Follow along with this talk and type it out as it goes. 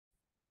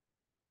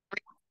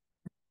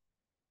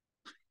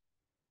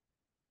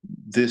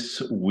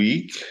This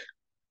week,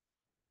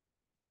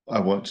 I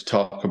want to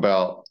talk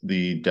about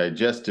the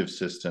digestive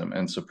system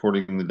and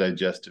supporting the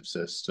digestive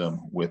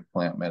system with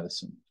plant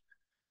medicine.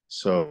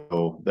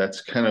 So that's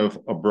kind of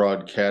a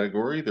broad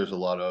category. There's a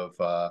lot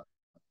of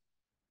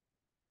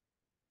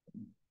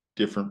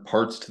different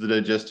parts to the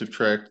digestive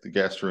tract. The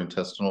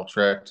gastrointestinal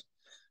tract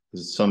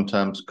is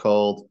sometimes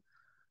called,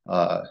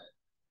 uh,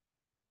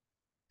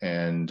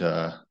 and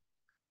a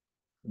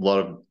lot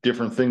of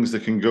different things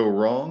that can go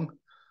wrong.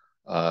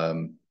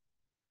 Um,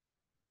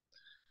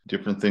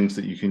 Different things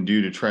that you can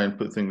do to try and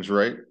put things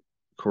right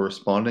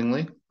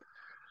correspondingly.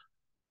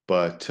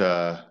 But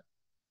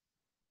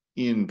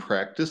in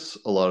practice,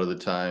 a lot of the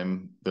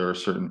time, there are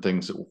certain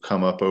things that will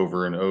come up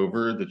over and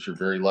over that you're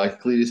very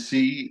likely to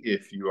see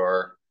if you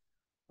are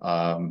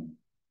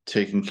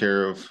taking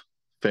care of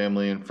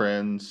family and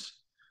friends.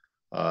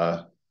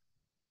 Uh,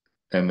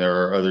 and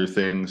there are other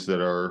things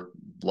that are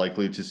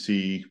likely to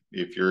see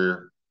if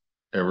you're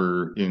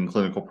ever in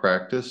clinical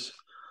practice.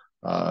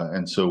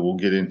 And so we'll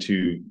get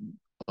into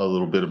a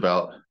little bit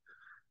about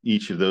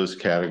each of those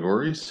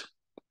categories.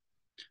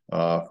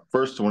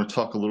 First, I want to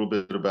talk a little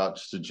bit about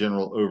just a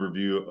general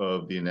overview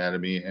of the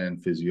anatomy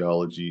and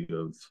physiology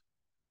of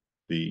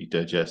the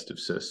digestive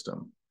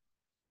system.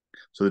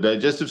 So the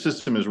digestive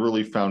system is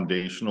really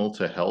foundational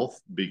to health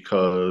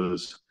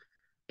because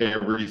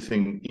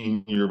everything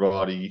in your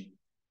body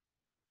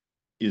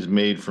is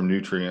made from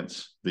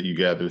nutrients that you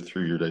gather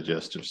through your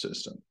digestive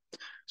system.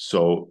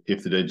 So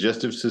if the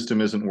digestive system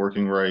isn't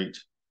working right,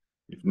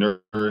 if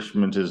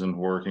nourishment isn't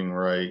working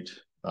right,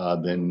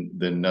 then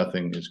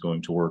nothing is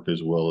going to work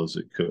as well as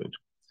it could.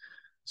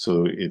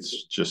 So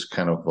it's just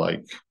kind of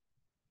like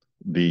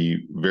the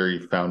very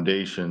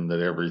foundation that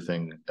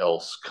everything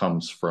else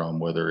comes from,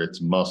 whether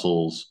it's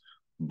muscles,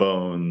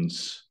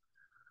 bones,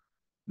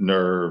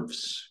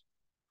 nerves,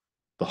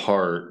 the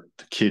heart,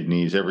 the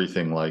kidneys,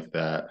 everything like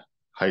that,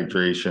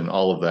 hydration,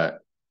 all of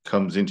that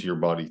comes into your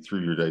body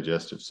through your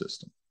digestive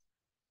system.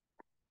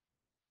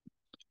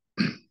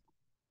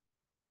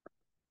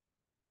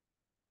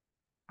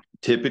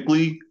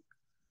 Typically,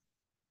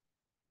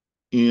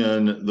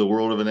 in the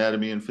world of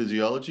anatomy and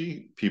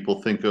physiology,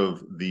 people think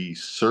of the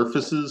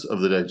surfaces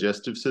of the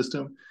digestive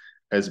system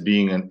as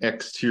being an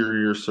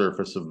exterior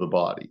surface of the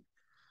body,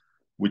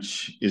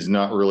 which is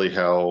not really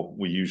how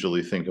we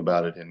usually think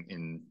about it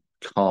in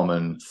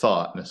common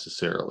thought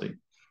necessarily.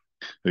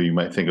 So you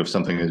might think of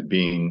something as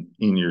being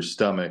in your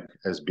stomach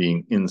as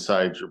being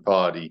inside your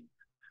body,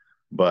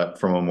 but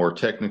from a more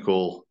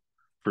technical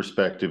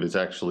perspective, it's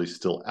actually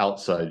still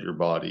outside your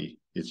body.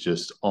 It's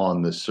just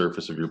on the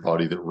surface of your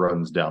body that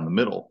runs down the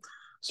middle.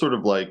 Sort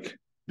of like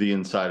the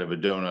inside of a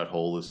donut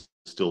hole is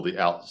still the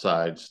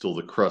outside, still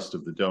the crust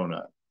of the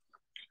donut.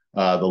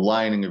 The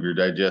lining of your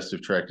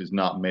digestive tract is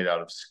not made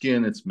out of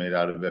skin, it's made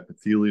out of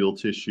epithelial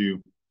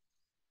tissue,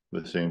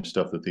 the same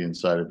stuff that the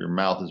inside of your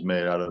mouth is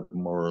made out of,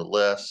 more or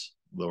less,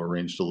 though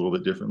arranged a little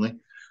bit differently.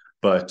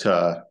 But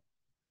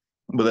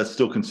that's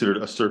still considered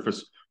a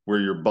surface where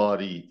your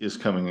body is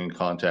coming in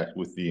contact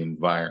with the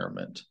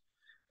environment,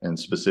 and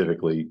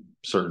specifically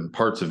certain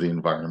parts of the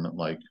environment,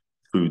 like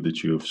food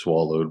that you have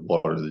swallowed,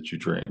 water that you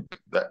drink,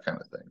 that kind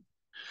of thing.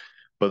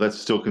 But that's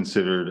still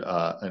considered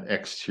an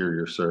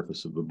exterior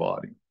surface of the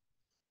body.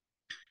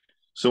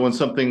 So when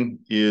something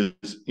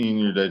is in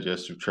your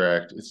digestive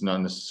tract, it's not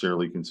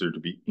necessarily considered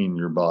to be in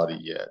your body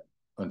yet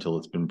until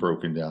it's been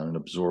broken down and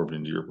absorbed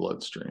into your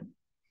bloodstream.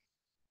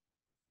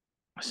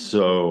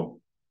 So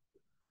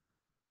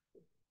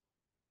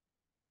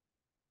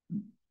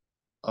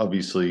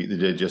obviously the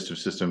digestive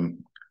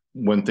system,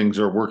 when things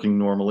are working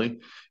normally,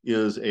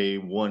 is a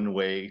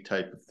one-way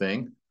type of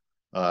thing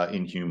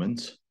in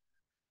humans.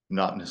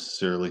 Not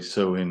necessarily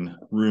so in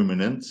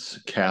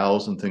ruminants,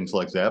 cows, and things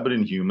like that, but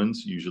in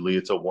humans, usually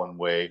it's a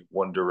one-way,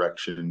 one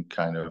direction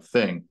kind of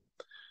thing.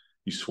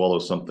 You swallow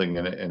something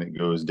and it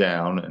goes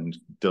down and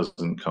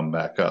doesn't come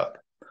back up.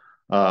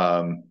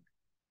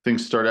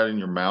 Things start out in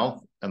your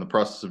mouth, and the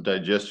process of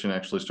digestion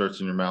actually starts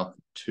in your mouth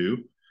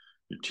too.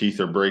 Your teeth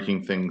are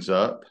breaking things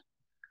up.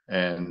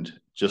 And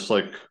just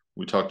like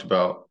we talked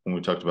about when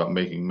we talked about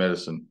making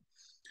medicine,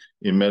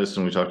 in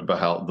medicine, we talked about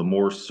how the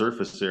more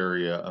surface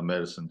area a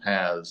medicine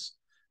has,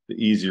 the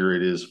easier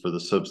it is for the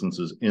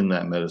substances in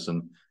that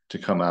medicine to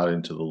come out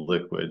into the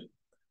liquid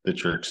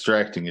that you're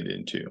extracting it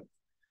into.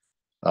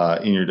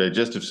 In your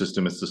digestive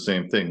system, it's the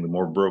same thing. The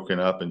more broken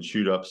up and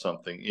chewed up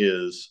something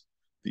is,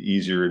 the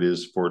easier it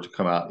is for it to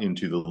come out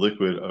into the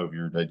liquid of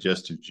your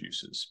digestive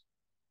juices.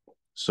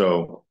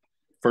 So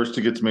first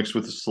it gets mixed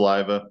with the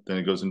saliva, then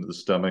it goes into the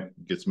stomach,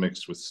 gets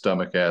mixed with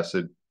stomach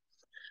acid,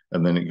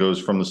 and then it goes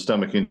from the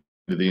stomach into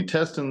the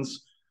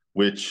intestines,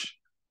 which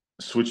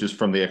switches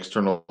from the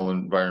external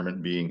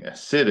environment being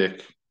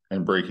acidic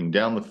and breaking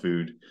down the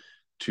food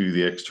to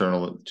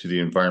the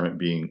environment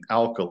being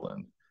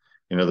alkaline.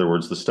 In other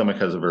words, the stomach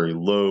has a very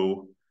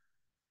low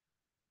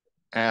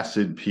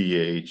acid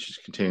pH.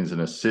 It contains an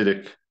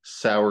acidic,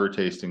 sour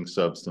tasting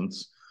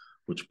substance,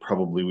 which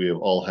probably we have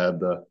all had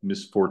the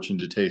misfortune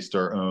to taste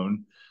our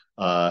own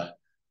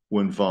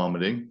when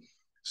vomiting.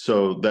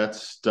 So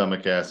that's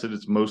stomach acid.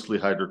 It's mostly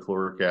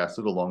hydrochloric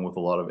acid, along with a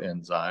lot of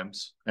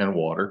enzymes and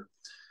water,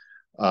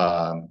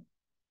 um,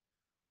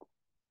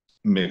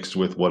 mixed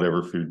with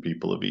whatever food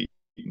people have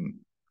eaten.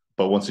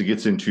 But once it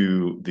gets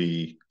into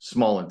the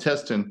small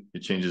intestine, it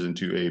changes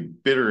into a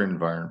bitter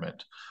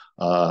environment,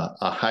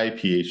 a high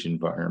pH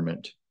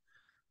environment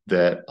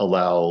that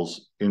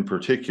allows, in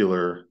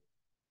particular,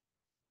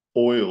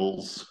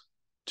 oils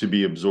to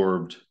be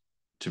absorbed,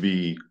 to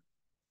be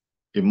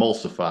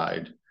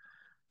emulsified,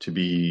 to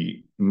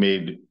be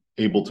made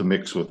able to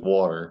mix with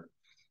water,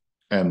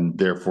 and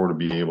therefore to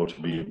be able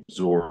to be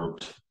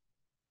absorbed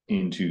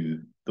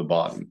into the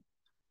body.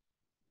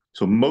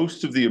 So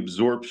most of the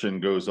absorption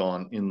goes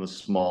on in the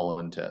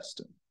small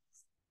intestine.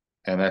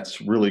 And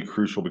that's really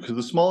crucial because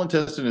the small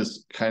intestine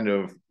is kind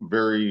of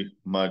very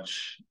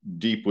much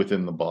deep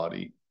within the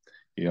body.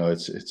 You know,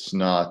 it's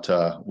not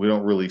we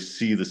don't really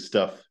see the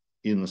stuff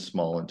in the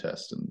small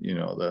intestine. You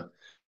know,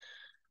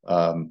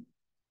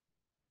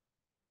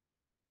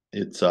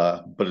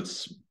 but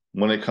it's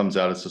when it comes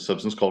out, it's a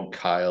substance called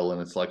chyle,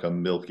 and it's like a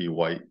milky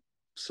white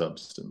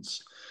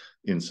substance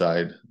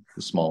inside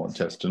the small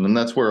intestine, and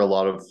that's where a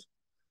lot of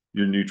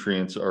your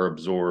nutrients are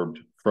absorbed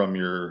from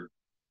your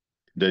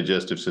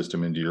digestive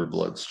system into your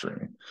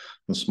bloodstream.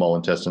 The small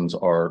intestines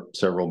are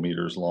several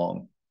meters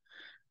long.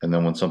 And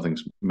then when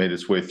something's made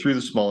its way through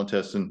the small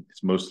intestine,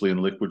 it's mostly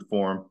in liquid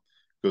form,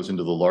 goes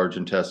into the large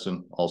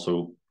intestine,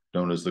 also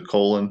known as the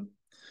colon.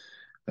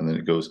 And then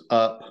it goes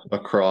up,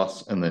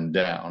 across, and then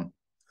down.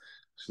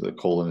 So the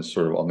colon is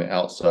sort of on the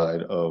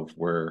outside of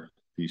where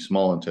the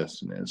small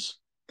intestine is.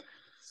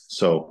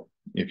 So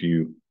if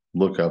you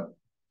look up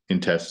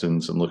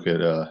intestines and look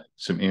at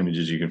some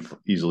images, you can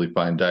easily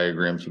find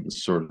diagrams of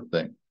this sort of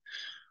thing.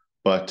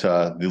 But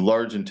the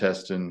large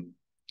intestine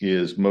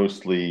is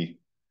mostly,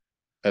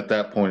 at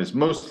that point, is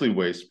mostly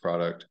waste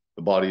product.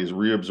 The body is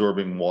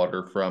reabsorbing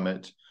water from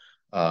it,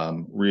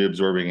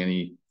 reabsorbing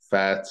any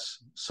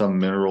fats, some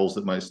minerals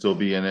that might still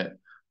be in it.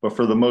 But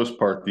for the most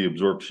part, the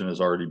absorption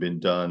has already been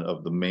done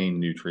of the main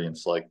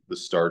nutrients like the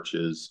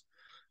starches,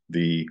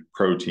 the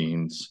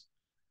proteins,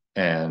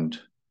 and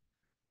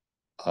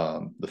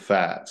the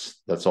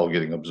fats. That's all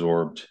getting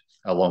absorbed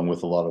along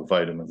with a lot of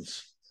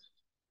vitamins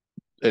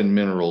and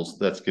minerals.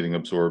 That's getting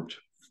absorbed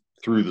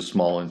through the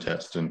small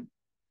intestine.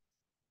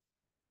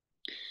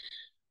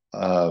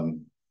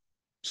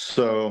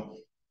 So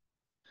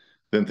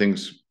then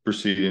things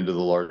proceed into the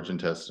large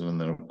intestine and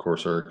then, of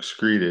course, are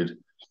excreted.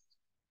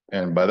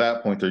 And by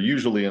that point, they're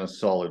usually in a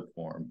solid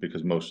form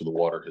because most of the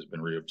water has been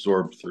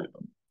reabsorbed through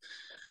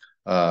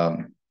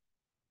them.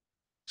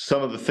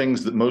 Some of the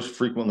things that most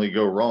frequently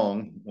go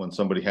wrong when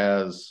somebody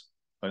has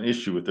an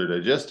issue with their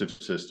digestive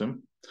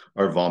system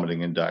are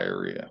vomiting and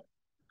diarrhea.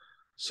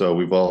 So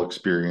we've all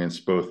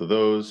experienced both of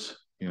those,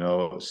 you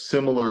know,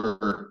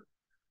 similar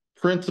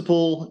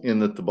principle in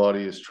that the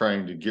body is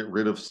trying to get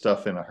rid of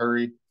stuff in a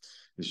hurry.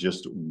 It's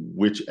just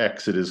which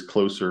exit is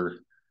closer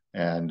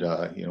and,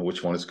 you know,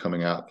 which one is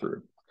coming out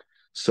through.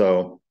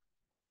 So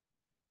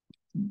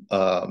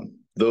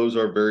those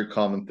are very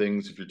common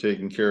things if you're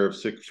taking care of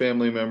sick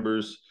family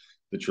members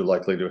that you're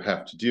likely to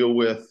have to deal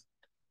with.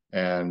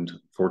 And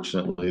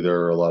fortunately,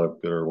 there are a lot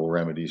of good herbal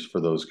remedies for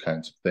those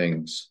kinds of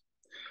things.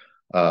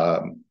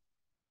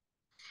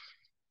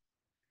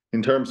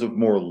 In terms of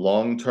more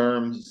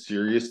long-term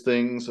serious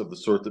things of the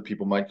sort that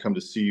people might come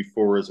to see you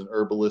for as an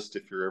herbalist,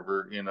 if you're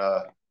ever in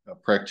a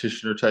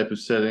practitioner type of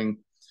setting,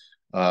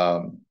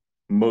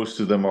 most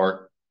of them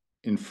are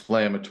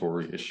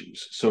inflammatory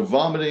issues. So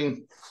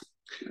vomiting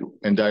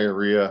and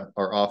diarrhea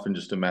are often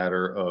just a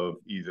matter of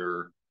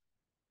either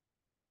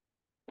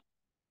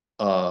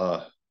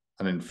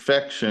an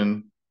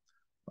infection,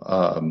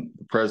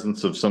 the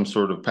presence of some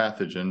sort of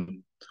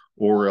pathogen,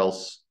 or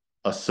else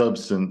a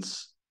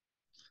substance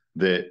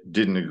that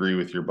didn't agree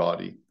with your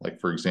body. Like,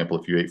 for example,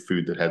 if you ate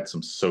food that had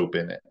some soap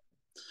in it,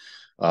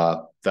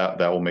 that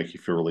will make you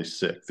feel really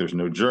sick. There's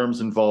no germs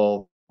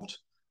involved,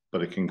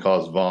 but it can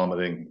cause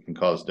vomiting, it can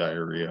cause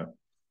diarrhea.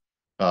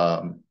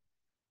 And,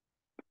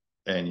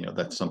 you know,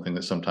 that's something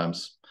that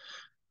sometimes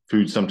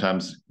food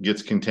sometimes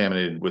gets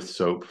contaminated with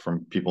soap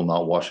from people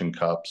not washing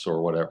cups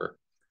or whatever.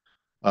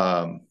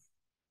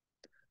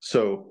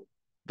 So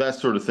that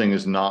sort of thing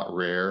is not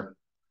rare.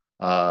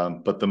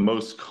 But the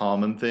most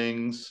common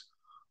things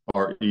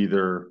are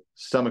either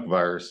stomach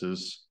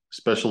viruses,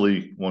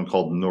 especially one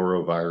called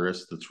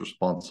norovirus that's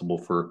responsible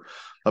for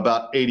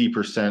about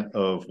 80%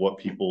 of what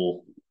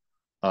people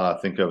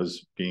think of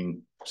as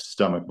being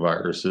stomach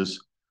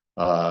viruses,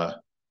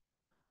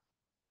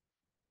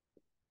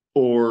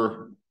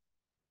 or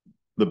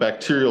the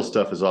bacterial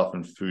stuff is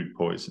often food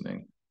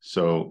poisoning.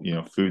 So, you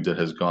know, food that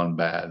has gone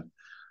bad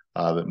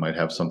that might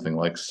have something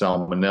like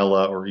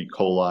salmonella or E.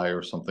 coli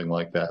or something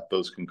like that.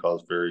 Those can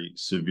cause very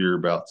severe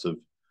bouts of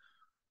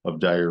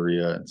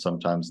diarrhea and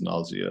sometimes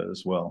nausea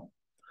as well.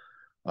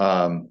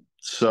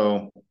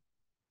 So,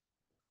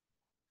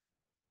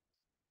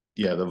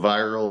 yeah, the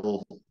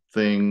viral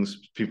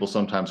things, people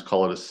sometimes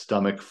call it a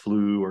stomach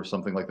flu or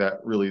something like that.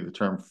 Really, the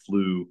term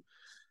flu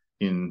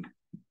in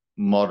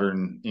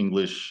modern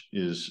English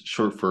is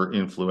short for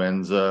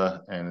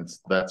influenza, and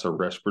that's a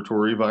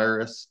respiratory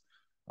virus.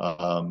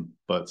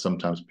 But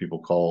sometimes people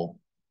call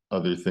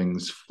other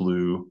things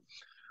flu.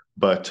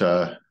 But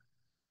a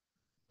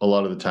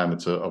lot of the time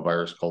it's a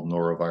virus called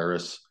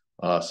norovirus.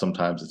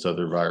 Sometimes it's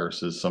other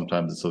viruses,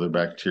 sometimes it's other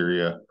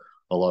bacteria.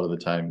 A lot of the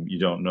time you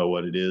don't know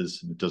what it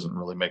is, and it doesn't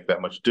really make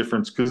that much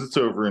difference because it's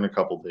over in a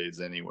couple days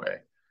anyway.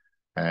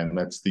 And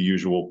that's the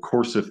usual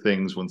course of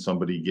things when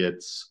somebody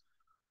gets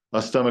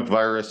a stomach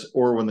virus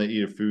or when they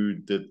eat a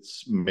food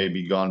that's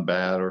maybe gone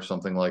bad or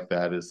something like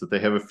that, is that they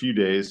have a few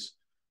days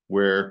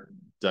where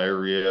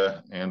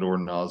diarrhea and or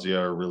nausea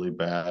are really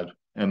bad.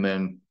 And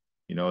then,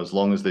 as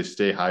long as they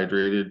stay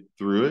hydrated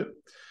through it,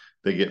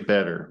 they get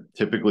better.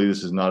 Typically,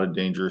 this is not a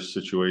dangerous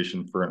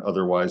situation for an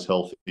otherwise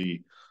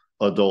healthy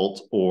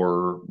adult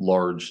or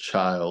large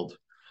child.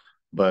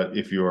 But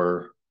if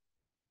you're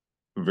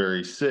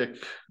very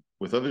sick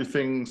with other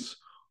things,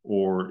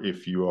 or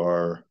if you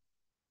are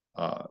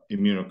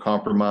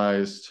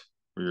immunocompromised,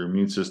 or your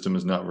immune system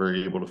is not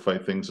very able to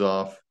fight things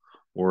off,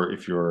 or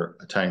if you're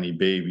a tiny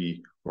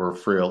baby or a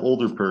frail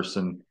older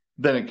person,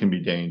 then it can be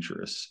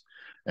dangerous.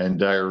 And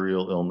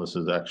diarrheal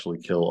illnesses actually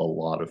kill a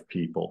lot of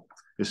people,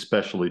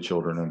 especially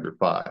children under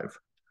 5.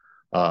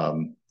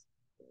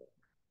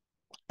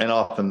 And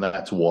often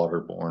that's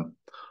waterborne.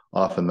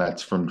 Often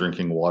that's from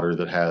drinking water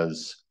that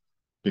has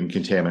been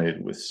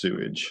contaminated with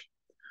sewage,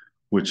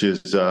 which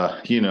is,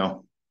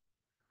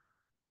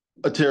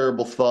 a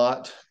terrible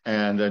thought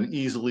and an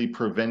easily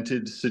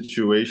prevented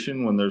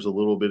situation when there's a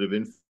little bit of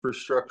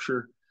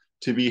infrastructure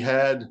to be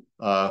had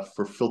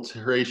for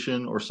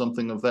filtration or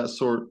something of that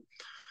sort.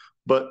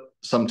 But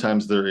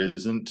sometimes there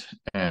isn't.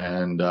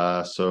 And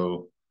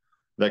so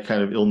that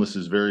kind of illness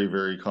is very,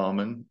 very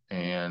common,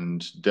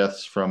 and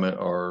deaths from it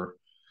are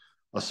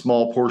a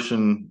small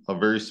portion, a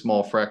very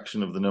small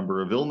fraction of the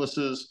number of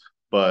illnesses.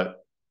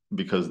 But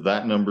because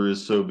that number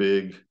is so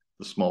big,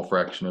 the small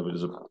fraction of it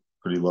is a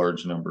pretty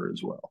large number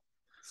as well.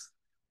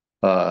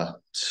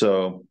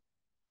 So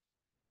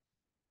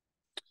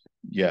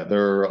yeah,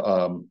 there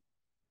are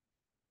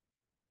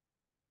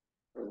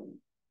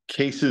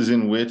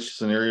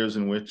scenarios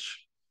in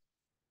which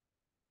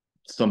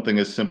something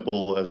as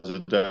simple as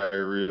a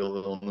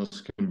diarrheal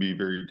illness can be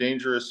very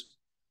dangerous,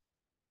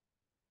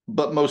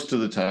 but most of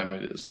the time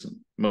it isn't.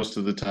 Most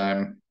of the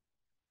time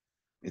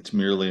it's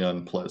merely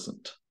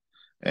unpleasant.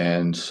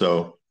 And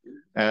so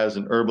as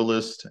an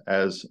herbalist,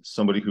 as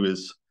somebody who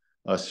is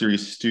a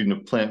serious student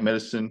of plant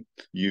medicine,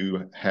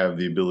 you have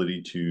the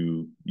ability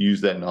to use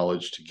that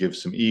knowledge to give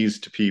some ease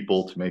to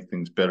people, to make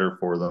things better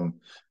for them,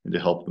 and to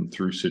help them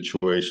through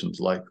situations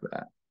like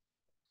that.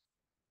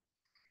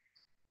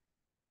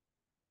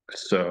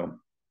 So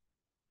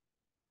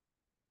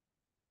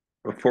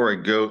before I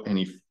go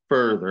any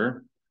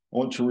further, I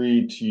want to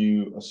read to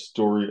you a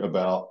story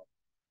about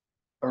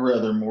a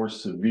rather more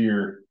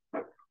severe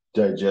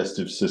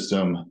digestive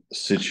system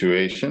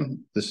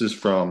situation. This is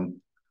from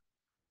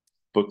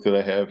a book that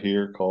I have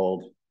here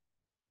called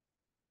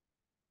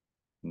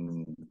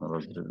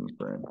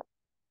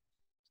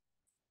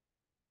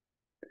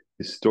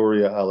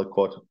Historia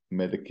Aliquot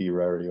Medici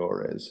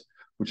Rariores,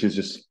 which is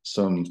just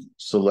some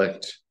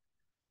select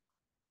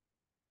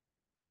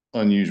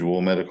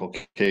unusual medical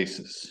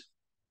cases.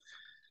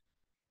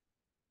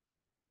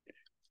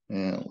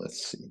 And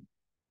let's see.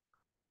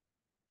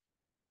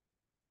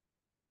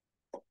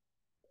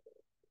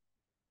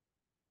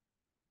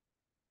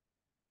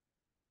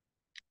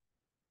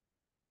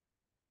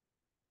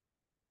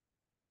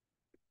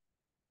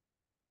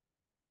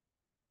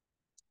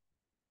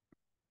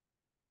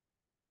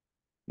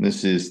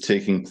 This is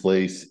taking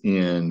place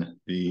in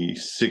the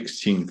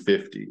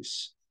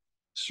 1650s.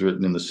 It's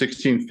written in the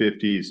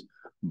 1650s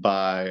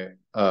by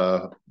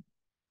an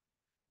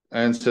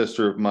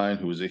ancestor of mine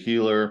who was a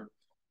healer,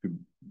 who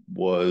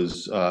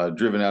was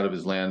driven out of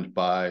his land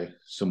by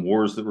some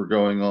wars that were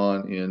going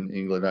on in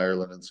England,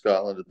 Ireland, and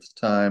Scotland at the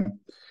time.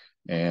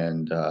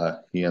 And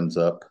he ends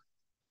up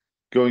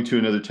going to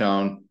another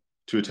town,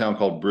 to a town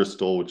called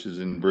Bristol, which is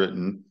in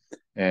Britain,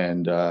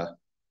 and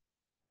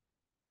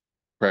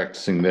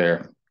practicing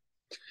there.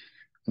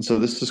 And so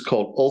this is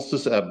called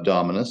ulcus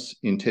abdominis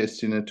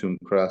intestina tum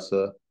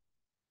crassa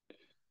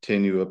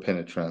tenua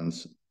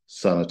penetrans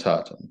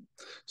sanitatum.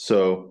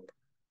 So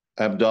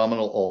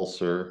abdominal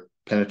ulcer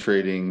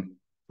penetrating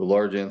the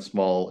large and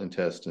small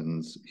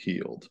intestines,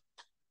 healed.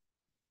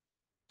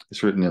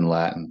 It's written in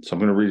Latin. So I'm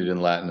going to read it in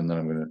Latin, and then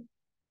I'm going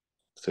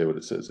to say what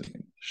it says in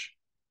English.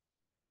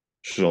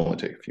 Should only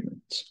take a few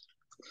minutes.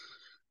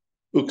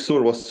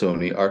 Uxor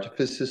Wassoni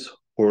artificis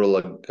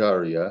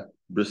horolagaria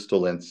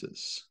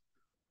bristolensis,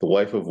 the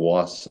wife of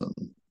Wasson,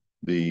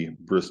 the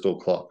Bristol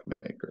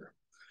clockmaker.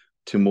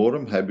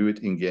 Timorum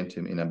habuit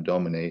ingentem in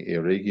abdomine e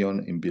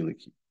region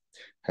umbilici.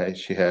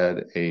 She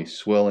had a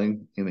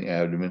swelling in the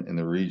abdomen in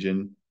the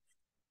region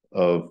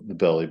of the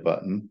belly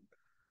button.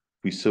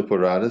 Vi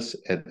suppuratus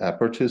et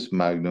apertus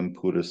magnum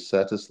purus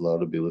satis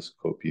laudabilis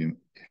copium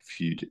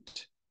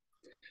effudit.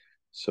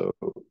 So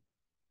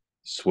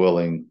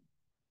swelling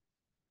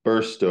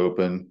burst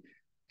open,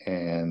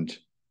 and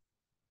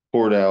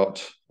poured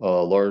out a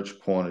large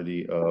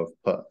quantity of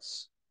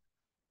pus.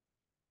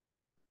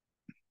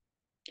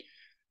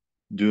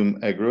 Dum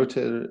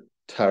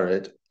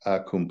agrotaret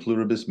acum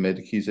pluribus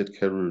medicis et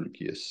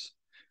chirurgiis,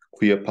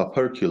 quia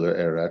papercula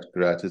erat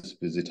gratis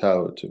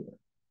visitautor.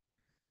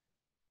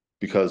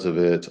 Because of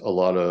it, a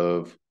lot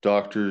of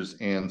doctors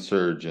and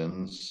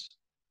surgeons,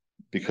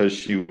 because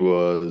she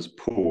was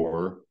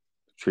poor,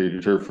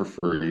 treated her for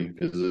free,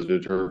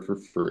 visited her for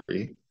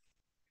free.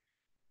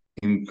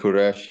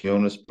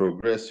 Incurationis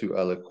progressu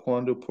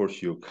aliquando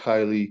portio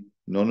caeli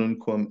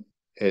nonunquam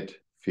et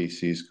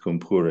feces cum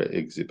pura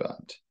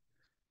exhibant.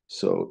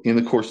 So in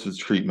the course of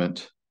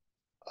treatment,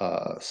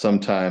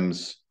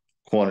 sometimes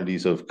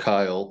quantities of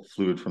chyle,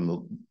 fluid from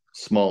the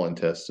small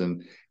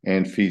intestine,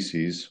 and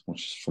feces,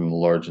 which is from the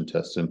large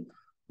intestine,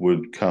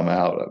 would come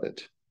out of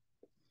it.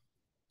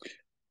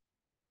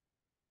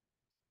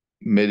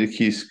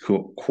 Medicis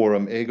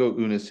quorum ego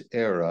unis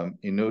eram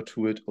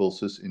innotuit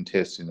ulcus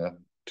intestina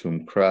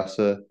tum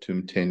crassa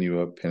tum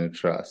tenua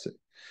penetrasse.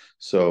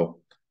 So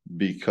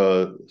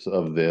because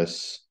of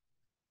this,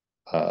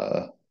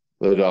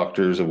 the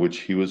doctors, of which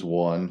he was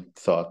one,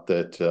 thought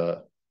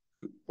that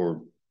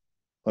or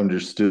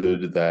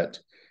understood that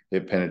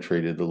it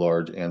penetrated the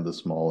large and the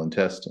small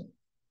intestine.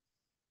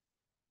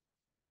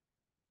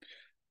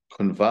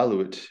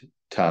 Convaluit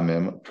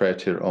tamem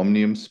praeter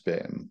omnium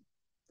spem,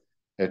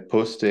 et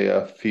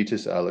postea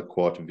fetus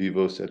aliquot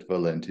vivos et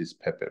valentis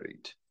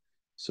peperit.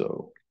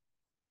 So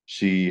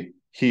she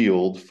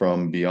healed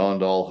from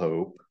beyond all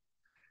hope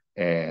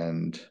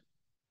and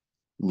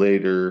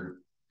later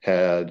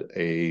had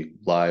a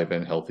live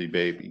and healthy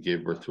baby,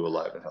 gave birth to a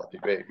live and healthy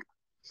baby.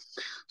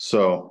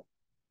 So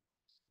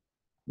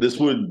this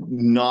would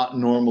not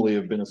normally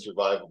have been a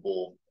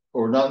survivable,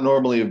 or not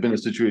normally have been a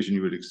situation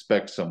you would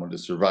expect someone to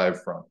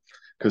survive from,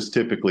 because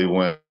typically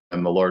when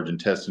the large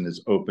intestine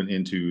is open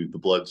into the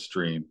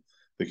bloodstream,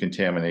 the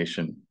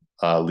contamination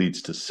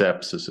leads to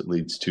sepsis. It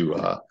leads to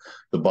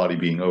the body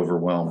being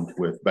overwhelmed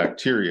with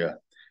bacteria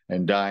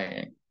and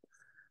dying.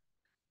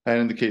 And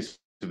in the case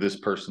of this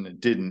person, it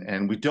didn't.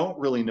 And we don't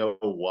really know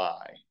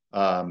why,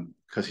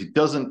 because he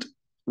doesn't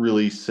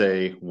really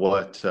say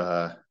what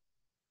the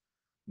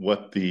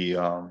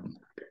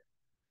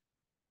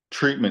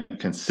treatment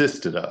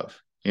consisted of.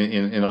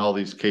 In all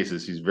these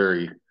cases, he's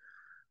very,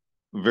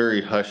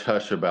 very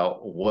hush-hush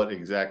about what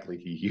exactly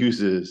he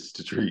uses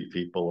to treat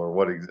people or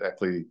what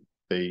exactly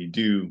they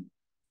do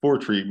for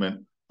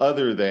treatment,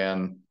 other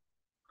than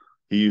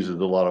he uses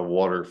a lot of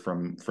water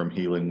from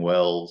healing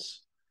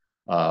wells.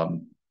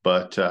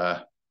 But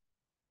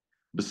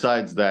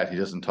besides that, he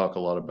doesn't talk a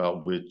lot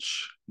about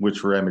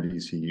which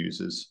remedies he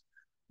uses.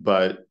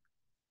 But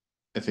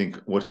I think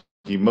what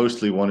he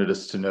mostly wanted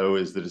us to know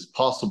is that it's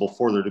possible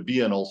for there to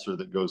be an ulcer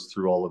that goes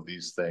through all of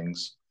these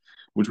things,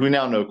 which we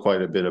now know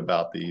quite a bit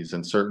about these,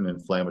 and certain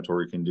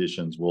inflammatory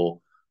conditions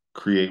will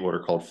create what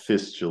are called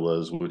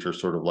fistulas, which are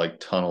sort of like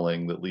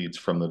tunneling that leads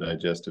from the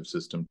digestive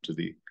system to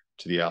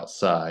the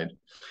outside,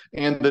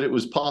 and that it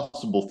was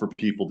possible for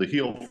people to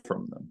heal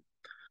from them.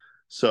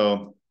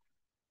 So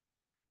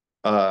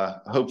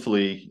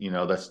hopefully,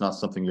 that's not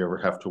something you ever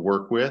have to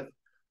work with.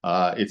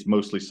 It's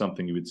mostly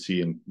something you would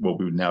see in what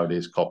we would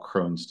nowadays call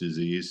Crohn's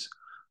disease.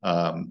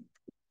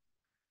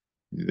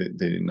 They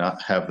did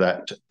not have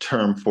that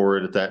term for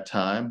it at that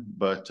time,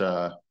 but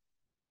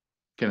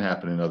can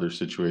happen in other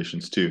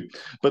situations too.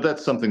 But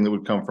that's something that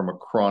would come from a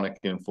chronic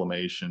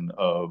inflammation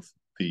of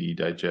the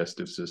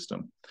digestive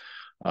system,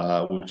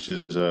 which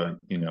is a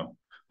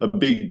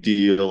big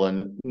deal.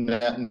 And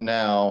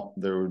now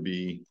there would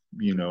be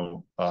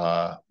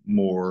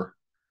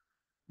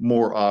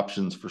more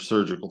options for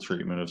surgical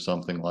treatment of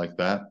something like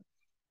that.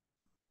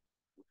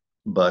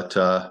 But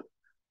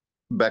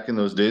back in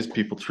those days,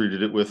 people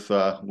treated it with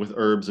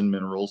herbs and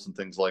minerals and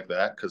things like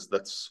that, because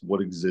that's what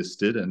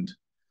existed. And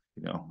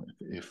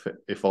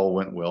if all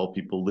went well,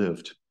 people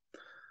lived.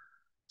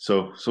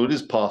 So it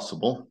is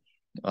possible.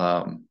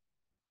 But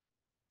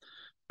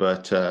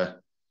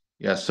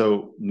yeah,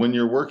 so when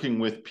you're working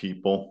with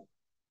people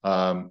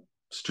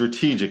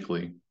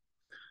strategically,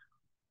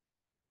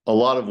 a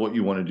lot of what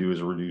you want to do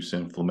is reduce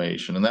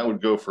inflammation, and that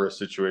would go for a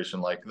situation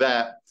like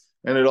that.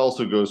 And it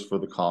also goes for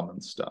the common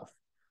stuff.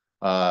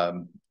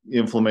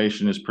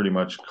 Inflammation is pretty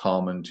much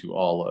common to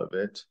all of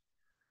it.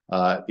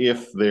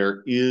 If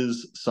there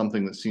is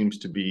something that seems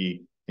to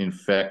be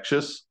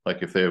infectious,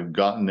 like if they have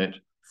gotten it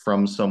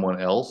from someone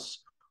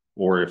else,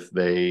 or if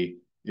a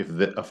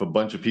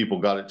bunch of people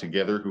got it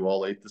together who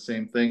all ate the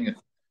same thing,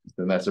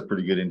 then that's a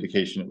pretty good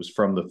indication it was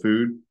from the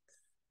food.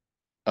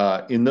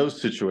 In those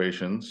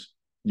situations,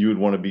 you would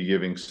want to be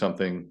giving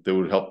something that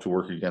would help to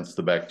work against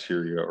the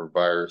bacteria or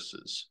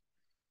viruses.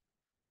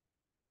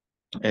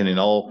 And in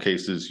all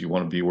cases, you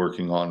want to be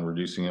working on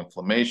reducing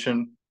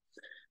inflammation.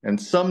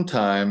 And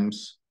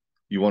sometimes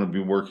you want to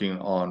be working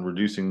on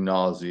reducing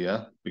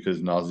nausea,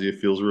 because nausea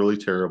feels really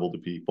terrible to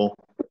people,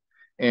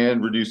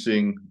 and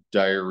reducing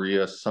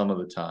diarrhea some of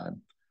the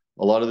time.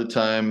 A lot of the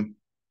time,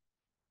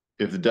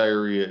 if the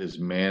diarrhea is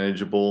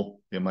manageable,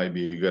 it might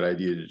be a good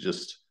idea to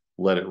just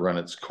let it run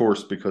its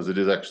course, because it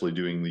is actually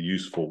doing the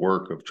useful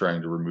work of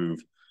trying to remove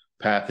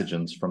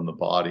pathogens from the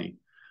body,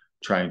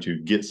 trying to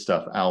get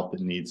stuff out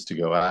that needs to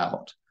go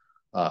out.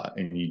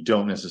 And you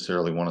don't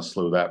necessarily want to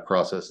slow that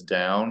process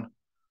down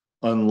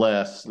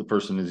unless the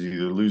person is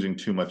either losing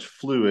too much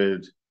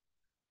fluid,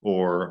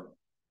 or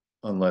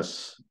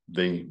unless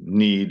they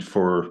need,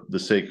 for the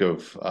sake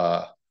of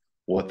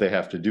what they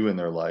have to do in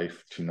their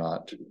life, to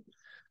not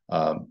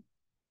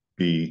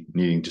be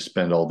needing to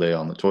spend all day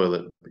on the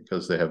toilet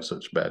because they have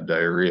such bad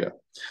diarrhea.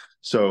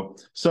 So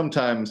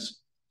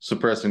sometimes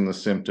suppressing the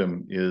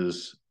symptom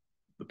is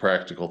the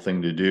practical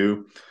thing to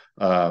do,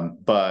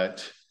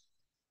 but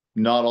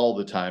not all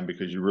the time,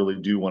 because you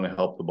really do want to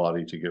help the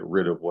body to get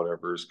rid of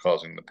whatever is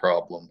causing the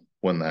problem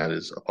when that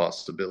is a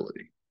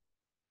possibility.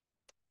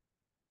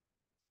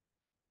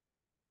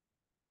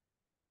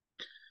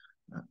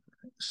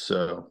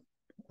 So,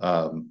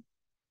 so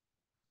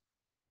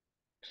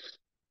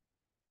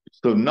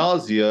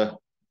nausea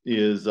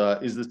is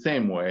the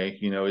same way.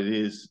 You know, it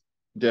is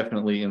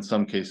definitely in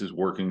some cases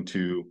working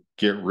to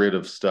get rid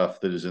of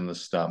stuff that is in the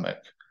stomach.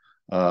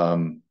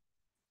 And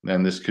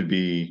this could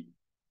be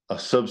a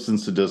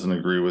substance that doesn't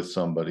agree with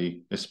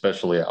somebody,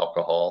 especially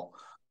alcohol.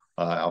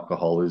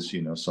 Alcohol is,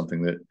 you know,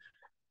 something that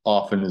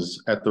often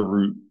is at the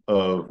root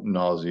of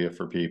nausea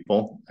for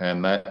people,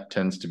 and that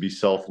tends to be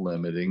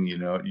self-limiting. You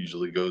know, it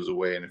usually goes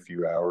away in a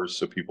few hours,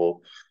 so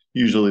people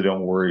usually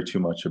don't worry too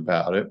much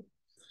about it.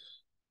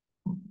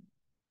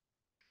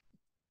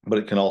 But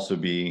it can also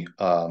be,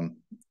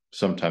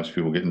 sometimes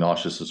people get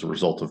nauseous as a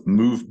result of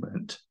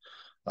movement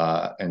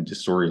and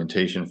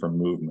disorientation from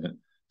movement.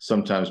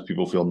 Sometimes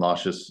people feel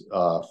nauseous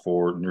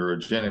for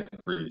neurogenic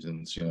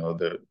reasons, you know,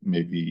 that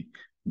maybe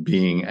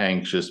being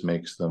anxious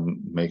makes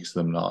them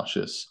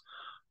nauseous.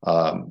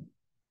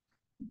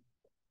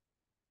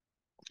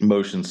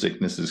 Motion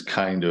sickness is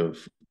kind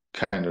of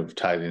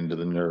tied into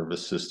the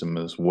nervous system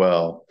as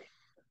well.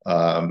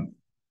 Of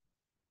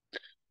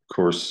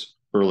course,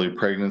 early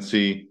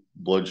pregnancy,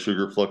 blood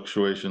sugar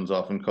fluctuations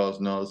often cause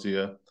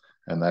nausea,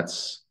 and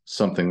that's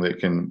something that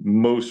can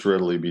most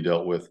readily be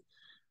dealt with,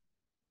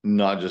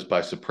 not just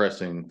by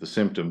suppressing the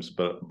symptoms,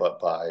 but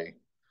by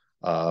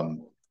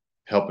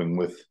helping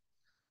with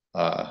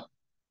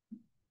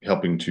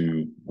helping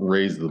to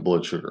raise the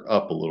blood sugar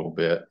up a little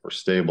bit or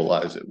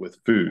stabilize it with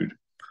food.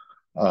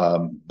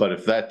 But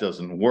if that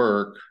doesn't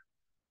work,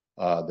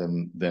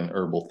 then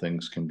herbal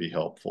things can be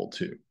helpful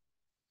too.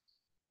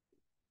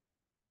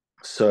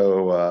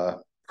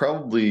 So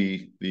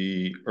probably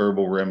the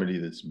herbal remedy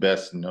that's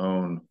best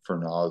known for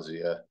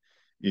nausea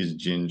is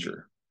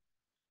ginger.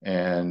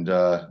 And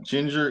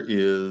ginger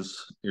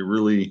is a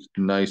really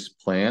nice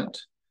plant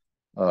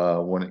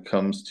when it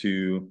comes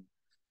to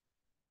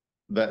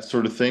that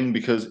sort of thing,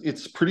 because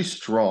it's pretty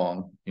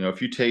strong. You know,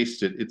 if you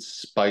taste it,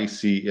 it's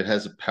spicy. It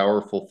has a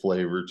powerful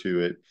flavor to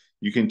it.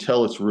 You can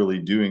tell it's really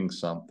doing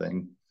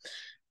something.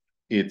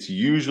 It's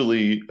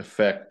usually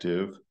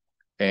effective,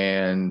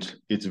 and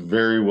it's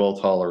very well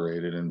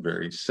tolerated and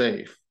very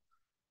safe.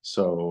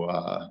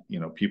 So,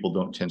 you know, people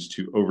don't tend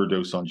to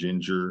overdose on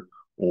ginger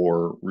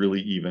or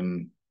really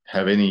even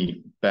have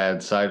any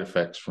bad side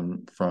effects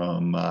from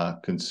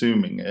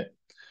consuming it.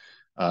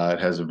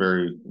 It has a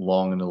very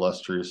long and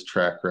illustrious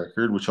track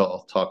record, which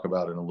I'll talk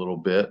about in a little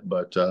bit.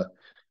 But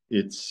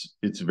it's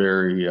a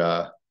very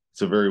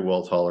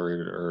well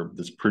tolerated herb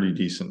that's pretty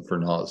decent for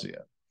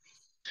nausea.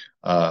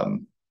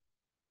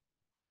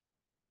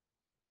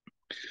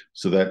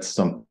 So that's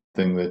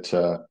something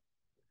that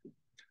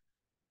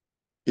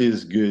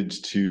is good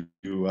to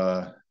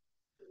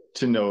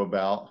know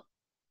about,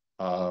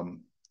 and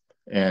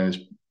is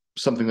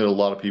something that a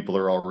lot of people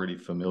are already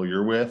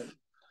familiar with.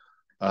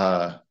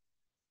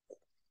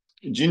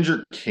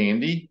 Ginger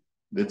candy,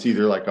 that's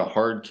either like a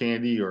hard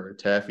candy or a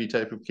taffy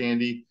type of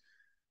candy,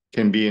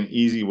 can be an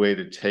easy way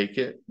to take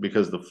it,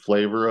 because the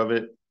flavor of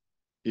it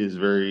is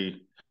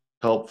very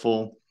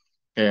helpful,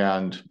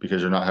 and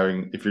because you're not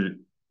having, if you're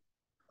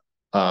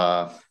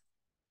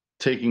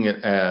taking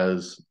it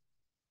as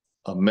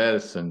a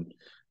medicine,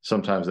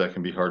 sometimes that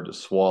can be hard to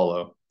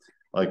swallow.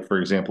 Like, for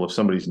example, if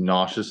somebody's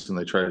nauseous and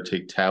they try to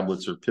take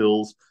tablets or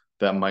pills,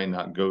 that might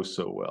not go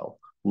so well.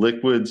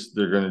 Liquids,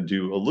 they're going to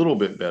do a little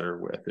bit better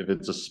with, if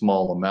it's a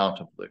small amount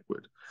of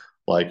liquid,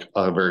 like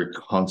a very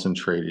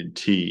concentrated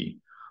tea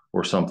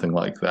or something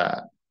like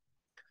that.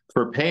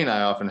 For pain,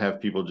 I often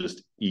have people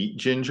just eat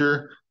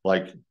ginger,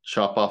 like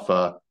chop off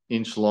a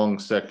inch-long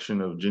section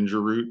of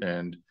ginger root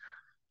and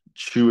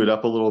chew it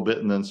up a little bit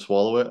and then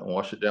swallow it and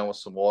wash it down with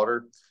some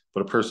water.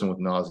 But a person with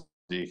nausea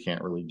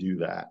can't really do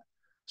that.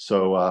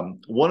 So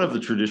one of the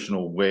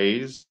traditional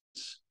ways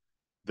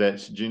that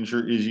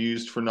ginger is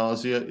used for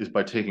nausea is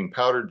by taking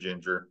powdered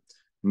ginger,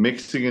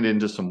 mixing it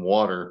into some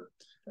water,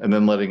 and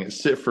then letting it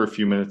sit for a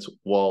few minutes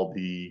while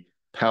the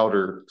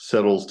powder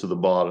settles to the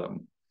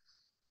bottom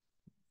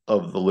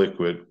of the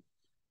liquid,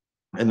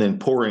 and then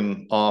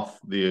pouring off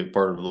the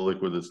part of the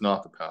liquid that's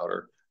not the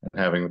powder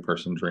and having the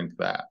person drink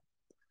that.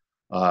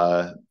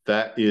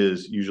 That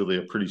is usually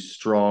a pretty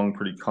strong,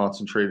 pretty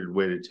concentrated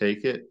way to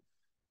take it.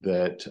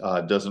 that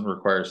doesn't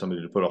require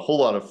somebody to put a whole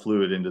lot of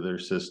fluid into their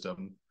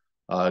system,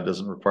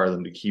 doesn't require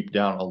them to keep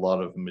down a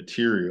lot of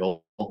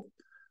material,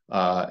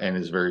 and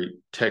is very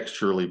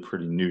texturally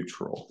pretty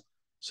neutral.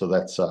 So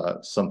that's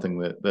something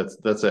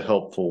that's a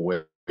helpful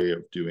way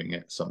of doing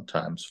it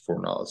sometimes for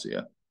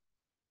nausea.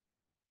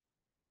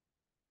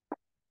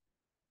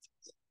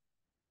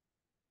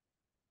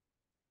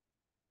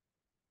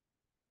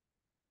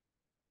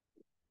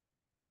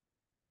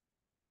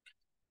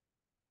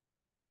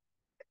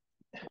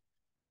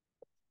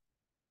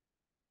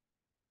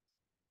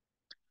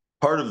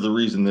 Part of the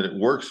reason that it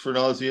works for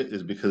nausea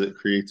is because it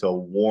creates a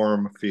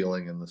warm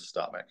feeling in the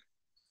stomach.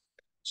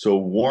 So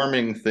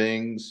warming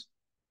things,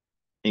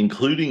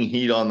 including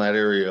heat on that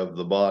area of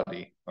the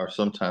body, are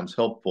sometimes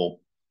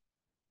helpful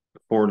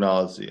for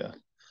nausea.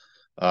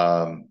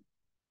 Um,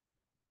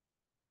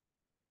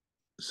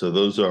 so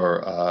those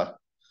are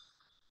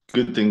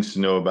good things to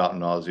know about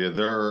nausea.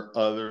 There are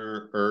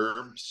other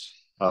herbs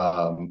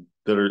that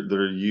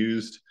are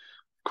used.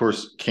 Of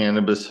course,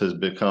 cannabis has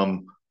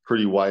become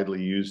pretty widely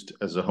used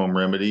as a home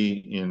remedy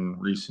in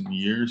recent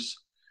years,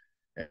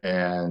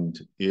 and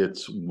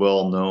it's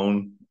well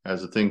known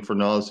as a thing for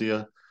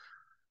nausea.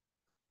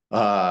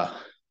 Uh,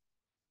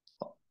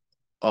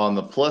 on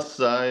the plus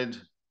side,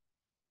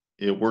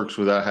 it works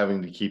without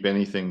having to keep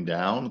anything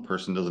down. The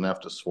person doesn't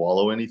have to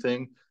swallow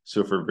anything.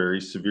 So for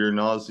very severe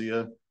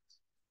nausea,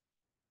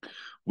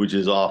 which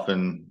is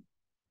often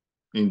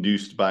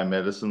induced by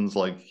medicines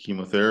like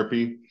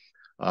chemotherapy,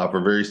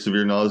 for very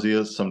severe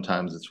nausea,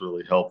 sometimes it's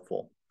really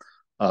helpful.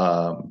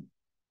 Um,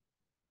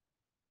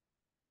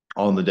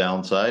 on the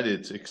downside,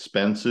 it's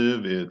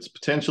expensive, it's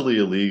potentially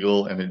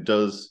illegal, and it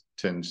does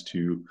tends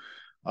to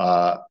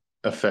uh,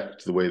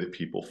 affect the way that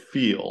people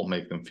feel,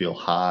 make them feel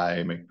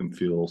high, make them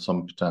feel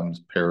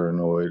sometimes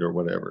paranoid or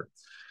whatever.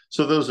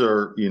 So those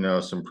are,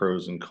 some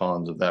pros and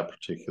cons of that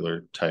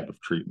particular type of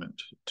treatment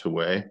to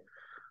weigh.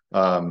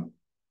 Um,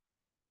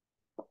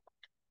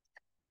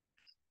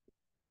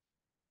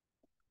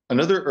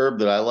 Another herb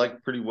that I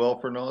like pretty well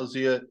for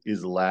nausea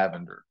is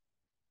lavender.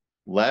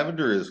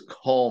 Lavender is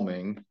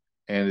calming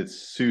and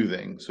it's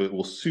soothing. So it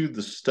will soothe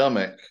the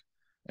stomach,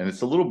 and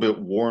it's a little bit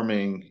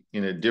warming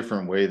in a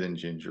different way than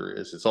ginger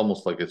is. It's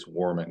almost like it's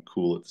warm and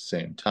cool at the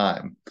same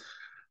time.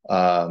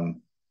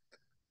 Um,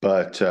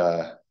 but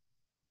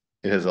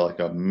it has like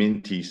a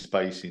minty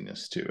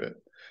spiciness to it.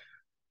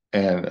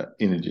 And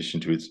in addition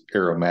to its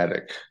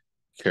aromatic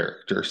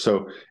character.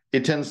 So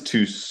it tends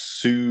to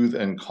soothe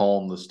and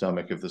calm the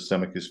stomach if the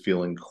stomach is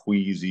feeling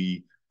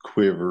queasy,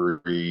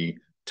 quivery,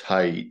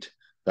 tight,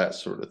 that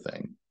sort of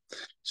thing.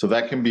 So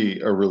that can be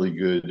a really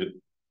good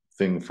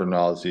thing for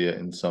nausea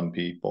in some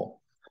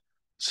people.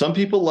 Some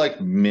people like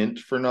mint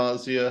for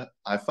nausea.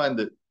 I find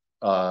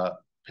that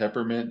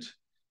peppermint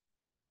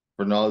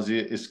for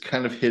nausea is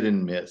kind of hit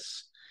and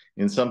miss.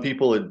 In some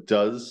people, it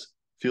does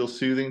feel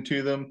soothing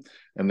to them,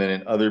 and then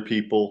in other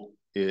people,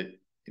 it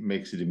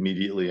makes it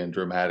immediately and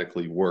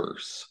dramatically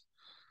worse.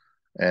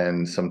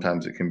 And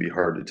sometimes it can be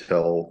hard to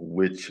tell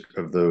which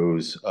of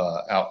those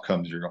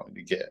outcomes you're going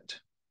to get.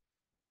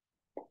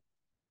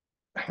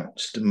 Hang on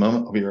just a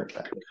moment, I'll be right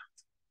back.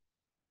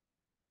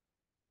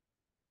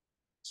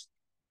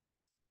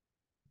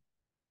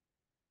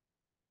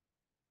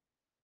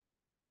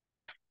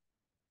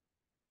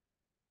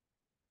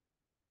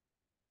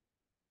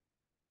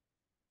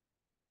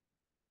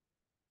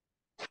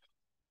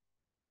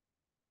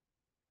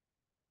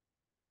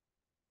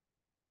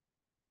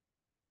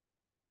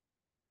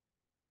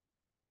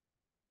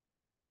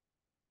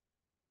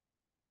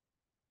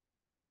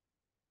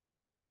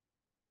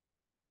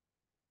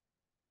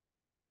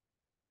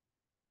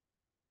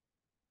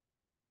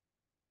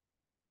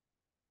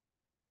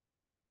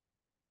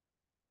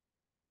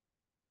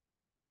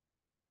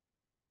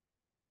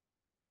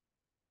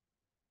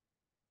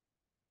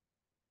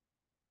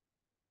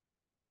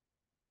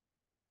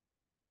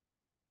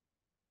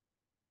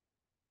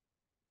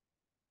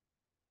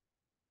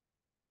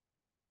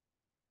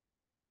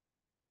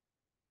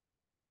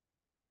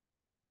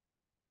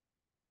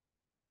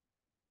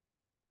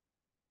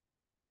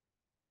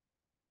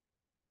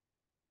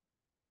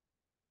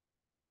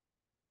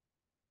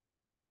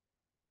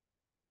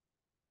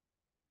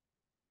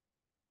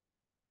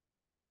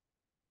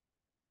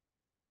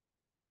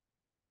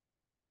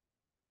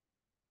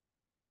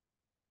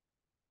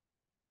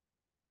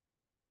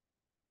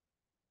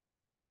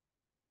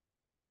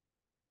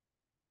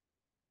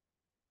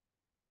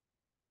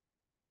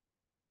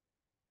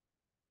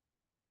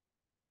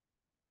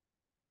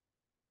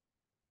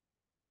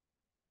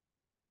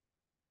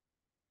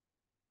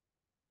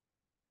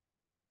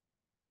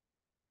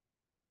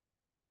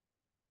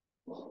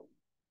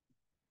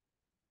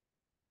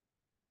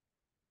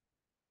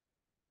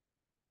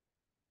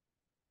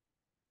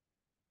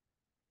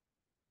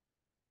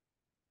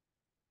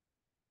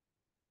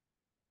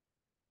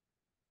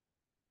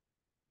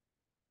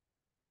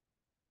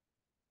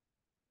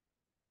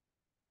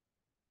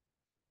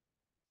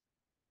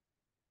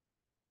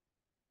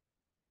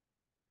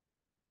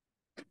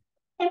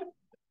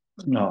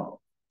 No.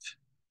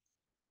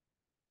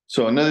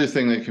 So another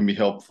thing that can be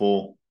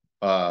helpful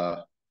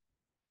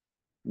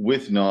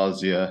with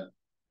nausea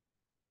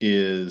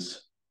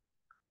is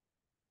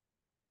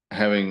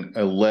having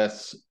a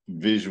less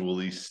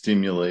visually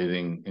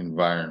stimulating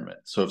environment.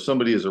 So if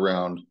somebody is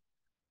around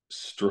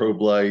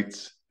strobe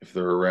lights, if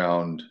they're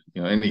around,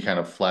 any kind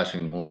of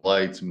flashing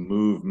lights,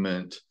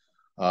 movement,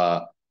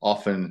 uh,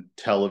 often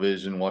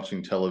television,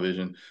 watching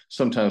television,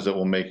 sometimes that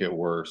will make it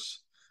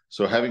worse.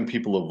 So having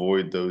people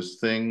avoid those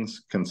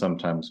things can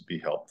sometimes be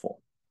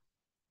helpful.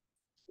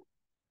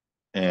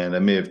 And I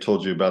may have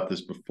told you about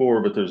this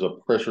before, but there's a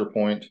pressure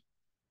point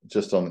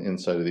just on the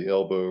inside of the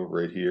elbow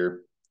right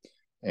here.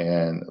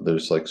 And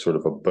there's like sort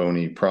of a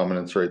bony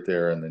prominence right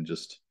there. And then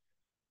just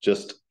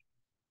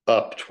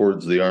up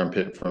towards the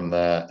armpit from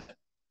that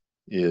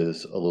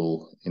is a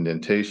little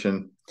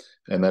indentation.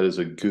 And that is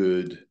a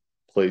good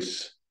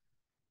place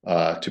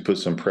to put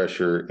some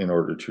pressure in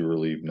order to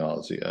relieve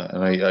nausea.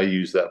 And I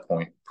use that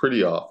point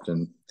pretty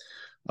often.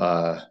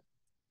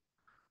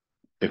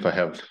 If I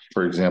have,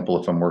 for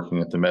example, if I'm working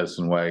at the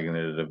medicine wagon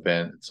at an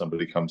event,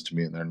 somebody comes to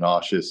me and they're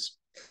nauseous,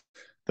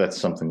 that's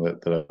something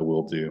that I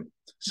will do.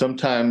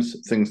 Sometimes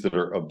things that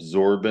are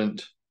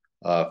absorbent,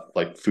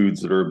 like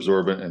foods that are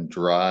absorbent and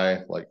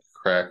dry, like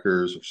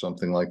crackers or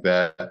something like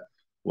that,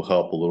 will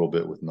help a little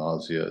bit with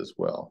nausea as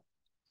well.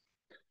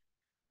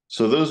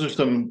 So those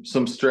are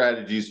some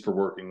strategies for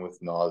working with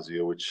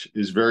nausea, which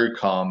is very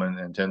common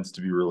and tends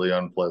to be really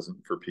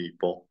unpleasant for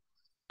people.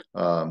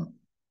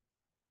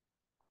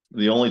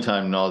 The only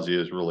time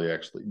nausea is really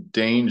actually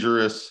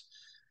dangerous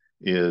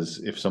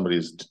is if somebody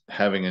is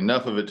having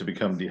enough of it to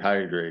become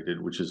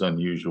dehydrated, which is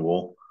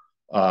unusual,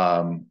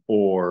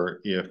 or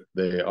if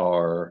they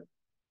are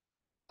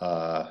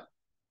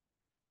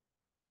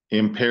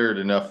impaired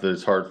enough that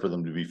it's hard for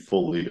them to be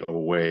fully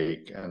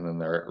awake, and then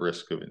they're at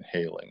risk of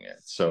inhaling it.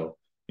 So,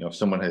 if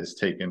someone has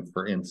taken,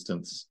 for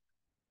instance,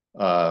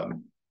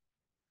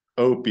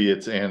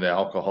 opiates and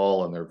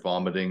alcohol and they're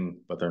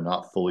vomiting, but they're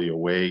not fully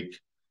awake,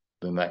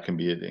 then that can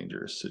be a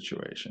dangerous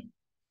situation.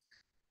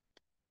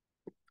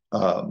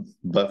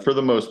 But for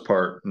the most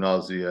part,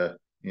 nausea,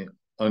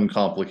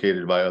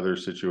 uncomplicated by other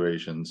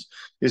situations,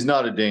 is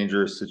not a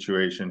dangerous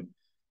situation.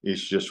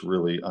 It's just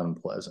really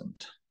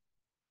unpleasant.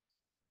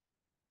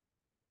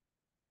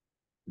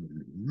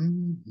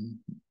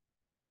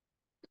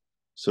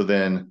 So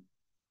then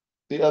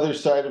the other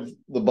side of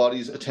the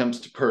body's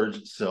attempts to purge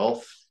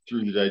itself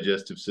through the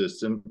digestive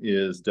system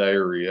is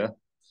diarrhea.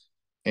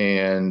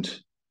 And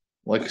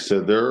like I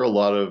said, there are a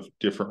lot of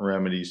different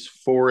remedies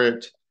for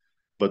it,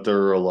 but there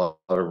are a lot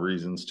of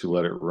reasons to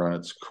let it run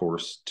its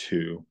course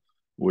too,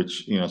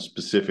 which,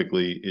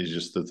 specifically is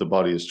just that the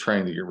body is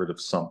trying to get rid of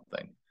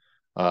something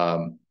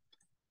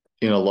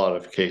in a lot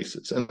of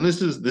cases. And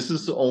this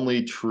is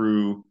only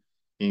true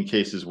in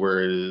cases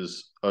where it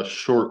is a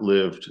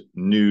short-lived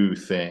new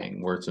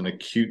thing, where it's an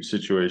acute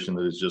situation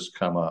that has just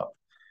come up.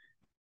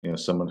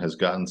 Someone has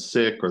gotten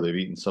sick or they've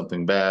eaten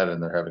something bad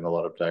and they're having a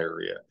lot of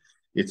diarrhea.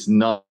 It's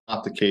not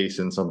the case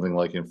in something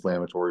like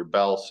inflammatory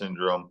bowel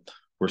syndrome,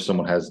 where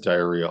someone has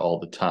diarrhea all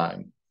the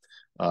time.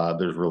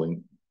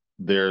 In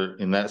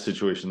that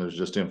situation, there's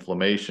just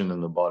inflammation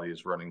and the body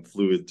is running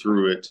fluid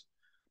through it,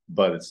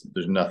 but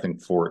there's nothing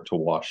for it to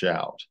wash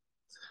out.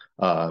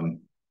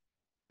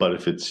 But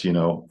if it's,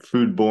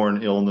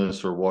 foodborne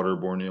illness or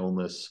waterborne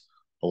illness,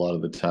 a lot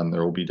of the time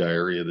there will be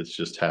diarrhea that's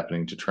just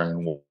happening to try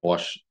and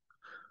wash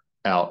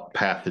out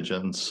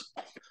pathogens.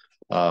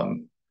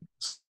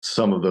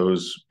 Some of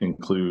those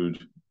include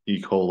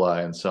E.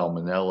 coli and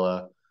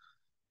Salmonella.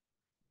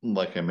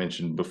 Like I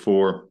mentioned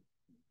before,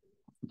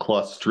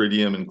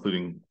 Clostridium,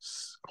 including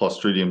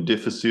Clostridium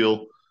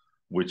difficile,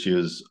 which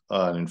is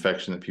an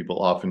infection that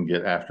people often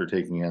get after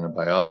taking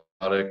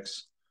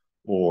antibiotics,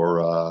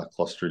 or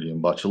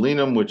Clostridium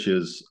botulinum, which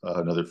is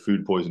another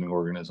food poisoning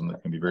organism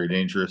that can be very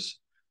dangerous.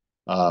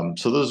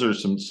 So those are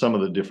some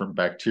of the different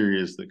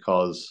bacteria that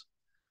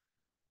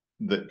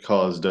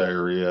cause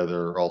diarrhea.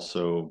 There are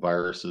also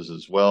viruses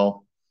as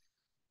well.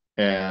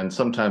 And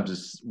sometimes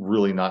it's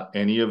really not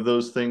any of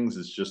those things.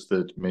 It's just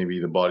that maybe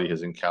the body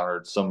has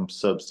encountered some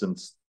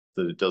substance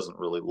that it doesn't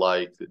really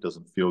like, that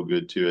doesn't feel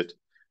good to it,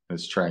 and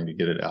it's trying to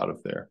get it out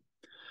of there.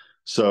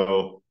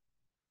 So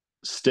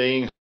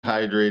staying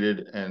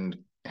hydrated and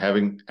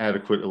having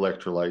adequate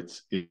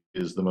electrolytes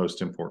is the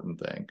most important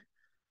thing.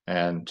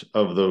 And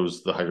of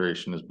those, the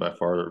hydration is by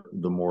far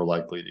the more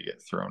likely to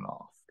get thrown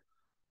off.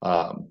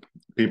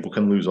 People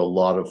can lose a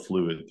lot of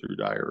fluid through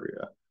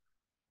diarrhea.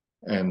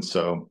 And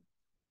so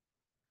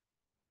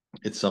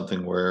it's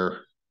something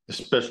where,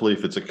 especially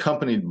if it's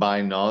accompanied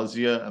by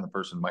nausea and the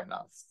person might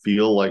not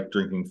feel like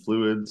drinking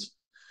fluids,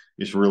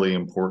 it's really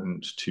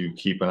important to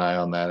keep an eye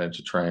on that and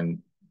to try and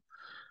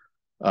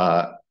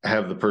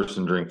have the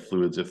person drink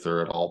fluids if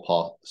they're at all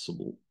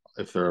possible,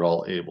 if they're at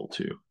all able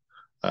to,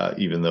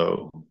 even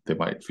though they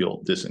might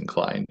feel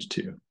disinclined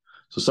to.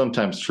 So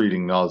sometimes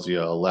treating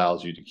nausea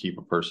allows you to keep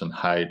a person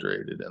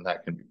hydrated, and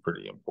that can be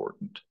pretty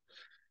important.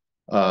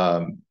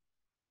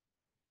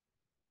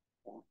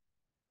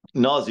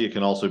 Nausea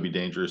can also be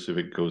dangerous if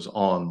it goes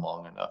on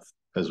long enough.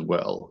 as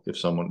well if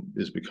someone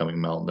is becoming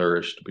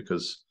malnourished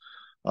because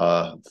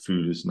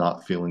food is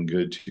not feeling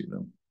good to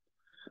them.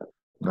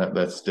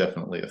 That's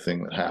definitely a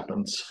thing that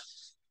happens.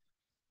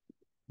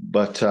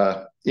 But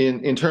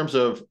in terms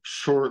of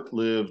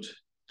short-lived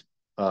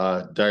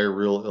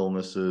diarrheal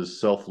illnesses,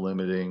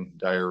 self-limiting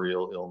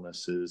diarrheal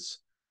illnesses,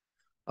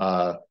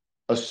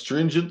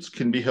 astringents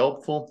can be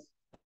helpful.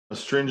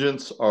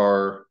 Astringents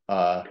are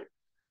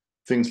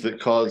things that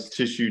cause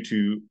tissue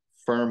to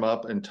firm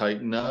up and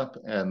tighten up,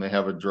 and they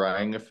have a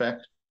drying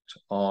effect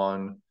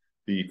on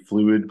the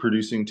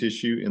fluid-producing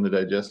tissue in the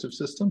digestive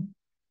system.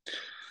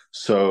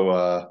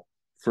 So,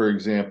 for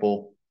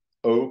example,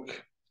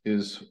 oak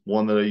is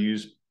one that I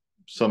use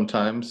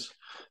sometimes,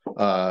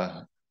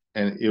 and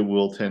it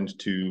will tend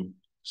to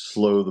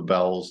slow the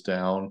bowels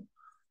down.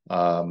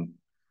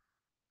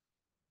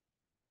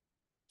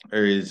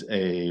 There is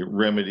a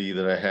remedy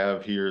that I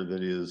have here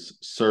that is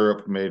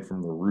syrup made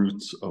from the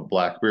roots of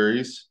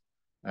blackberries,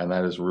 and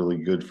that is really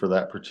good for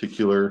that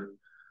particular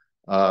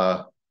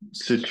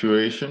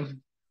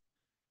situation.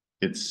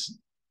 It's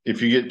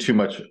if you get too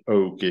much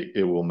oak,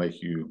 it will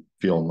make you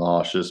feel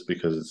nauseous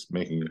because it's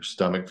making your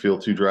stomach feel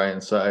too dry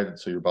inside, and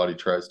so your body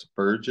tries to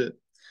purge it.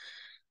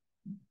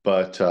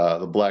 But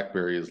the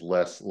blackberry is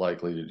less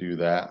likely to do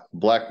that.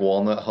 Black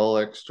walnut hull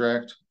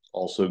extract,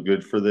 also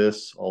good for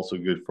this, also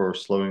good for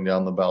slowing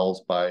down the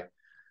bowels by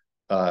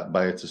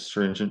its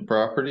astringent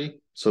property.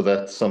 So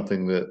that's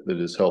something that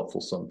is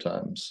helpful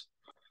sometimes.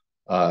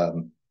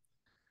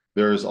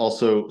 There is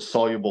also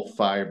soluble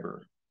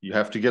fiber. You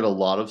have to get a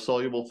lot of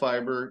soluble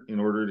fiber in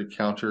order to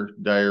counter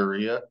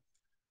diarrhea.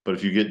 But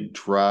if you get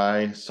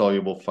dry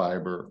soluble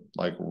fiber,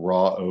 like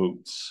raw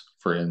oats,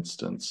 for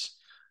instance,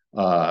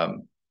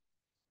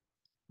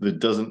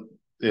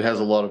 it has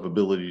a lot of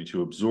ability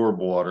to absorb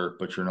water,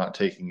 but you're not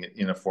taking it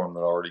in a form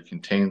that already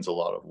contains a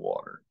lot of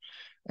water.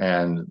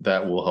 And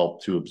that will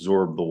help to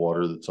absorb the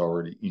water that's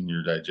already in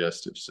your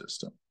digestive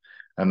system.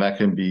 And that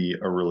can be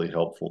a really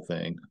helpful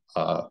thing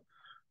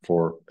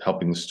for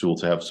helping the stool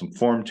to have some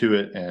form to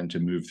it and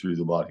to move through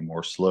the body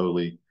more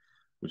slowly,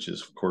 which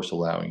is, of course,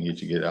 allowing you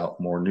to get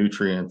out more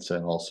nutrients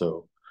and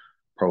also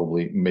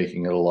probably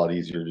making it a lot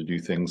easier to do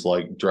things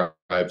like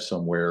drive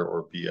somewhere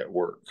or be at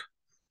work.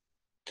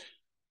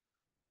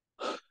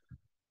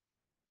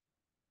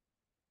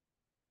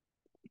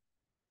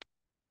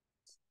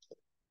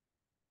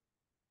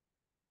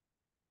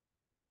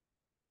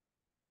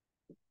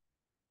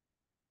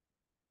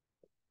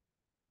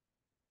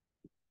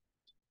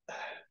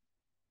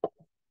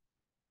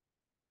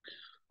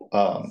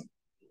 Um,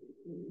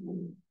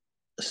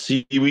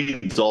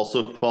 Seaweeds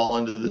also fall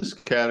into this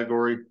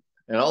category.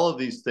 And all of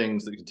these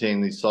things that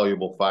contain these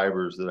soluble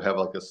fibers that have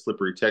like a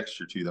slippery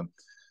texture to them,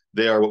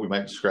 they are what we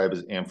might describe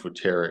as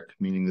amphoteric,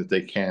 meaning that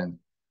they can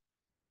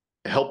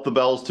help the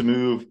bowels to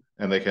move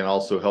and they can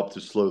also help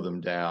to slow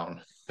them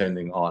down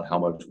depending on how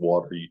much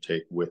water you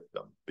take with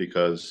them,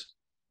 because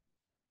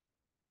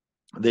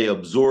they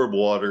absorb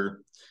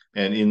water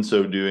and in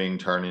so doing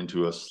turn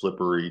into a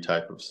slippery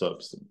type of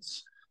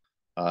substance.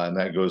 And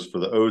that goes for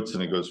the oats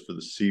and it goes for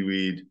the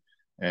seaweed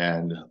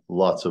and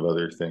lots of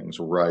other things.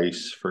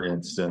 Rice, for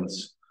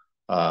instance,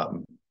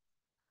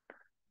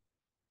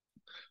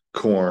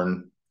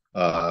 corn,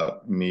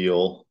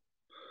 meal.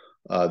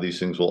 These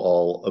things will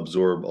all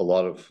absorb a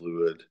lot of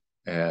fluid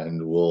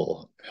and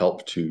will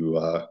help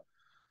to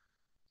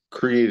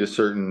create a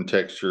certain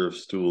texture of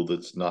stool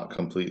that's not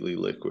completely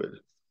liquid.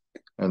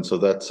 And so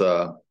that's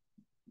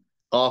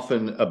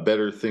often a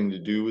better thing to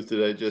do with the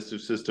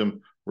digestive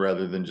system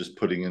rather than just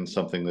putting in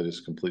something that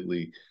is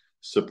completely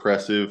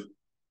suppressive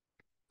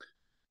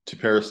to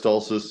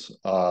peristalsis,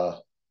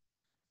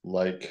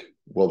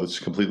 that's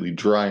completely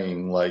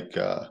drying, like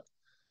the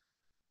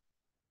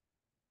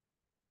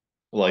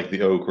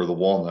oak or the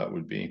walnut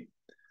would be,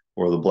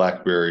 or the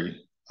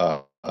blackberry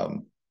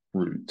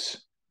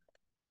roots.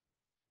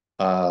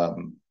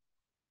 In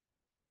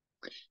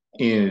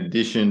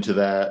addition to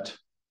that,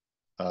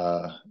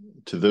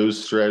 to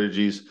those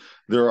strategies,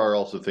 there are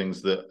also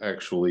things that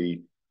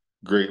actually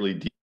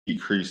greatly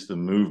decrease the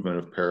movement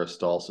of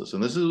peristalsis.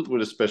 And this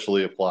would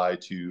especially apply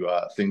to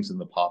things in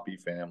the poppy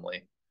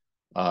family.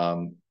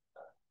 For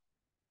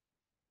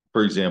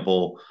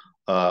example,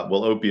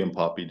 opium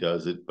poppy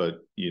does it, but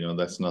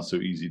that's not so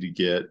easy to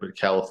get. But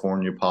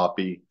California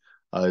poppy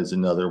is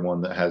another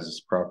one that has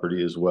this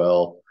property as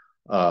well.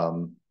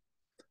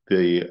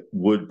 The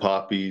wood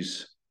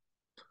poppies,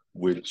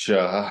 which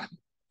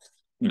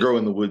grow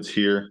in the woods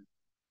here.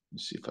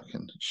 Let's see if I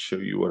can show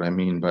you what I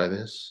mean by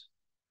this.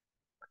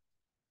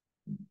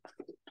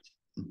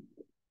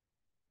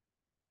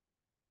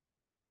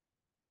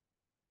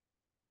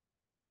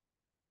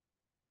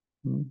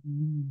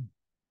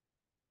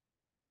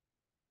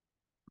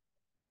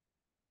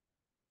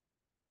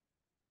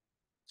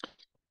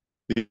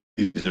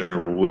 These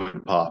are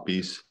wood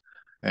poppies,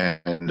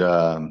 and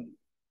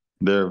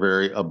they're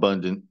very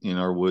abundant in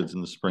our woods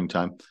in the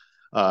springtime.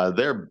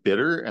 They're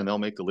bitter and they'll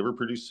make the liver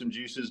produce some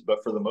juices,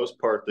 but for the most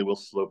part, they will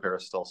slow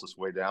peristalsis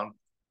way down.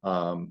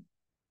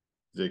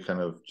 they kind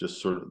of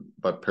just sort of,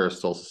 by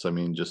peristalsis, I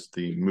mean just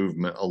the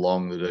movement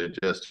along the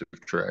digestive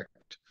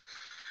tract.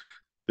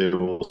 They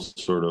will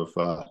sort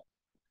of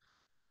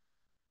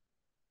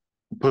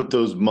put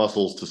those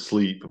muscles to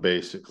sleep,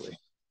 basically.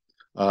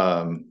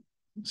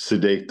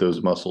 Sedate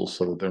those muscles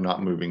so that they're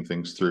not moving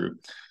things through.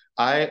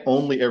 I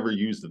only ever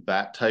use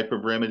that type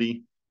of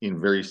remedy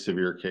in very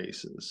severe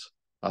cases.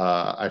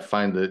 I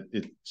find that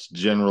it's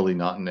generally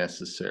not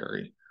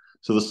necessary.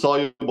 So the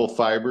soluble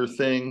fiber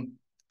thing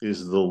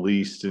is the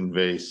least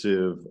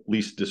invasive,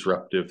 least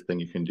disruptive thing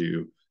you can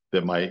do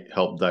that might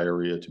help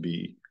diarrhea to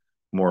be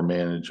more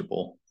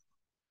manageable.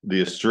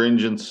 The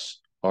astringents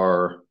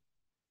are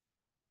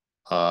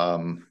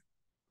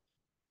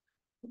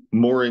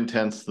more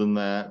intense than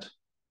that,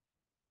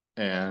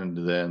 and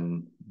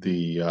then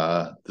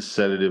the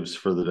sedatives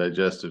for the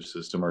digestive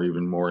system are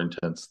even more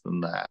intense than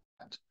that.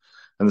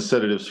 And the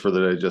sedatives for the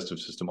digestive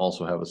system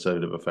also have a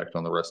sedative effect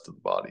on the rest of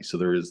the body. So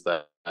there is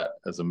that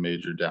as a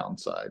major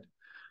downside.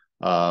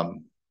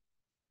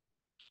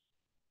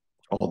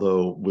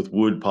 Although with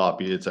wood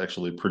poppy, it's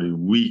actually pretty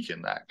weak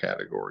in that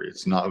category.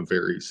 It's not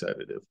very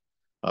sedative,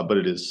 but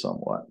it is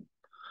somewhat.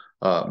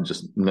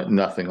 Just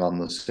nothing on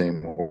the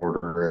same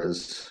order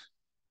as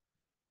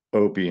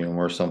opium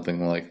or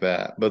something like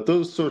that. But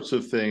those sorts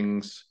of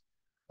things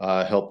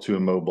help to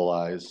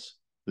immobilize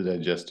the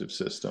digestive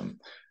system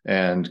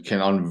and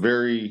can, on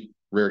very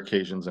rare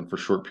occasions and for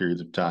short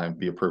periods of time,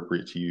 be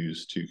appropriate to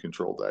use to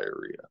control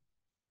diarrhea.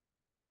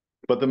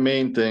 But the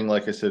main thing,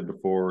 like I said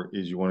before,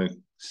 is you want to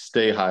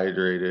stay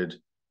hydrated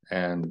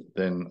and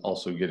then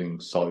also getting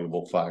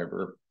soluble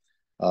fiber.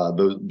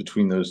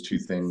 Between those two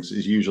things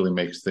is usually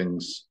makes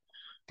things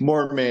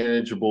more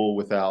manageable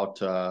without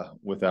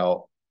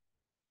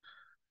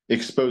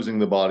exposing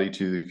the body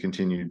to the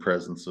continued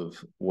presence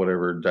of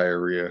whatever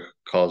diarrhea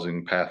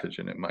causing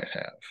pathogen it might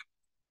have.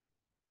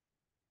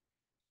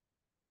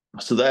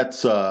 So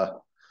that's a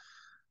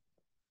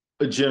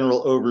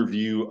general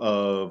overview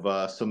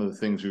of some of the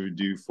things we would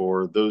do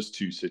for those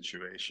two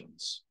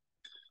situations.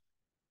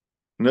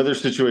 Another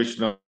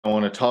situation I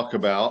want to talk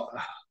about,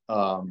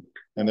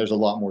 and there's a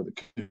lot more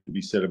that could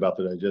be said about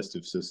the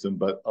digestive system,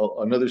 but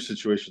another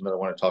situation that I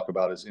want to talk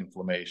about is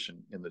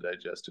inflammation in the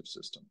digestive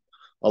system.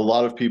 A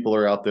lot of people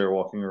are out there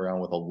walking around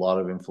with a lot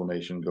of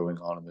inflammation going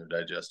on in their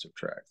digestive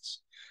tracts.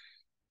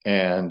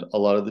 And a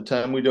lot of the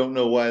time we don't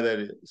know why that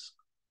is.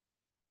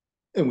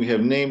 And we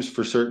have names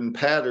for certain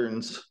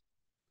patterns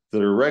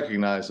that are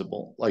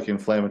recognizable, like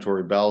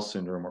inflammatory bowel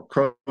syndrome or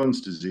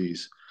Crohn's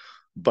disease,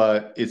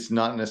 but it's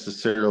not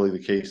necessarily the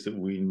case that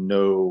we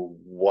know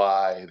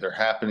why they're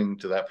happening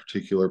to that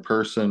particular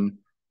person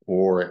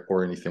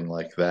or anything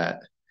like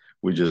that.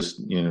 We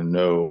just,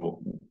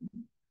 know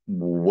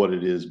what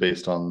it is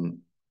based on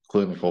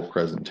clinical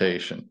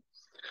presentation.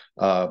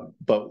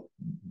 But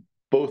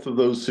both of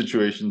those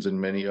situations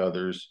and many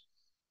others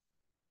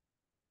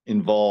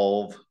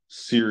involve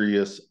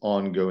serious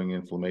ongoing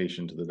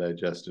inflammation to the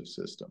digestive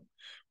system,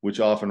 which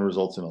often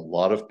results in a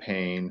lot of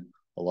pain,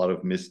 a lot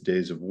of missed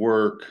days of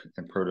work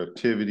and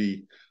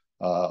productivity,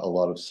 a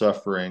lot of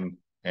suffering,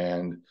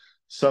 and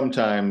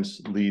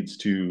sometimes leads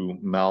to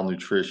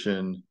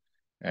malnutrition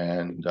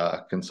and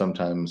can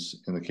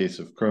sometimes, in the case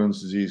of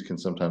Crohn's disease, can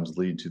sometimes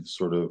lead to the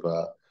sort of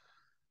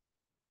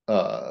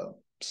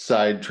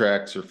side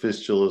tracks or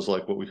fistulas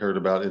like what we heard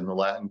about in the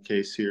Latin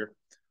case here.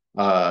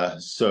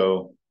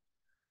 So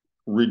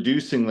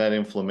reducing that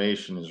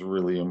inflammation is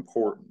really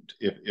important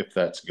if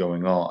that's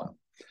going on.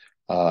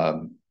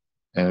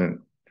 And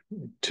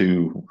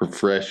to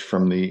refresh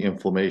from the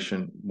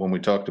inflammation, when we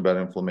talked about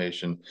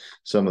inflammation,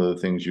 some of the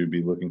things you'd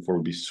be looking for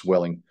would be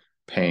swelling,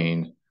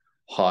 pain,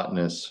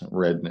 hotness,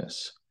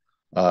 redness.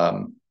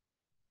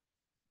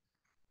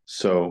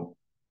 So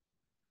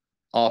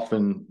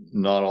often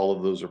not all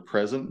of those are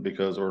present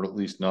because, or at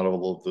least not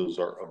all of those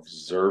are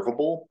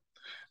observable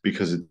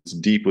because it's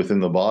deep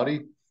within the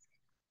body.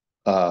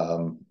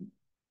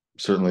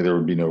 Certainly there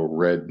would be no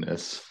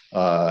redness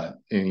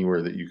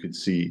anywhere that you could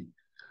see.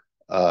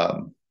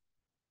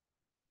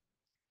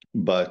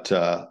 But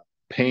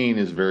pain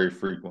is very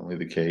frequently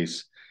the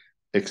case.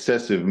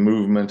 Excessive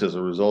movement as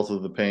a result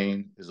of the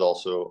pain is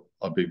also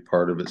a big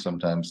part of it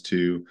sometimes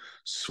too.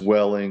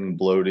 Swelling,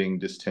 bloating,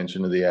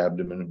 distension of the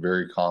abdomen,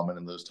 very common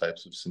in those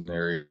types of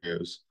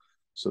scenarios.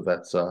 So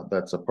that's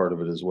a part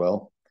of it as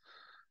well.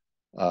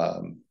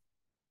 And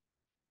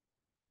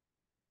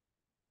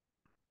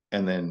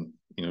then,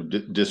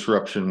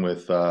 disruption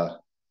with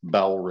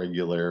bowel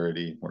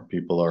regularity, where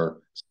people are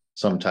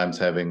sometimes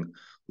having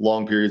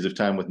long periods of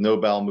time with no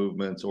bowel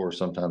movements, or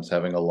sometimes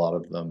having a lot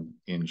of them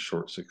in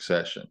short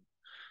succession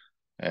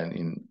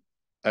and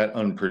at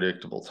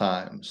unpredictable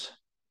times.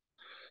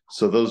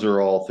 So those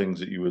are all things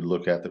that you would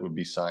look at that would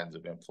be signs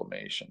of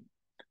inflammation.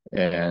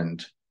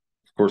 And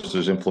of course,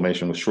 there's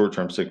inflammation with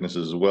short-term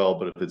sicknesses as well,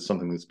 but if it's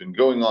something that's been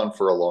going on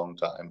for a long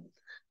time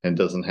and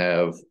doesn't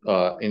have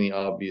any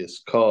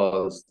obvious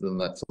cause, then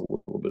that's a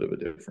little bit of a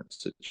different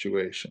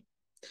situation.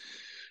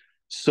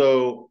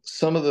 So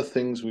some of the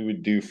things we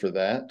would do for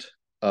that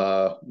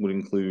would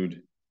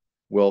include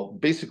Well,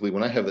 basically,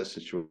 when I have that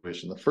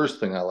situation, the first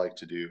thing I like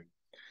to do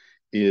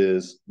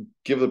is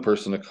give the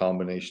person a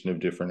combination of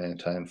different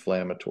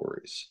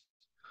anti-inflammatories.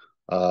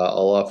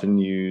 I'll often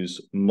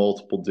use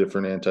multiple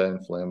different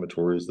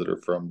anti-inflammatories that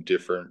are from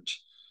different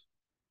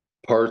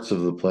parts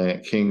of the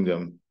plant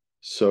kingdom.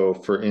 So,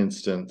 for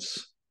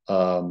instance,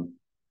 I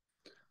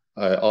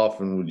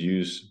often would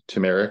use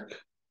turmeric,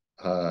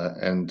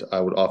 and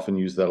I would often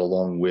use that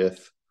along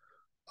with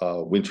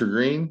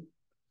wintergreen,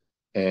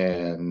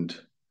 and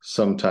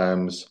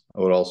sometimes I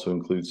would also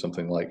include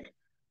something like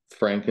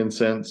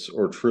frankincense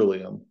or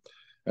trillium.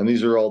 And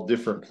these are all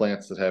different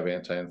plants that have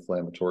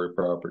anti-inflammatory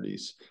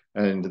properties,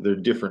 and they're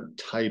different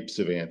types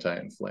of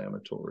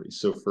anti-inflammatories.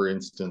 So, for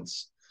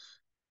instance,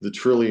 the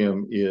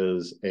trillium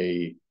is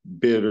a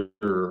bitter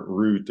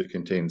root that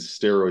contains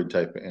steroid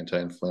type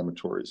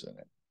anti-inflammatories in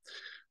it.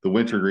 The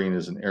wintergreen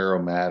is an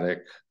aromatic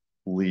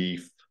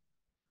leaf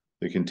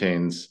that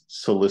contains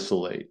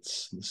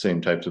salicylates, the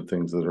same types of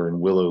things that are in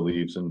willow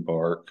leaves and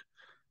bark,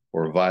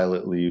 or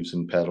violet leaves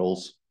and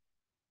petals.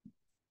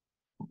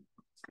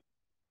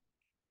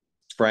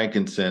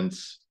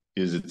 Frankincense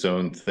is its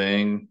own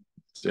thing.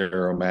 It's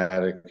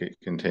aromatic. It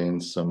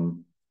contains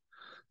some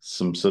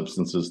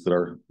substances that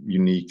are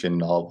unique and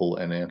novel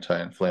and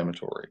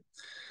anti-inflammatory.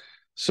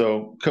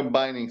 So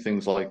combining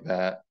things like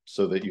that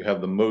so that you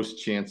have the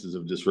most chances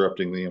of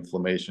disrupting the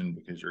inflammation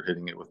because you're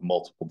hitting it with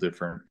multiple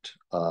different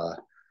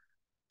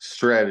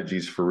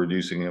strategies for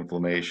reducing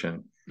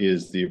inflammation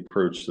is the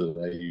approach that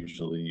I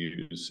usually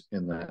use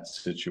in that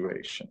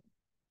situation.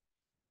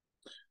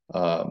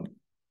 And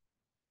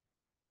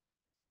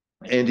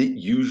it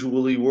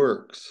usually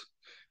works.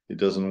 It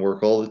doesn't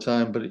work all the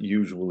time, but it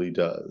usually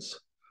does.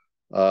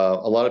 A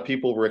lot of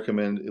people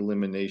recommend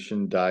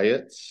elimination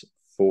diets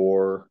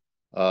for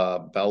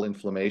bowel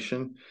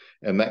inflammation,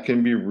 and that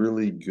can be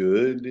really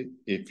good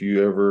if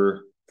you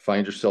ever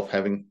find yourself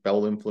having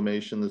bowel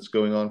inflammation that's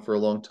going on for a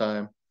long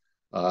time.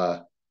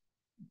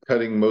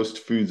 Cutting most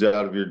foods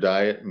out of your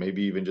diet,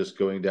 maybe even just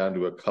going down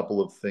to a couple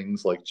of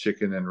things like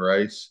chicken and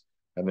rice,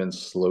 and then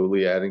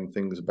slowly adding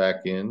things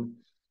back in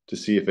to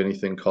see if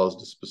anything caused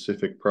a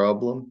specific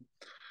problem.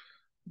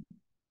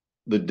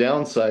 The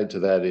downside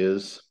to that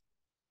is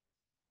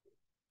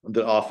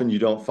that often you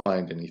don't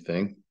find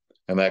anything,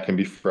 and that can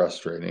be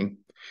frustrating.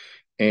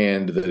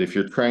 And that if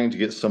you're trying to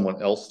get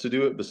someone else to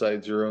do it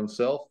besides your own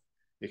self,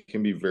 it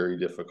can be very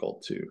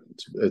difficult too.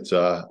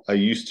 I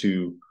used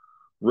to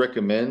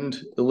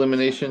recommend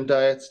elimination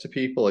diets to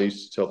people. I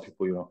used to tell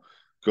people,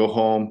 go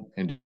home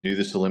and do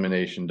this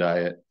elimination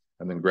diet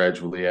and then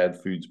gradually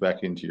add foods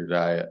back into your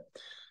diet.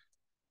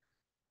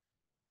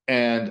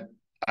 And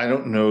I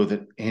don't know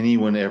that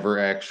anyone ever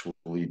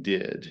actually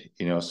did,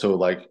 so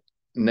like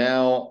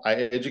now I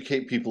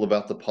educate people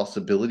about the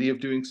possibility of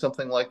doing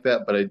something like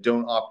that, but I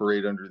don't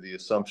operate under the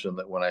assumption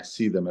that when I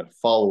see them at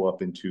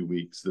follow-up in 2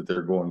 weeks that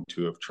they're going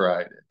to have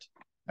tried it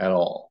at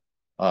all.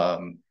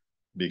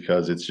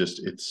 Because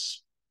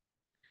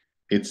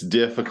it's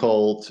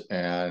difficult,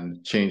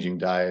 and changing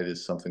diet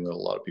is something that a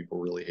lot of people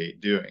really hate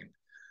doing.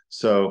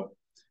 So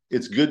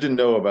it's good to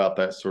know about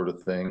that sort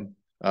of thing.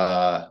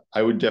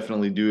 I would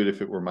definitely do it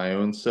if it were my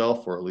own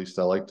self, or at least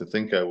I like to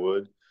think I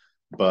would.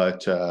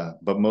 But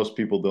most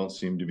people don't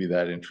seem to be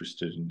that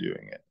interested in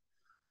doing it.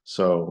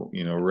 So,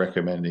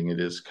 recommending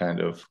it is kind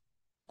of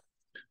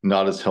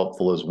not as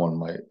helpful as one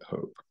might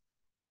hope.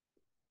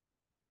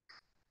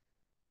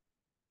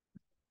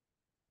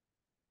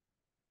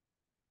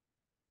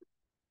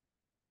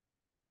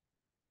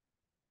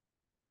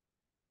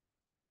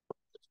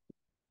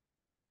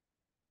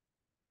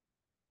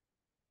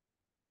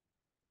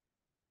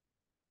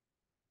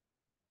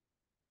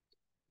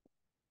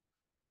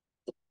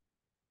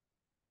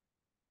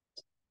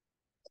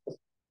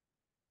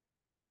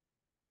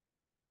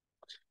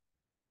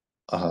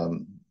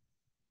 Um,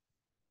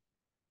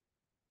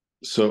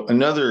 so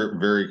another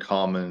very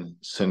common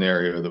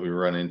scenario that we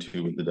run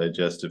into with the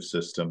digestive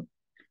system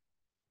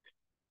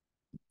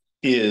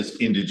is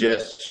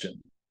indigestion,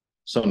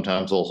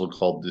 sometimes also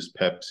called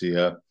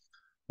dyspepsia,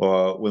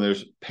 when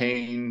there's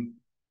pain,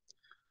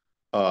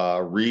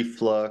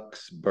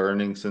 reflux,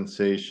 burning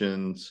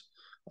sensations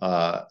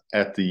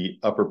at the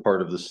upper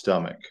part of the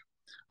stomach,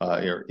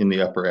 or in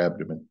the upper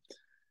abdomen.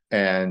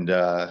 And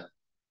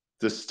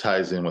this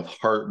ties in with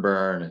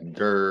heartburn and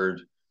GERD.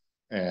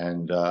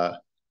 And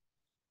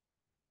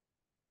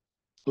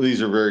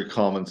these are very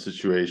common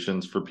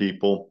situations for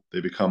people. They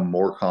become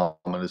more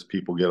common as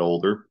people get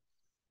older.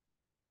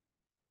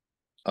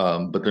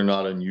 But they're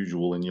not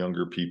unusual in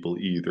younger people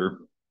either.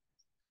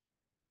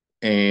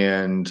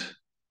 And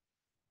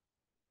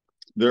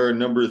there are a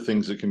number of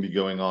things that can be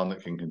going on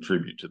that can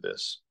contribute to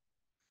this.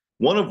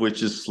 One of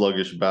which is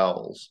sluggish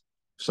bowels.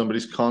 If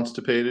somebody's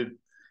constipated,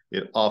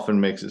 it often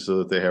makes it so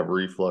that they have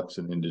reflux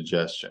and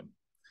indigestion.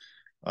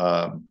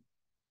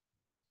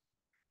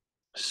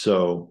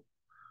 So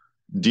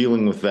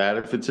dealing with that,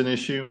 if it's an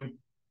issue,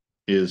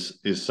 is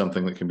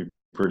something that can be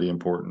pretty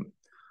important.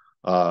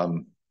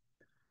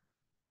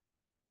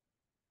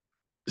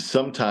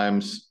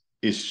 Sometimes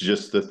it's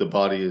just that the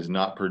body is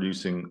not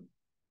producing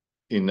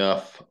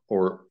enough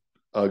or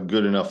a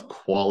good enough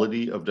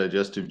quality of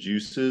digestive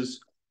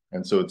juices.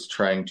 And so it's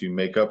trying to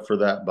make up for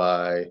that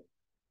by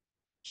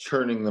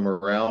churning them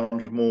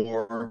around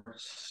more,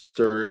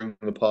 stirring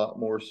the pot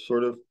more,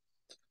 sort of.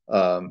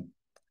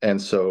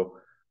 And so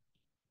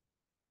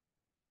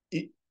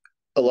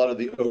a lot of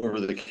the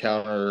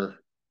over-the-counter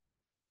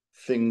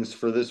things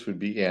for this would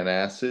be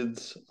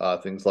antacids,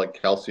 things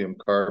like calcium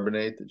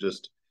carbonate that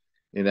just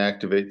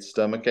inactivate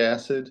stomach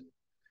acid.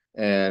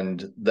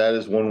 And that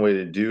is one way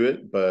to do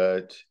it,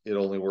 but it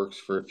only works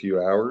for a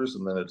few hours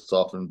and then it's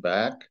often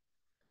back.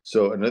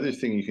 So another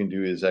thing you can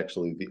do is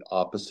actually the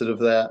opposite of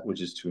that,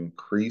 which is to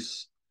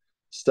increase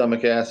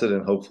stomach acid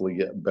and hopefully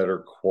get better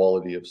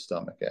quality of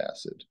stomach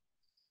acid.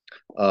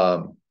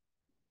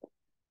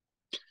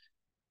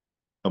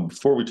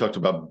 Before we talked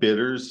about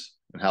bitters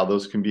and how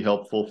those can be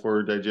helpful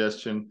for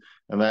digestion,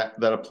 and that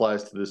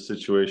applies to this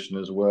situation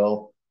as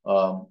well.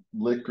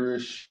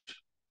 Licorice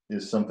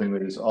is something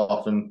that is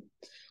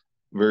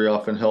very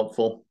often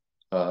helpful.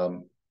 Have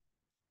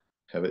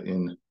it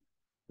in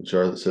a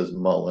jar that says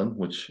mullein,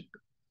 which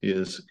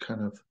is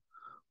kind of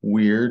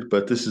weird,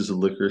 but this is a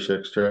licorice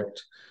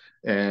extract,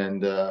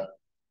 and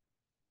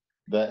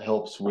that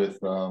helps with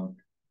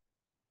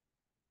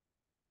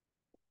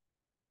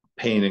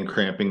pain and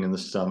cramping in the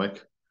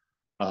stomach.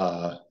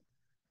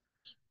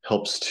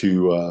 Helps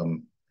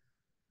to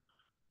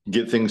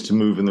get things to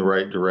move in the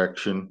right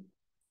direction.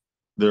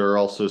 There are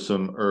also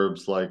some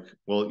herbs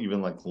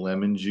even like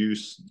lemon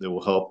juice that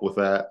will help with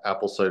that.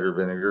 Apple cider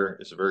vinegar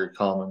is a very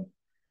common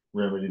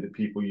remedy that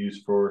people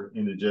use for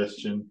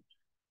indigestion.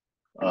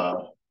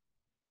 And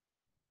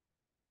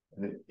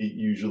it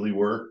usually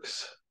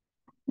works.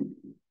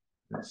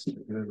 Let's stick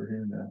it over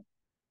here now.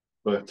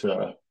 But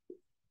there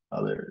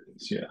it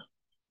is, yeah.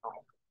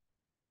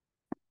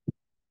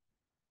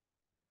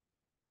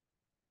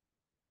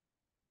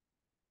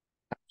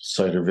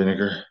 Cider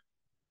vinegar.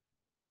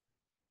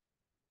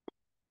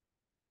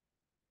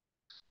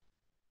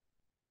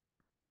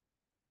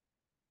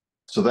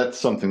 So that's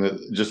something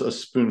that just a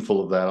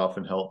spoonful of that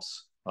often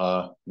helps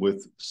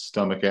with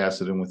stomach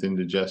acid and with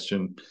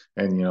indigestion.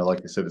 And, like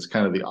I said, it's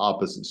kind of the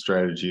opposite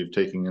strategy of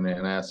taking an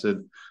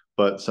antacid,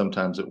 but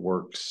sometimes it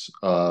works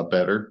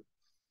better.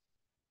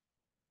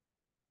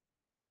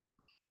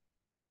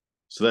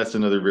 So that's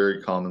another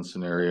very common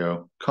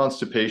scenario.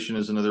 Constipation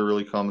is another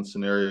really common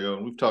scenario.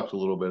 And we've talked a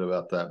little bit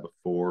about that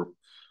before.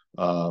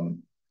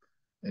 And,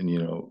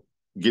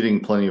 getting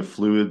plenty of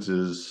fluids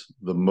is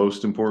the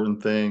most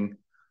important thing.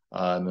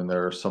 And then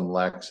there are some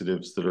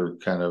laxatives that are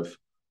kind of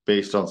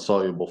based on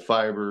soluble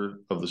fiber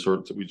of the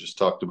sorts that we just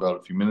talked about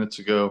a few minutes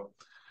ago.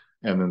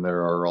 And then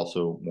there are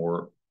also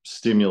more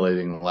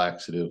stimulating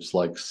laxatives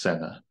like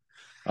senna,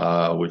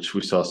 which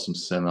we saw some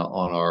senna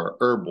on our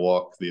herb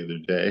walk the other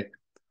day.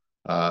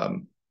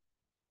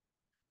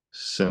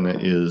 Senna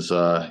is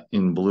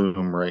in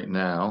bloom right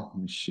now.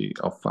 Let me see.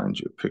 I'll find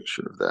you a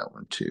picture of that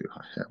one too.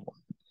 I have one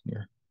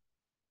here,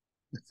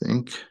 I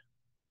think.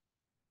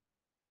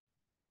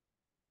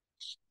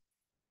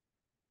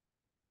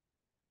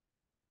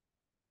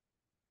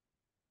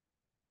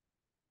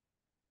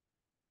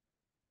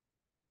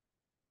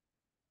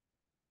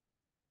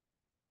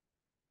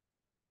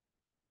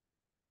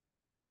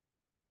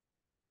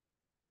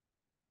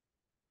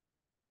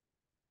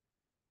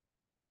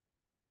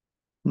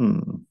 Hmm.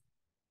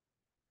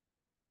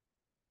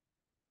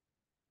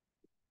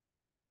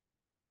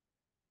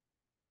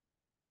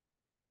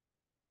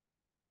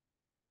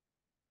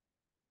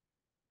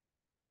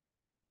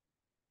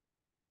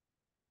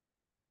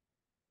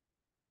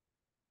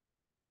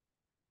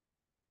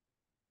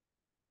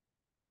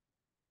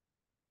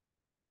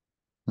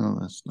 No,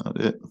 that's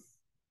not it.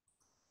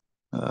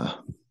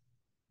 No,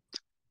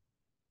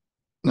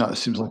 it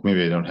seems like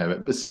maybe I don't have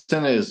it. But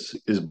senna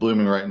is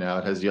blooming right now.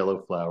 It has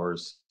yellow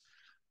flowers.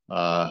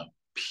 Uh,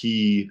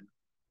 pea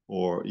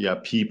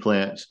pea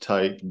plant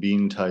type,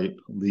 bean type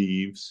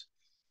leaves.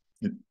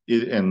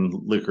 It and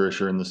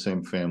licorice are in the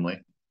same family.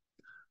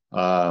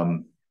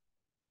 Um,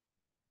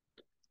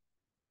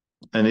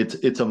 and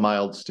it's a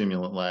mild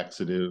stimulant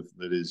laxative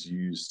that is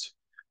used.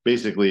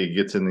 Basically, it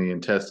gets in the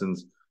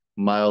intestines,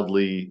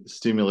 mildly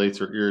stimulates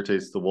or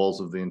irritates the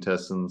walls of the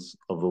intestines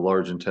of the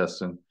large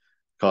intestine,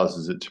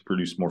 causes it to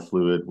produce more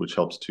fluid, which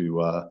helps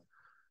to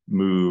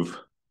move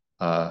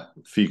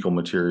fecal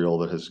material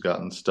that has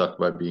gotten stuck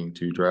by being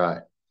too dry.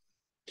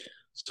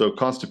 So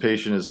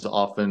constipation is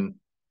often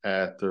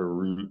at the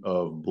root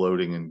of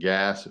bloating and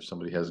gas. If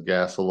somebody has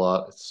gas a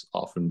lot, it's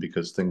often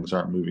because things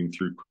aren't moving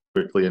through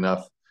quickly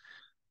enough,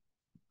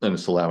 and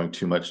it's allowing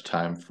too much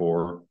time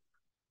for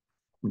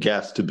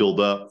gas to build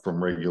up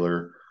from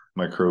regular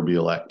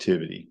microbial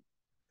activity.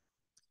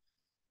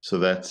 So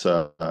that's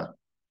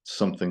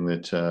something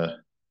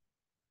that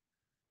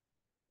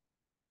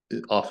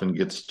it often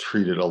gets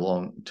treated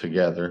along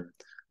together.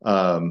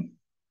 And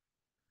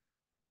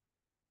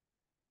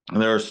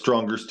there are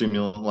stronger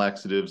stimulant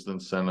laxatives than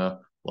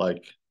senna,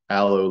 like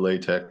aloe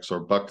latex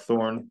or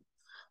buckthorn.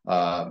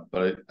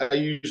 But I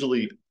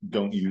usually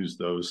don't use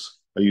those.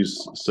 I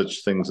use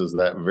such things as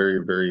that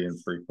very, very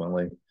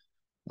infrequently.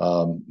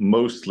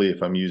 Mostly,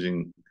 if I'm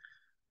using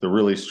the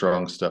really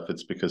strong stuff,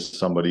 it's because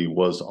somebody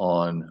was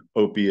on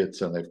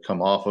opiates and they've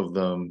come off of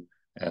them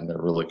and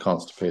they're really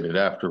constipated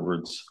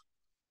afterwards.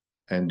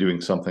 And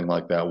doing something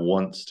like that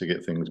once to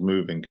get things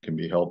moving can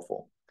be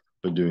helpful.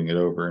 But doing it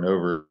over and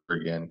over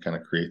again kind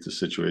of creates a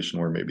situation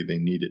where maybe they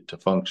need it to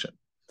function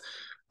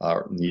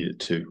or need it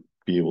to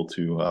be able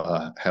to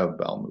have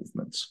bowel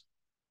movements.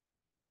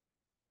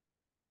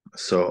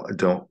 So I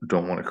don't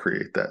want to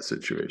create that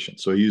situation.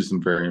 So I use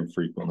them very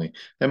infrequently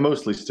and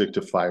mostly stick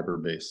to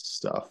fiber-based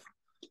stuff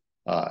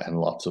and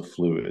lots of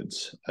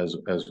fluids as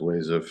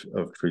ways of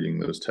treating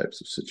those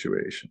types of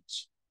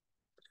situations.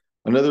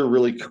 Another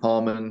really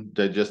common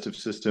digestive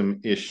system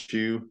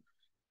issue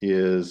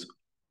is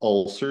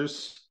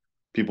ulcers.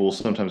 People will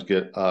sometimes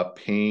get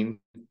pain,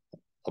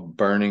 a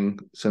burning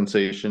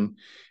sensation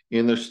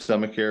in their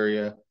stomach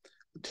area.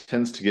 It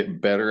tends to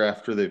get better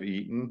after they've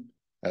eaten,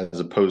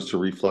 as opposed to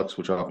reflux,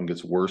 which often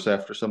gets worse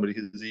after somebody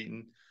has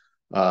eaten.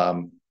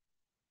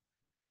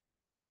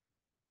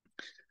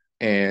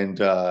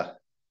 And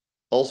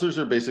ulcers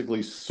are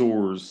basically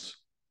sores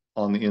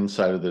on the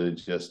inside of the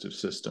digestive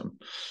system.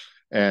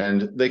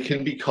 And they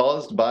can be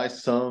caused by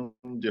some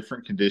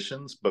different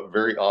conditions, but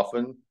very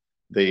often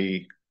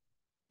they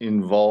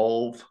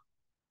involve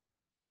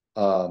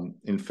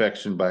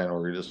infection by an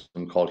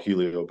organism called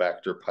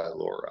Heliobacter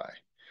pylori.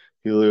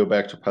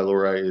 Heliobacter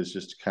pylori is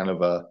just kind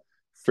of a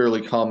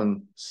fairly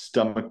common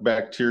stomach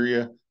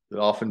bacteria that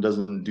often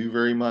doesn't do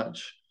very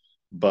much,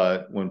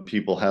 but when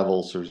people have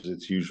ulcers,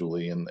 it's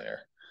usually in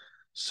there.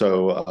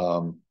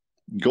 So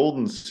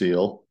golden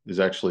seal is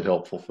actually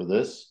helpful for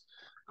this.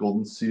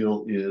 Golden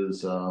seal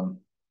is one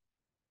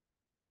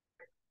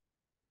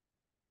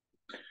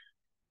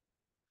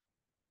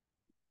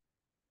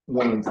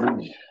of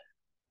the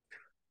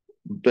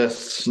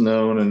best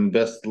known and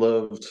best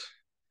loved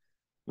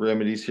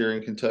remedies here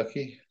in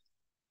Kentucky.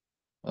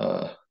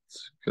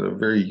 It's got a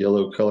very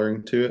yellow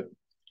coloring to it.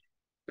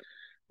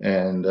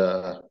 And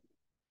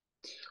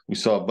we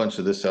saw a bunch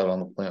of this out on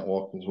the plant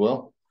walk as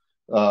well.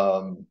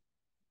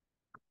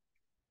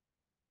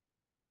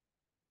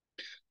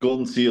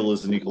 Golden seal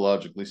is an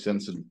ecologically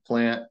sensitive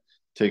plant.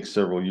 It takes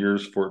several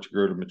years for it to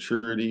grow to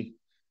maturity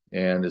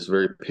and is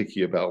very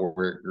picky about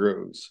where it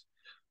grows.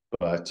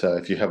 But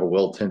if you have a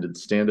well-tended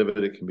stand of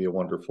it, it can be a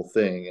wonderful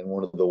thing. And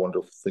one of the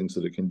wonderful things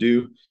that it can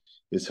do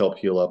is help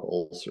heal up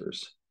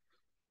ulcers.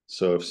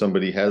 So if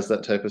somebody has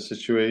that type of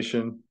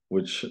situation,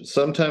 which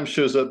sometimes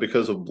shows up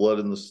because of blood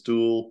in the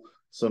stool,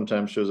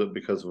 sometimes shows up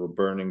because of a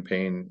burning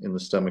pain in the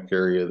stomach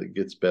area that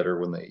gets better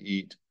when they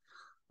eat.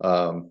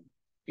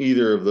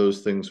 Either of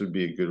those things would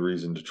be a good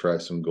reason to try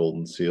some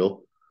golden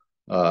seal.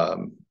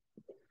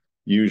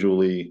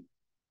 Usually,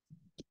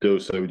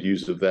 dose I would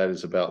use of that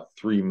is about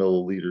 3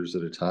 milliliters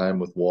at a time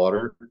with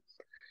water,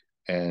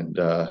 and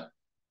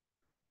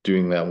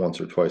doing that once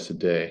or twice a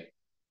day.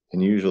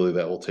 And usually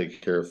that will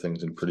take care of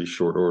things in pretty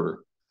short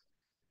order.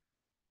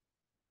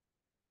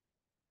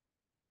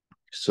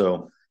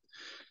 So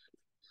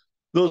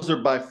those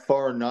are by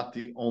far not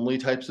the only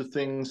types of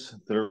things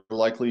that are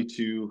likely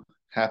to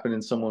happen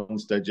in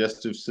someone's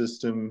digestive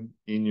system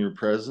in your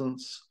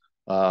presence,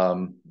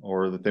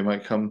 or that they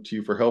might come to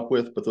you for help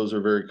with, but those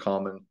are very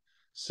common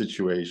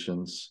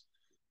situations: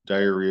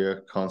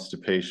 diarrhea,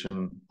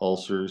 constipation,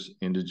 ulcers,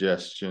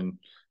 indigestion,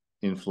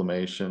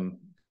 inflammation,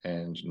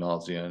 and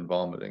nausea and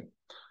vomiting.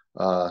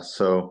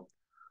 So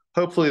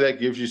hopefully that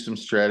gives you some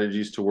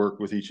strategies to work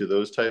with each of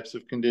those types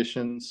of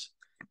conditions.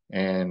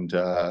 And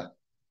of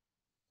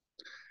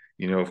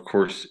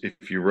course,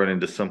 if you run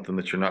into something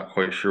that you're not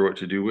quite sure what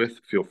to do with,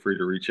 feel free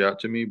to reach out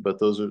to me. But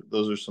those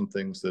are some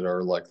things that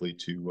are likely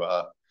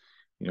to,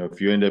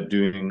 if you end up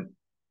doing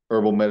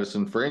herbal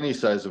medicine for any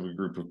size of a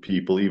group of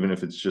people, even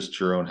if it's just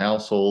your own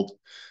household,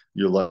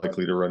 you're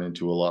likely to run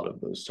into a lot of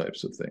those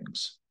types of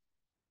things.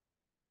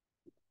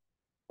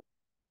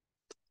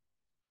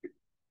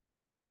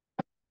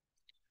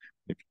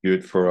 If you do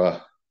it for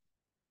a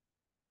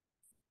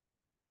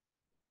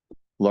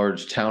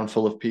large town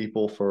full of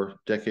people for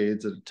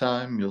decades at a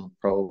time, you'll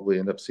probably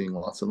end up seeing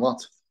lots and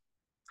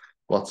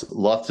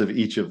lots of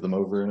each of them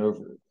over and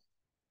over.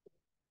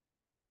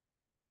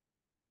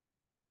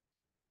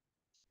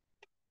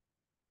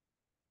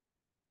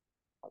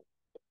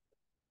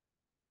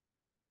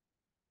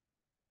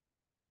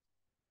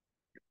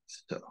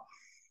 So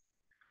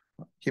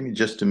give me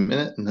just a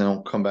minute and then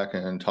I'll come back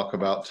and talk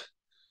about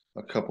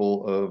a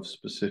couple of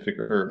specific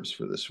herbs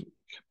for this week.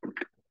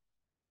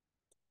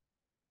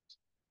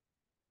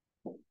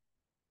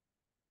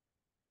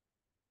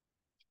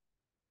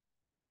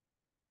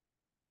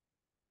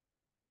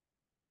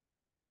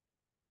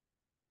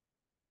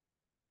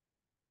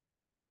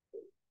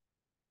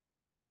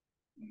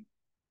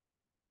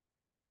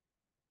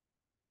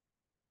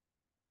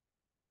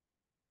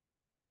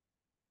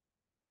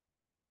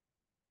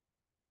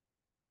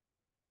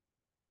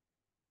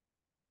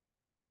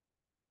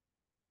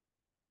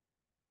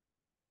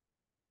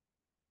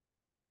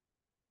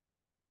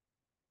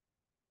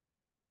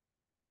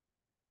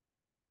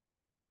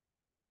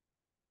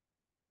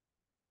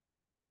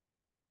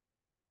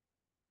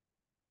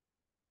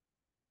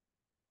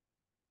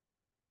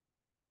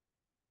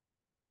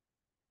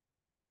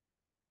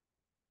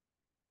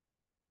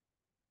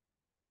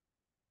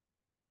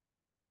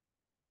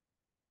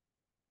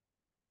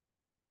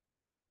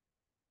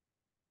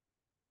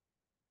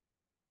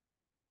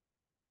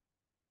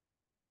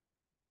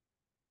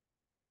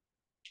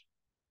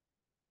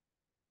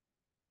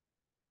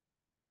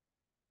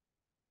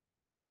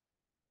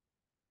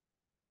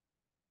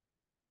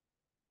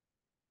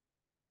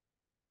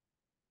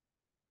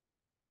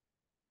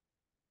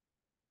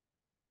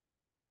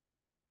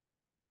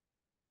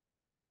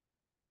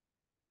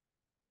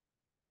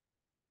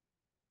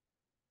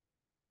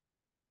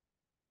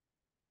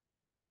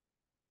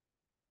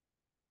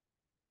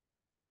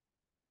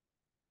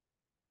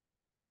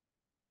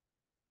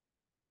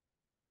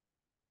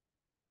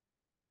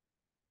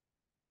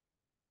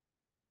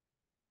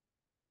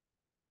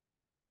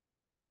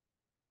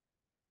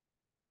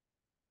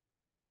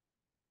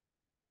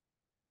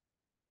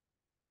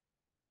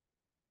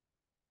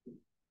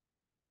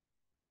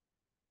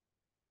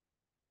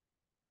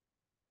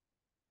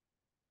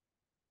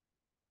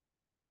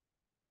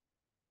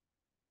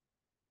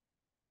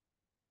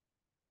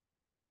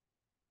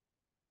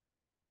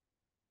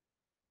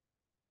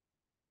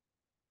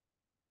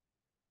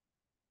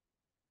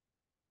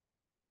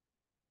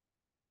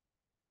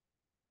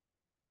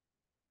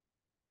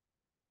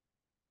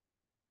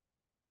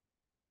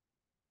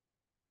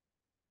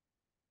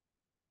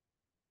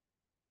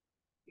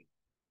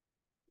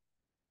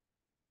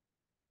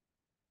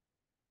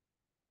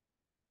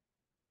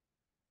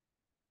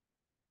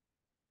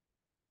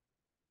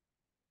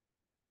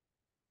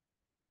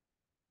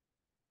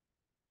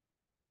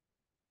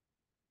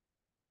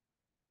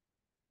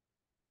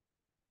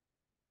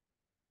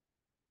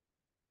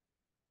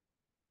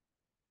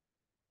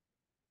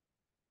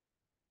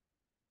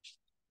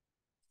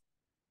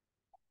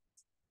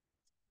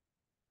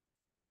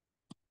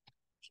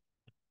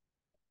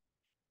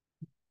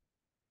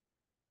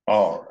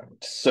 All right.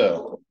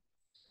 So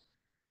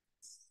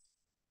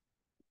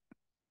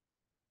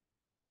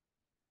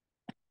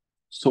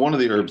one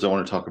of the herbs I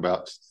want to talk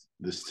about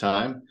this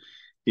time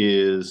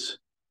is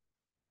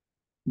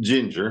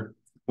ginger,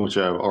 which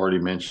I've already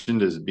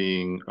mentioned as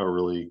being a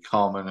really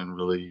common and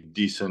really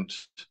decent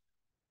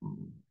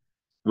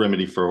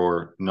remedy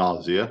for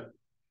nausea.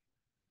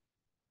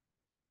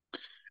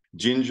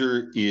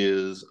 Ginger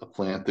is a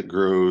plant that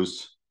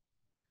grows,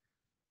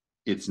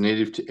 it's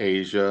native to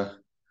Asia,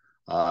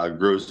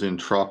 grows in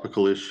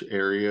tropical-ish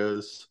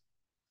areas.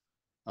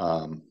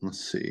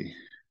 Let's see.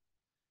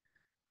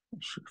 I'm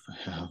not sure if I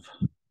have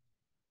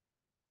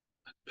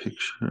a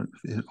picture of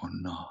it or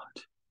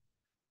not.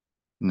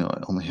 No,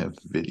 I only have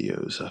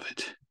videos of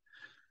it,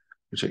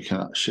 which I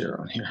cannot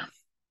share on here.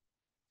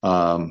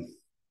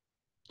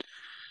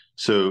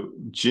 So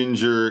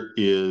ginger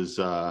is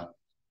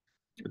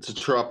it's a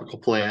tropical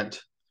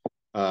plant.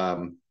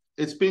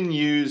 It's been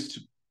used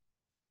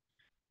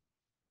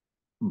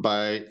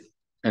by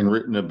and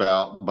written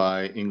about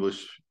by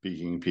English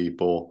speaking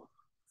people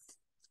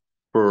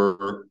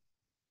for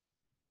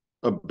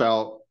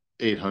about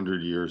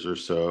 800 years or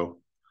so.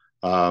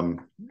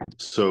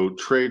 So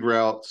trade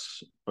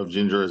routes of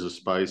ginger as a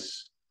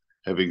spice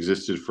have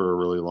existed for a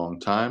really long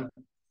time,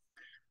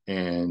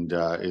 and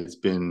it's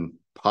been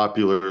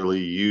popularly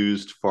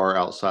used far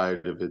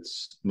outside of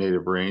its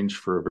native range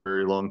for a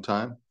very long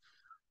time.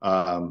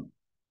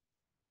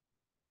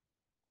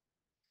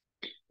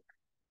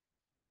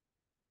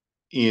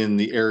 In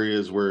the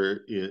areas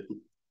where it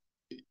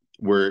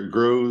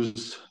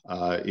grows,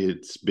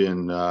 it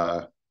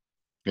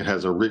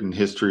has a written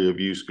history of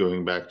use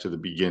going back to the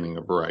beginning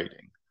of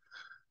writing.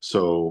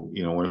 So,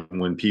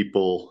 when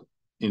people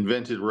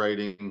invented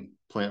writing,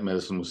 plant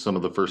medicine was some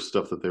of the first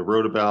stuff that they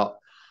wrote about,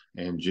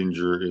 and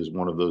ginger is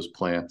one of those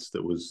plants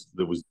that was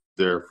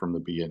there from the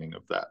beginning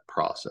of that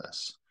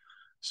process.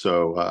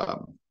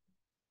 So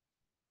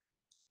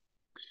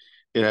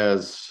it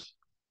has,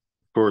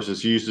 of course,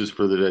 its uses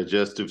for the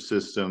digestive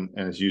system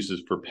and its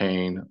uses for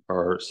pain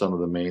are some of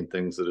the main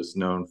things that it's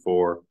known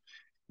for.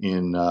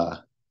 In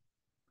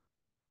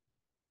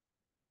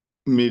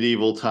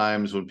medieval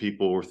times, when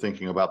people were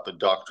thinking about the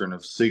doctrine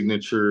of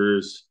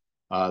signatures,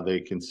 they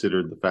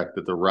considered the fact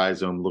that the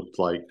rhizome looked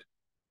like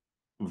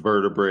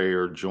vertebrae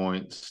or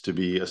joints to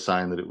be a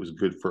sign that it was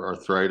good for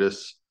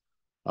arthritis.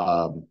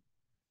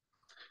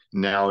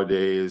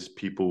 Nowadays,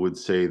 people would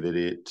say that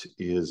it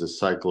is a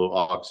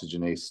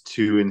cyclooxygenase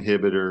 2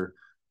 inhibitor,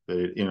 that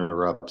it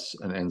interrupts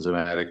an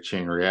enzymatic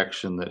chain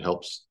reaction that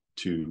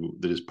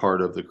is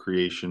part of the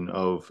creation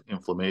of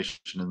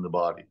inflammation in the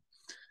body.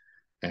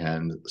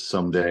 And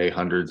someday,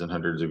 hundreds and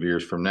hundreds of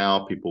years from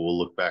now, people will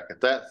look back at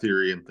that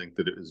theory and think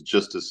that it is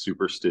just as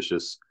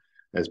superstitious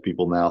as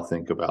people now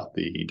think about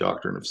the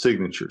doctrine of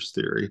signatures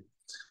theory.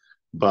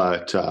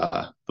 But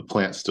the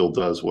plant still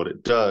does what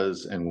it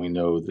does, and we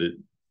know that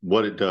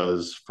what it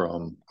does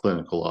from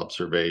clinical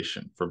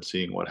observation, from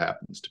seeing what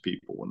happens to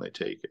people when they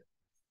take it.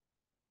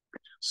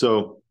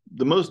 So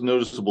the most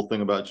noticeable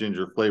thing about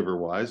ginger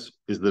flavor-wise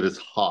is that it's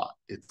hot,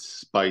 it's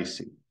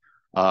spicy.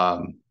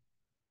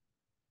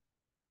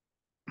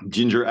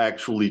 Ginger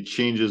actually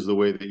changes the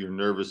way that your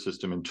nervous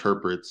system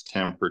interprets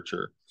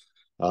temperature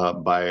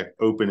by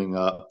opening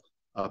up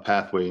a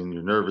pathway in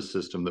your nervous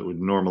system that would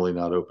normally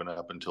not open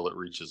up until it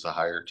reaches a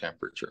higher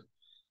temperature.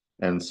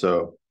 And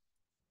so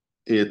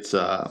it's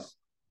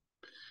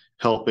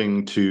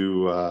helping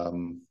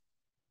to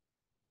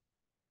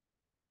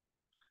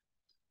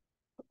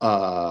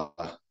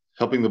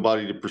helping the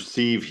body to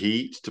perceive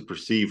heat, to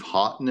perceive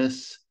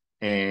hotness,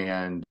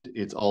 and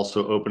it's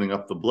also opening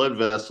up the blood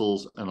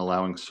vessels and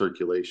allowing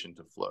circulation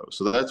to flow.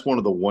 So that's one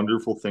of the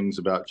wonderful things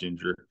about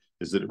ginger,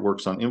 is that it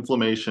works on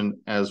inflammation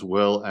as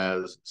well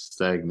as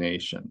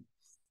stagnation.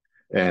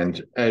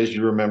 And as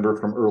you remember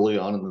from early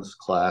on in this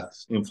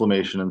class,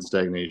 inflammation and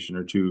stagnation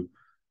are two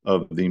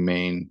of the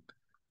main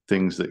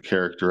things that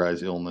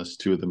characterize illness,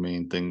 two of the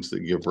main things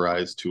that give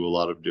rise to a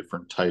lot of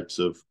different types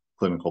of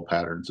clinical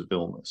patterns of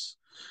illness.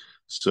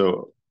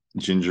 So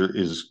ginger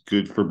is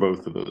good for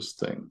both of those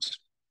things.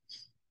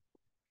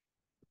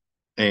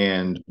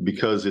 And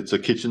because it's a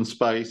kitchen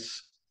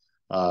spice,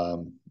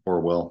 or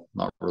well,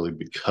 not really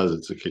because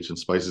it's a kitchen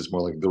spice, it's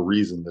more like the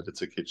reason that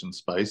it's a kitchen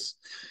spice.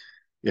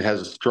 It has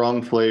a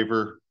strong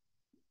flavor,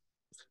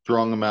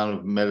 strong amount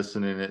of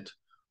medicine in it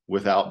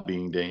without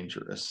being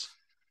dangerous.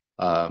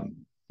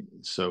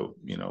 So,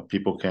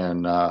 people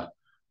can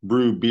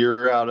brew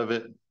beer out of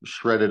it,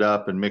 shred it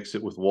up and mix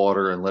it with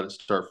water and let it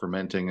start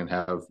fermenting and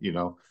have,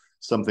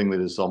 something that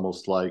is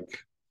almost like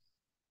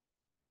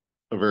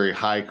a very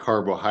high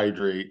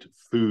carbohydrate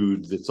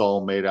food that's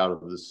all made out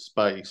of this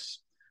spice.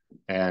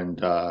 And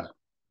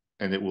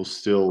it will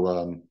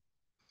still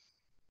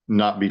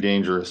not be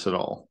dangerous at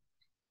all.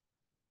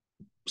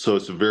 So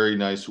it's a very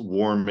nice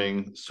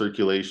warming,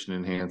 circulation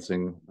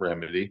enhancing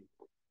remedy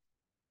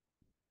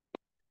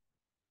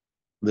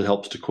that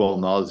helps to quell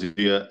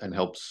nausea and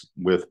helps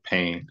with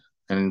pain.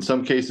 And in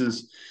some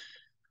cases,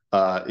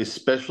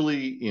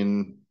 especially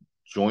in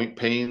joint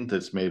pain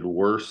that's made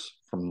worse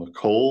from the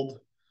cold,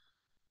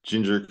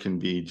 ginger can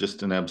be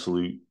just an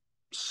absolute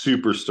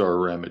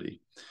superstar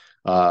remedy.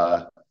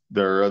 Uh,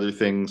 there are other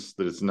things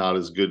that it's not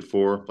as good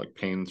for, like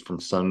pains from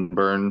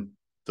sunburn.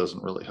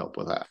 Doesn't really help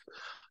with that.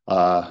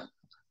 Uh,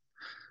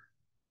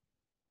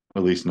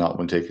 at least not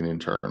when taken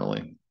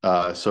internally.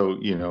 So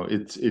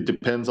it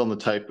depends on the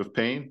type of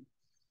pain,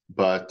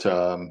 but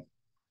in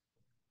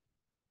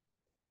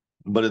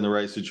the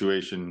right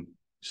situation,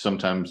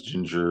 sometimes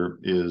ginger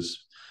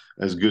is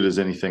as good as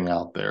anything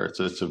out there.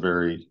 It's a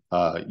very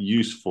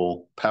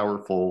useful,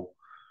 powerful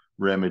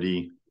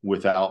remedy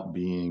without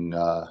being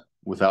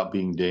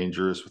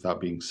dangerous,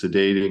 without being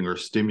sedating or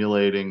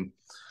stimulating,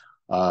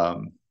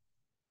 um,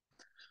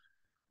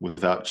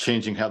 without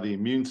changing how the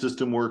immune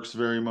system works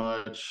very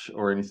much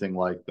or anything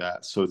like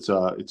that. So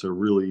it's a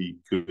really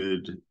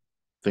good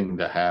thing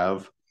to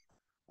have.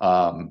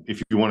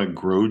 If you want to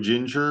grow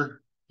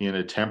ginger in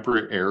a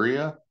temperate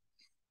area,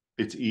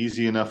 it's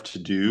easy enough to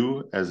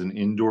do as an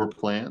indoor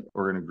plant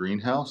or in a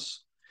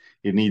greenhouse.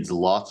 It needs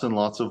lots and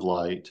lots of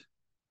light,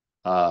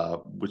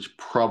 which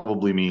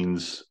probably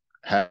means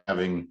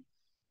having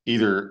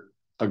either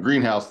a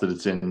greenhouse that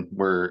it's in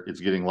where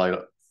it's getting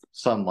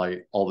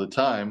sunlight all the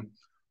time,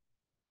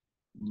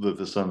 that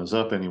the sun is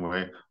up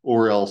anyway,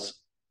 or else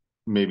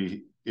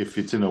maybe if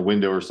it's in a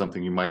window or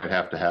something, you might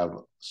have to have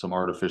some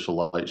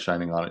artificial light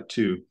shining on it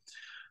too.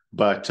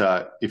 But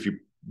if you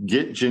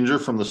get ginger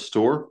from the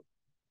store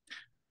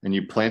and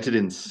you plant it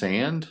in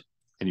sand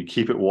and you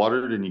keep it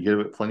watered and you give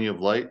it plenty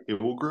of light,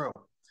 it will grow.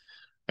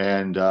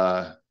 And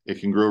it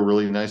can grow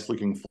really nice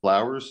looking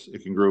flowers.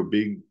 It can grow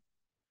big,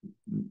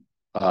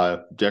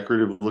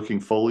 decorative looking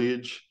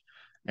foliage,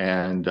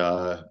 and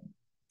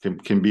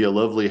can be a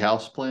lovely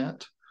house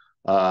plant,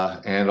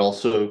 and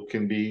also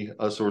can be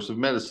a source of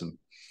medicine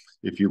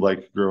if you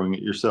like growing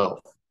it yourself.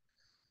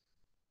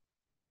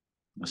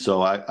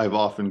 So I've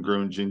often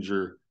grown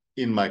ginger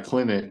in my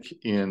clinic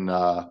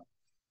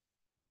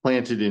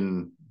planted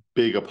in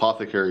big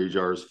apothecary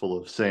jars full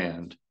of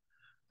sand,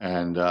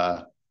 and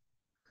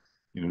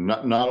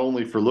not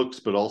only for looks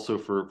but also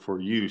for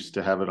use,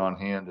 to have it on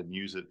hand and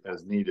use it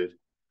as needed.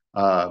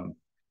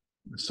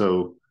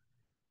 So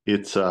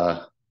it's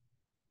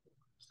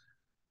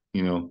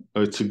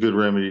it's a good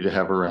remedy to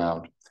have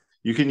around.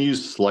 You can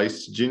use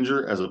sliced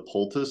ginger as a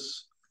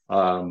poultice.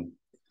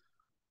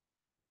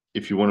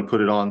 If you want to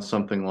put it on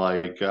something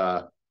like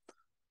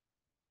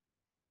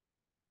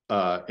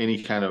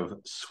any kind of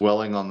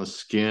swelling on the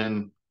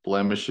skin,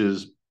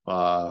 blemishes,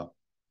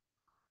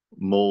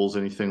 moles,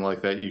 anything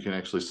like that, you can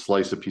actually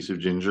slice a piece of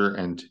ginger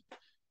and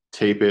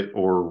tape it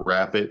or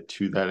wrap it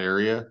to that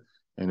area,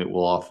 and it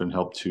will often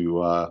help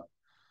to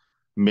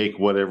make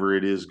whatever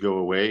it is go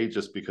away,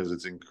 just because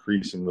it's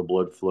increasing the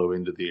blood flow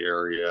into the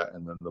area,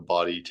 and then the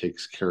body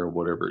takes care of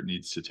whatever it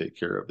needs to take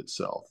care of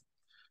itself.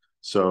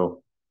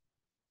 So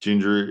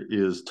ginger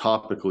is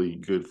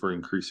topically good for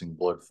increasing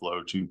blood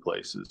flow to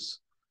places.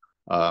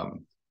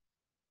 Um,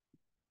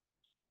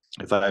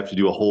 if I have to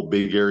do a whole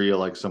big area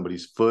like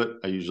somebody's foot,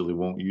 I usually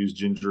won't use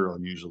ginger. I'll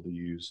usually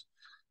use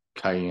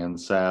cayenne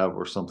salve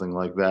or something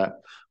like that.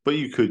 But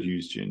you could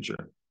use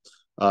ginger,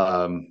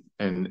 and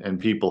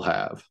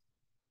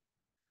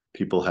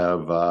people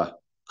have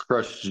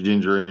crushed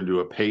ginger into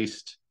a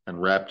paste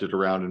and wrapped it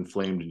around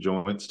inflamed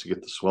joints to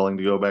get the swelling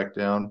to go back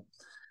down,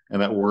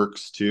 and that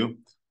works too.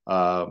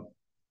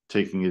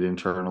 Taking it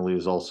internally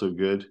is also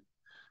good.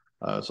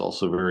 It's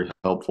also very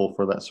helpful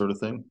for that sort of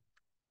thing.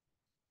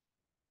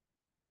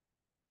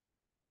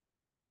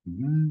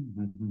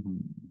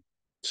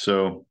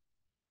 So,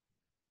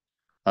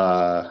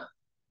 uh,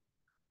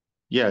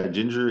 yeah,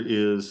 ginger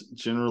is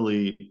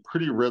generally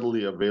pretty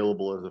readily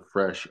available as a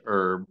fresh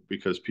herb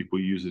because people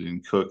use it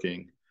in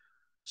cooking.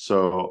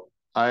 So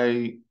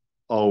I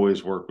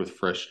always work with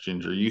fresh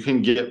ginger. You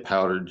can get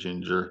powdered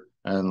ginger,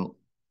 and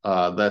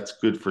that's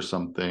good for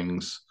some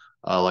things.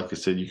 Like I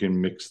said, you can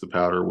mix the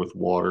powder with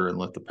water and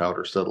let the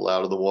powder settle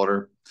out of the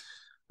water.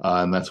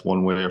 And that's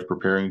one way of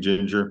preparing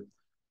ginger.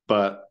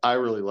 But I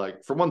really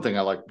like, for one thing,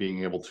 I like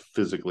being able to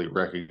physically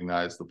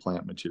recognize the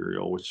plant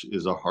material, which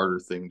is a harder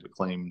thing to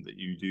claim that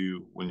you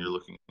do when you're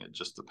looking at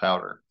just the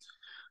powder.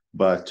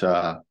 But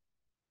I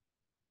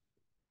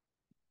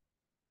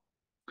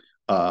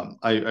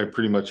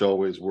pretty much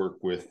always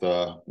work with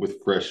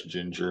fresh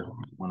ginger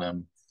when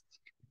I'm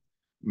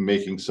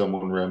making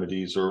someone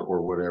remedies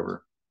or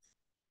whatever.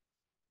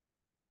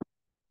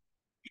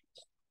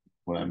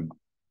 When I'm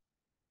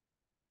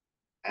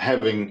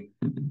having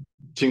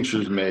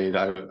tinctures made,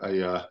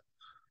 the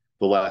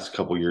last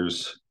couple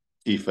years,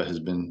 Aoife has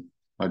been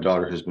my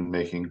daughter has been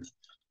making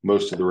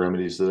most of the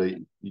remedies that I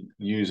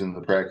use in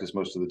the practice,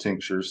 most of the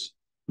tinctures,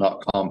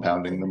 not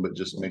compounding them, but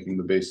just making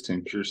the base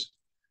tinctures.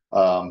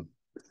 Um,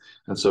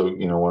 and so,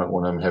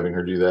 when I'm having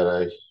her do that,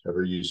 I have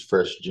her use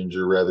fresh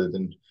ginger rather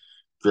than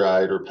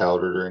dried or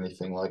powdered or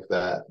anything like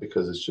that,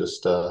 because it's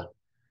just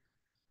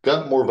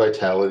got more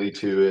vitality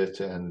to it.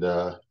 And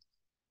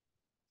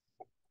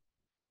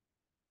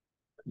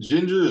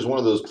ginger is one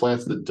of those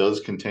plants that does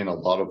contain a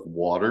lot of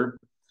water.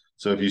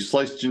 So if you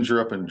slice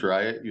ginger up and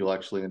dry it, you'll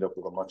actually end up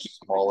with a much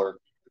smaller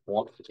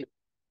quantity.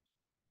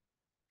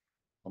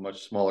 a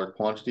much smaller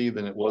quantity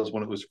than it was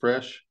when it was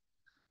fresh.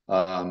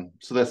 So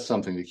that's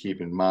something to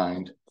keep in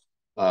mind.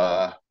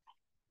 But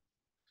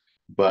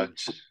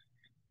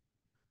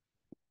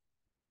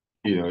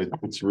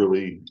it's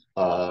really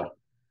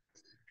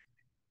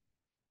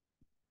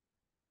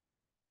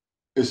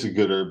it's a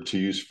good herb to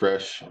use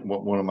fresh.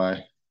 One of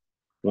my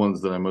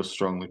ones that I most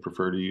strongly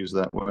prefer to use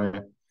that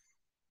way.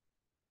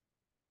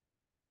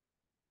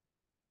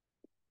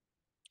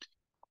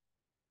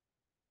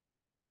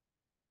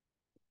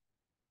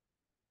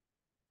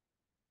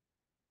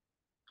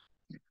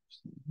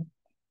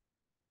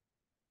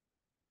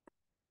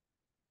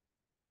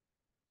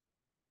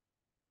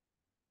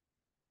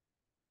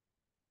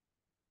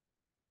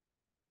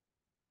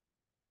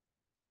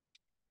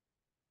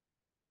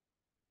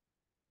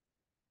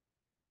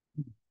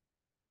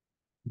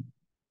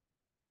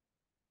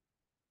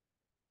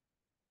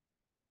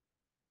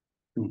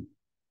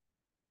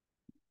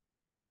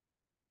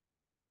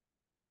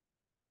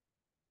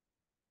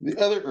 The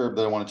other herb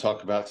that I want to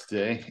talk about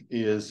today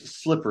is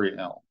slippery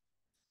elm.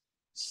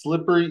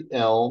 Slippery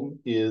elm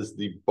is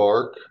the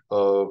bark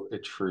of a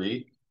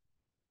tree,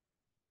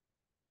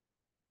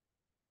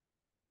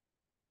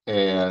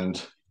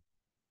 and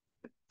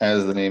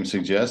as the name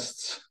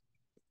suggests,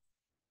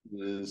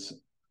 is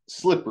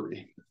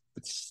slippery.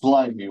 It's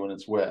slimy when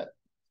it's wet.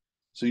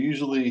 So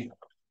usually,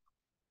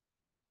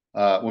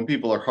 when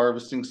people are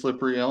harvesting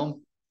slippery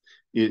elm,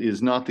 it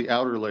is not the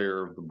outer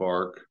layer of the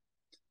bark,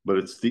 but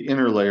it's the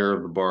inner layer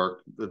of the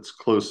bark that's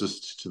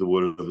closest to the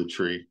wood of the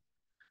tree.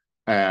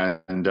 And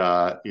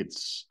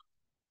it's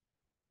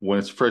when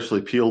it's freshly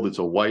peeled, it's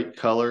a white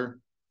color,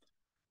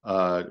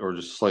 or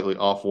just slightly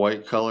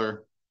off-white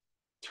color.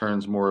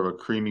 Turns more of a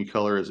creamy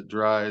color as it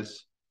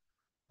dries.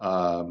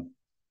 Um,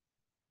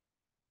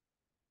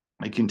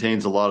 it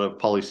contains a lot of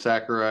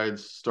polysaccharides,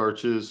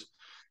 starches,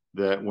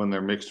 that when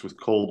they're mixed with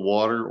cold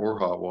water or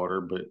hot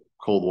water, but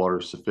cold water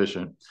is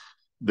sufficient,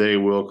 they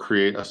will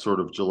create a sort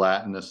of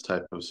gelatinous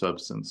type of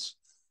substance.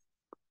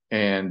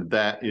 And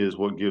that is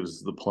what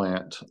gives the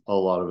plant a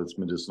lot of its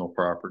medicinal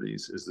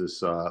properties, is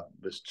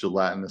this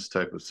gelatinous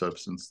type of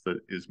substance that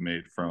is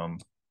made from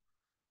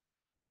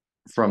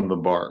the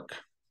bark.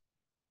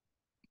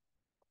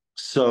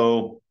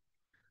 So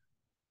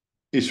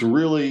it's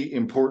really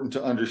important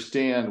to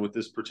understand with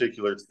this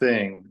particular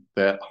thing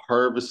that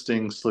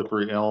harvesting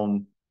slippery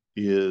elm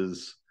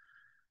is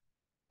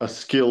a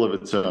skill of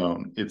its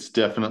own. It's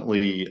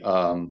definitely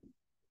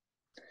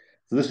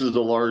this is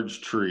a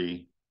large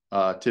tree,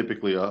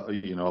 typically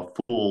a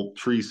full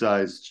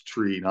tree-sized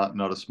tree,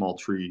 not a small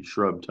tree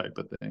shrub type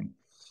of thing.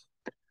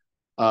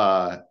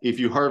 If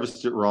you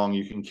harvest it wrong,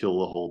 you can kill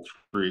the whole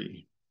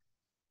tree.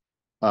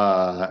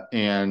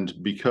 And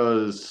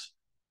because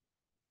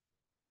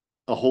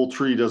a whole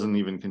tree doesn't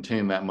even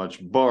contain that much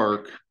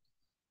bark,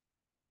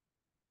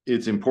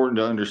 it's important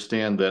to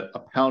understand that a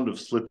pound of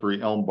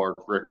slippery elm bark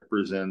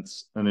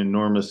represents an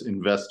enormous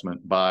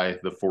investment by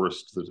the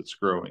forest that it's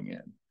growing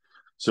in.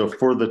 So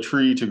for the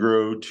tree to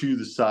grow to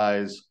the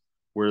size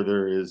where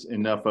there is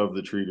enough of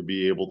the tree to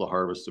be able to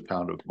harvest a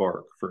pound of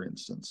bark, for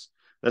instance,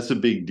 that's a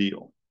big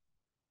deal.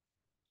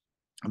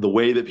 The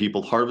way that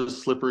people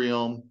harvest slippery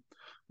elm,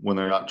 when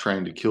they're not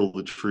trying to kill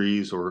the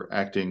trees or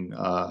acting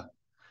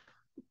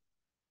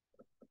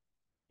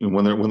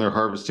when they're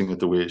harvesting it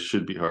the way it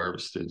should be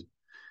harvested,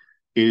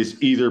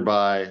 is either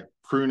by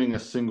pruning a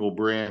single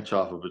branch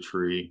off of a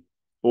tree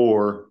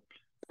or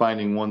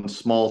finding one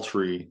small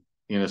tree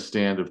in a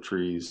stand of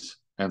trees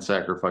and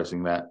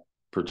sacrificing that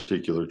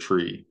particular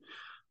tree,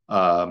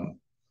 and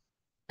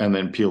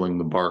then peeling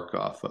the bark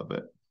off of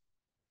it.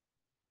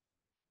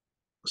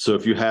 So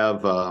if you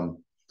have,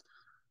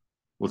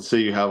 let's say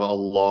you have a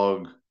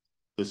log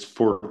that's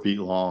 4 feet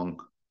long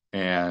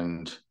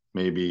and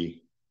maybe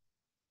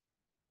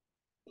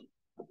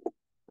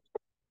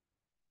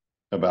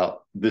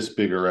about this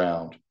big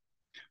around.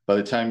 By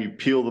the time you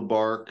peel the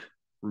bark,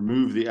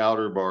 remove the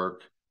outer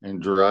bark,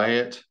 and dry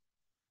it,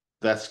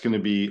 that's going to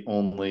be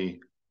only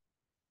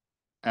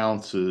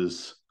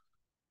ounces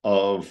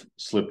of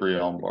slippery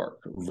elm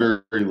bark,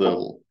 very, very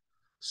little.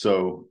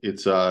 So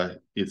it's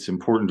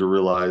important to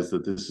realize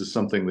that this is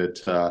something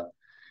that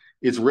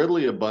it's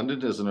readily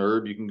abundant as an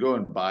herb. You can go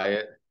and buy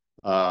it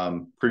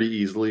pretty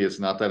easily. It's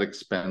not that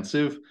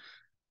expensive,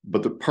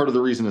 but the part of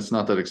the reason it's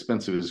not that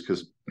expensive is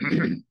because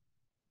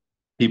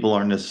people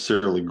aren't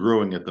necessarily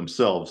growing it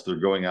themselves. They're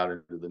going out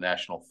into the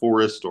national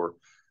forest or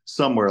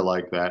somewhere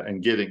like that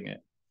and getting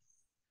it.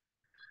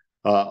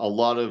 A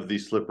lot of the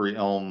slippery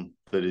elm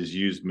that is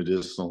used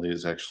medicinally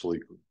is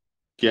actually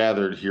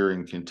gathered here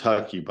in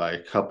Kentucky by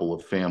a couple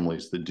of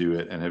families that do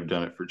it and have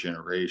done it for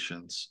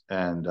generations.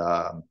 And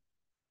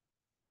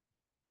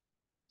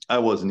I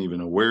wasn't even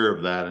aware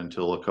of that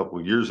until a couple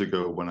of years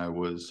ago when I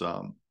was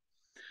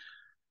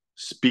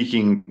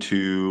speaking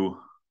to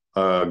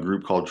a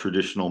group called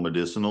Traditional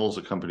Medicinals,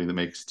 a company that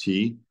makes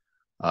tea.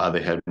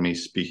 They had me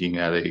speaking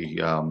at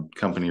a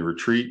company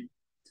retreat,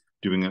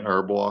 doing an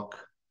herb walk,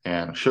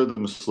 and showed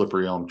them a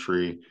slippery elm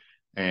tree.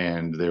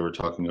 And they were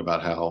talking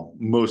about how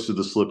most of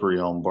the slippery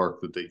elm bark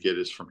that they get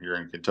is from here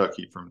in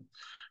Kentucky, from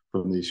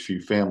from these few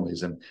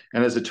families. And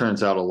as it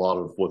turns out, a lot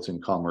of what's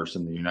in commerce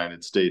in the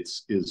United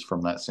States is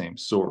from that same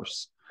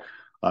source,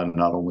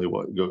 not only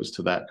what goes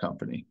to that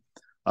company.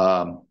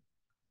 Um,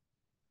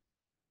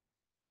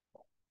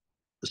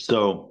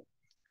 so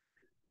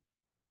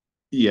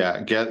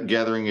yeah,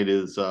 gathering it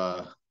is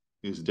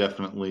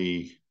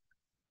definitely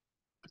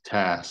a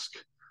task,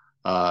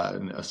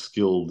 and a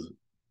skilled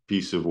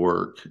piece of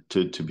work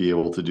to be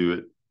able to do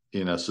it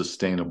in a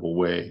sustainable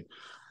way,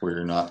 where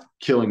you're not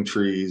killing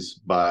trees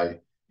by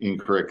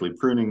incorrectly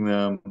pruning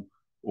them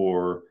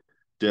or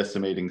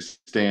decimating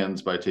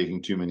stands by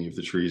taking too many of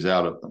the trees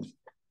out of them.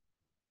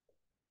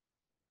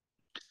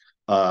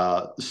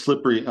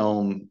 Slippery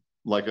elm,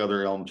 like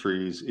other elm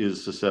trees,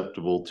 is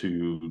susceptible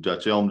to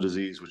Dutch elm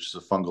disease, which is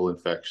a fungal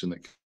infection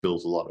that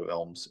kills a lot of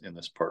elms in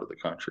this part of the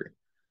country,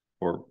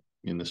 or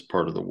in this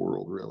part of the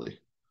world, really.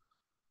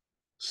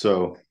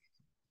 So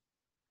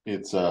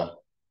it's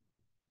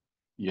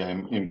yeah,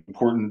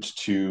 important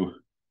to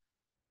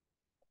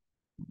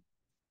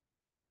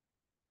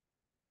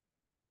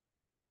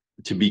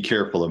be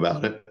careful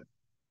about it,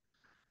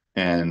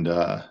 and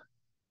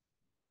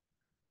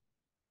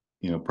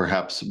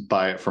perhaps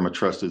buy it from a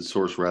trusted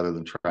source rather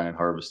than try and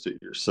harvest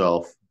it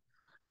yourself.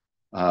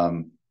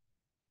 Um,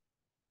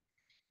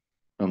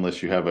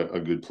 unless you have a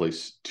good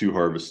place to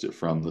harvest it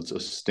from, that's a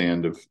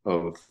stand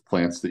of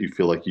plants that you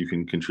feel like you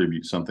can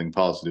contribute something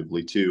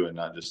positively to and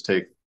not just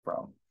take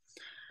from.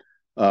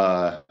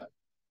 Uh,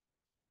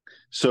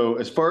 so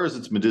as far as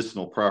its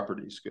medicinal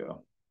properties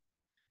go,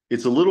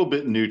 it's a little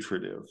bit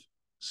nutritive.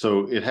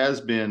 So it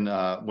has been,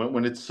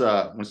 when it's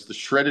the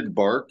shredded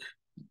bark,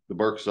 the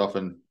bark is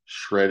often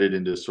shredded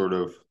into sort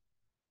of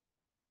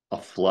a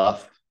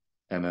fluff,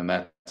 and then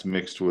that's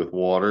mixed with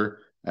water,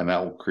 and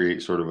that will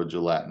create sort of a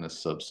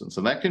gelatinous substance.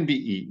 And that can be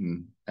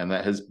eaten, and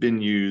that has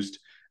been used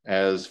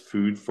as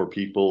food for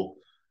people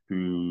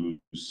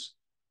whose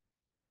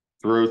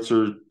throats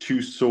are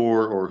too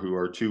sore or who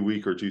are too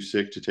weak or too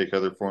sick to take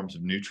other forms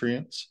of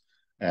nutrients.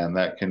 And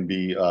that can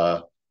be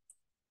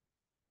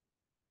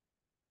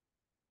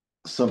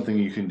something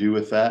you can do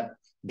with that.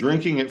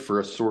 Drinking it for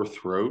a sore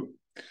throat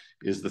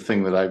is the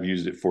thing that I've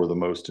used it for the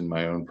most in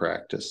my own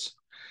practice.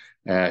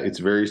 It's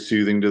very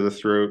soothing to the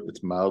throat.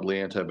 It's mildly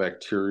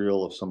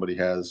antibacterial. If somebody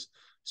has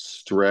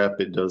strep,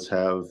 it does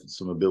have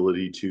some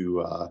ability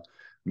to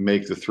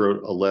make the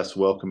throat a less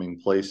welcoming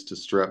place to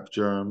strep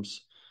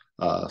germs.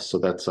 So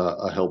that's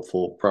a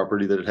helpful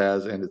property that it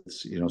has, and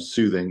it's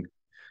soothing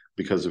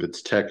because of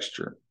its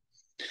texture.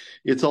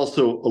 It's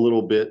also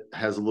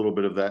has a little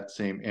bit of that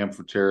same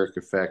amphoteric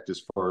effect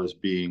as far as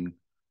being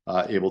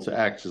able to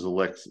act as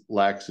a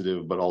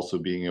laxative, but also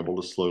being able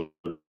to slow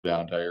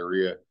down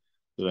diarrhea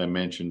that I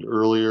mentioned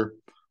earlier.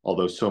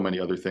 Although so many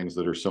other things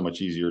that are so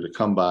much easier to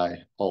come by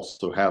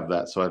also have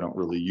that, so I don't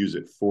really use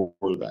it for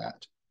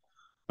that.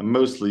 I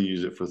mostly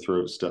use it for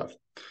throat stuff.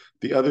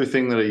 The other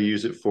thing that I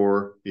use it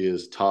for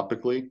is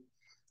topically,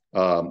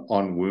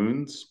 on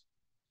wounds,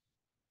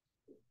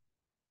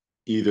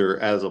 either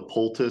as a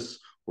poultice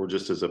or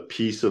just as a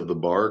piece of the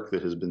bark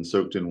that has been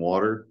soaked in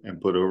water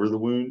and put over the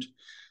wound.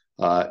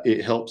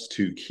 It helps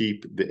to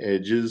keep the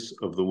edges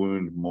of the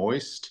wound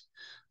moist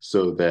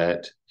so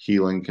that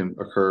healing can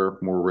occur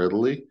more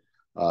readily.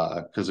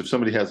 Because if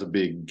somebody has a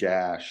big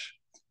gash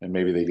and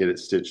maybe they get it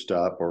stitched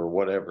up or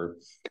whatever,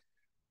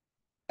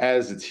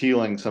 as it's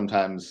healing,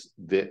 sometimes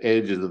the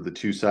edges of the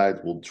two sides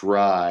will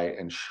dry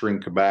and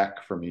shrink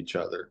back from each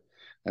other.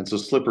 And so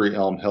slippery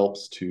elm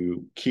helps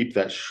to keep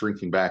that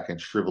shrinking back and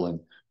shriveling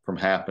from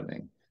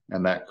happening.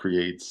 And that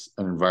creates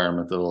an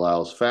environment that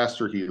allows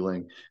faster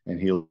healing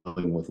and healing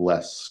with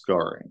less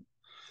scarring.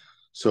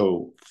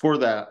 So for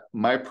that,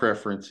 my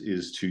preference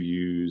is to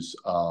use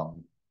a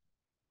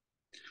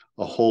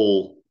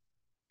whole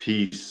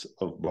piece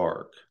of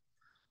bark.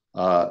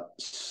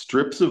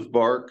 Strips of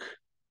bark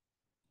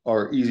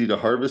are easy to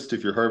harvest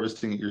if you're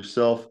harvesting it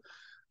yourself.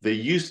 They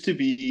used to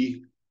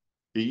be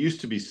it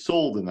used to be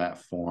sold in that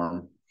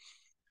form,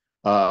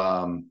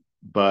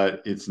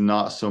 but it's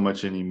not so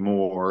much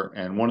anymore.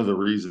 And one of the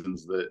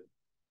reasons that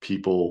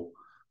people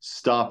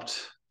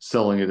stopped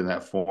selling it in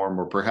that form,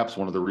 or perhaps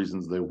one of the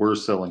reasons they were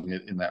selling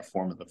it in that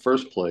form in the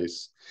first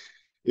place,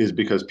 is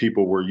because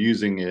people were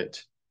using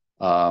it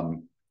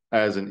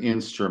as an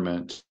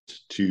instrument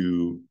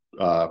to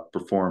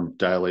perform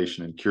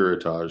dilation and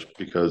curettage,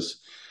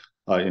 because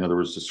in other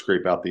words, to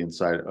scrape out the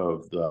inside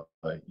of the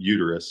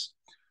uterus,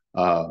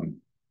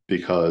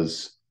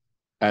 because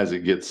as it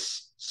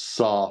gets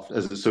soft,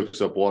 as it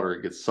soaks up water,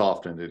 it gets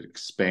soft and it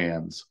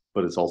expands,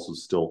 but it's also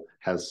still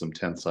has some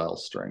tensile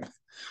strength.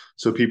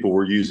 So people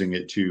were using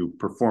it to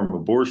perform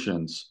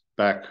abortions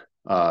back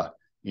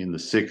in the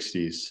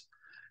 60s,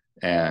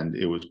 and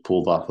it was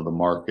pulled off of the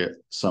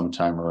market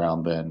sometime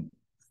around then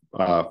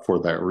for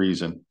that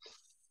reason.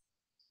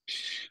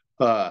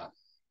 But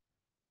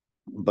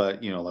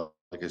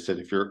like I said,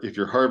 if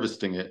you're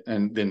harvesting it,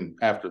 and then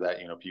after that,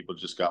 people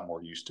just got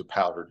more used to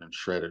powdered and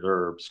shredded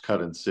herbs,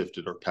 cut and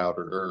sifted or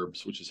powdered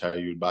herbs, which is how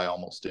you'd buy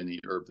almost any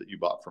herb that you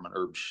bought from an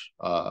herb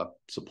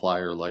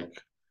supplier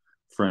like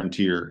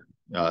Frontier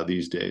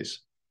these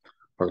days.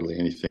 hardly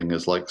anything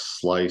is like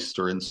sliced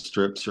or in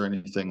strips or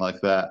anything like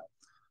that.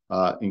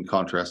 In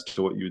contrast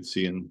to what you would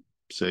see in,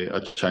 say,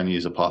 a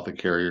Chinese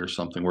apothecary or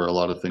something, where a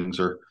lot of things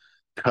are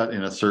cut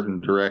in a certain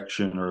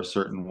direction or a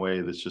certain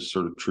way that's just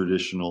sort of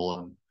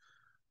traditional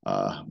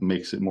and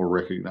makes it more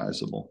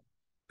recognizable.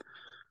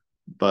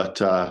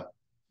 But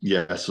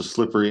yeah, so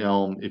slippery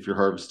elm, if you're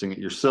harvesting it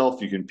yourself,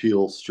 you can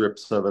peel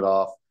strips of it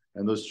off.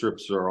 And those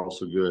strips are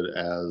also good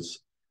as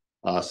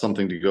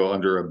something to go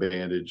under a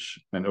bandage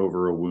and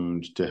over a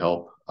wound to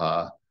help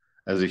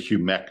as a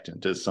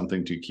humectant, as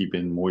something to keep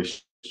in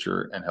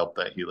moisture and help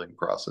that healing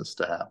process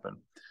to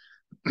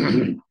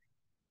happen.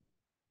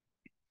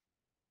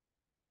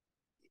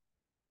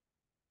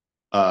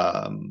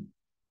 um,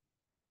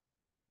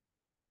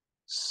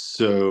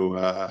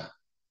 so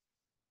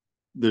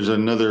there's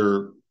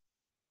another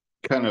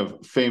kind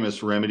of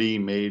famous remedy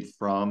made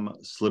from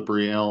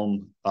slippery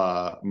elm,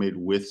 made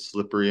with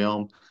slippery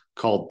elm,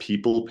 called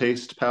people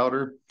paste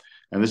powder.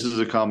 And this is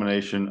a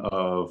combination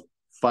of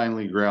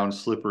finely ground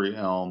slippery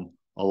elm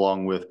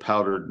along with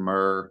powdered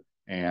myrrh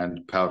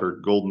and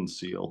powdered golden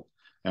seal.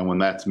 And when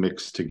that's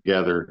mixed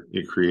together,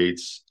 it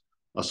creates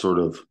a sort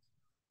of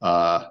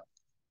uh,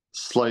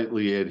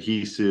 slightly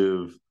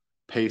adhesive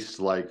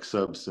paste-like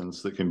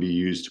substance that can be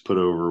used to put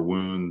over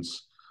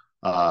wounds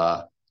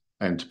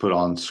and to put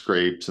on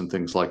scrapes and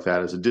things like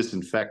that as a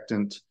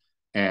disinfectant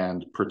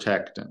and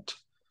protectant.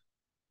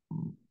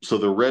 So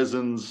the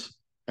resins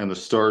and the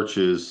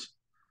starches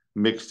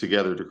mix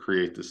together to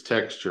create this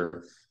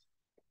texture.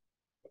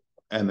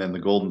 And then the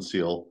golden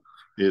seal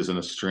is an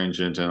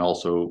astringent and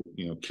also,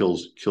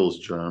 kills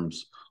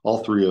germs.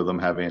 All three of them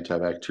have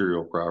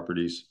antibacterial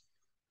properties.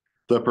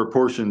 The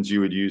proportions you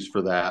would use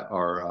for that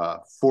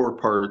are 4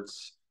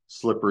 parts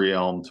slippery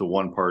elm to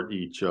 1 part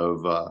each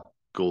of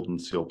golden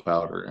seal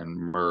powder and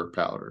myrrh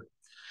powder.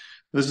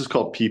 This is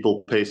called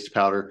people paste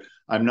powder.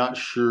 I'm not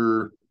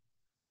sure.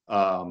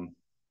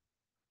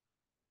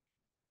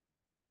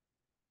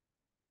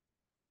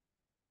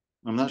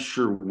 I'm not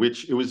sure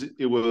which it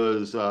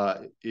was.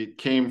 It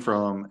came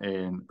from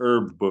an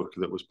herb book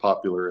that was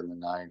popular in the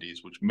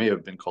 90s, which may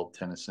have been called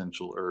 10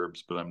 Essential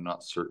Herbs, but I'm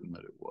not certain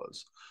that it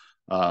was.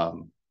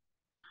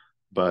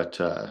 But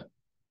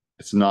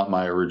it's not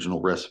my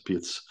original recipe.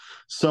 It's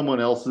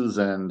someone else's.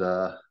 And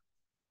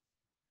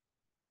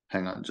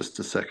hang on just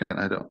a second.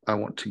 I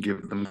want to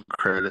give them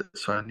credit,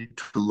 so I need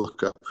to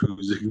look up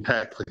whose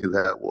exactly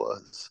that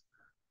was.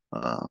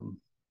 Um,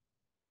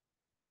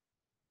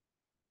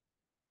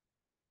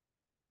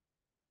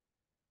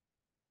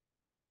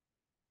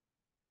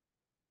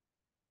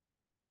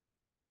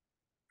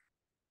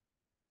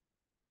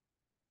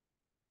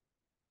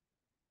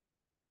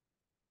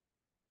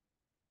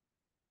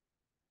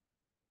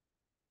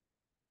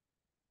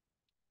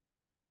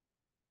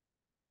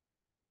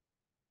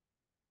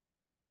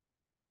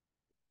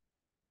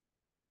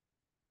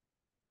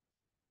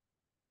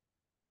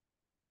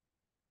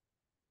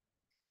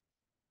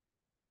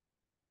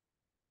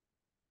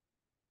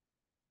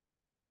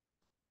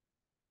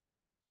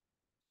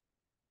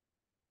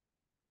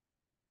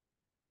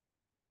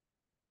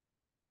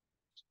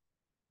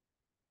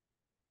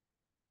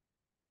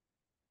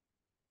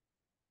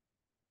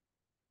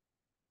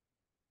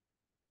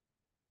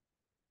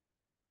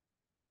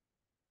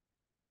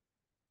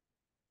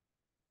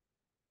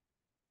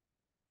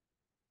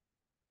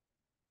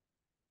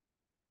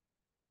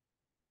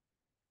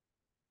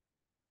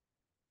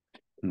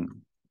 hmm.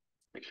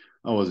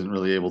 I wasn't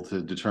really able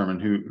to determine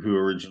who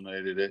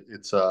originated it.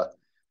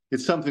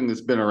 It's something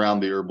that's been around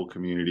the herbal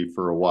community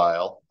for a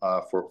while,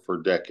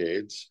 for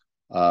decades.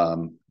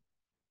 Um,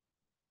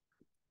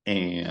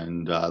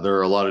 and there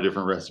are a lot of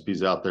different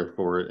recipes out there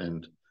for it,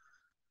 and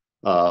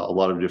a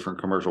lot of different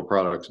commercial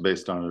products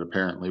based on it,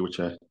 apparently, which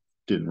I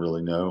didn't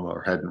really know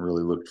or hadn't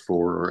really looked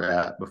for or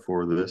at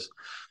before this.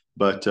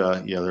 But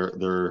yeah,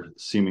 there are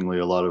seemingly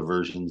a lot of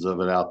versions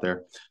of it out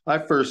there. I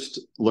first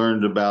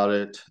learned about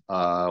it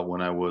when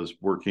I was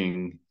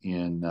working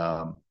in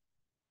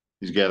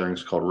these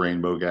gatherings called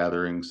rainbow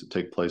gatherings that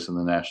take place in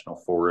the national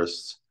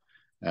forests,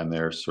 and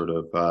they're sort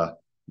of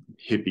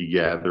hippie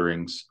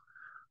gatherings.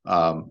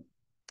 Um,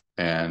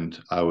 and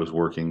I was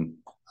working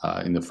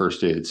in the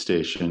first aid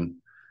station,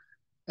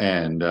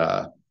 and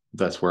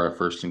that's where I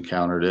first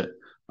encountered it.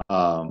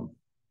 Um,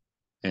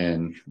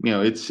 and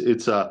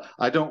it's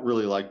I don't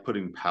really like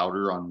putting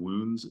powder on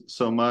wounds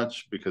so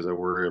much because I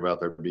worry about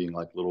there being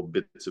like little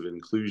bits of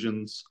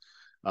inclusions.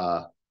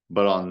 Uh,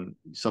 but on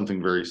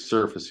something very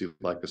surfacey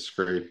like a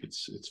scrape,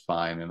 it's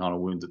fine. And on a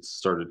wound that's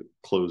started to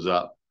close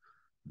up,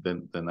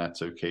 then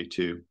that's okay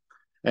too.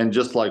 And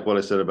just like what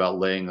I said about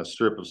laying a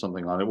strip of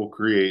something on, it will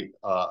create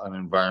an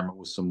environment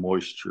with some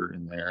moisture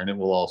in there, and it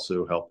will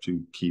also help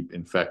to keep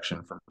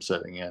infection from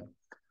setting in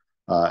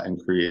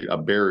and create a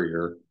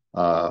barrier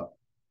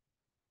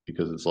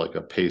because it's like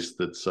a paste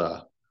that's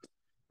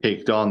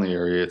caked on the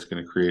area. It's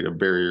going to create a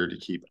barrier to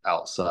keep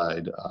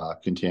outside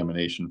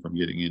contamination from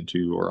getting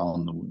into or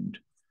on the wound.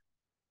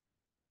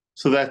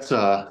 So that's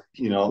a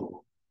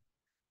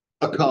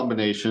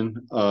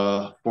combination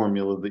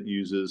formula that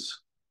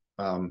uses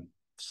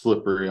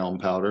slippery elm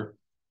powder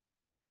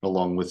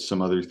along with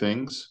some other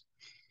things.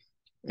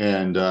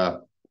 And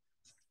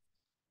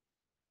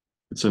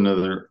it's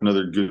another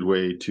good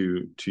way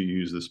to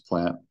use this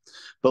plant.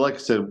 But like I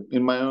said,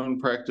 in my own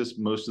practice,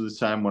 most of the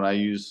time when I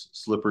use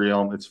slippery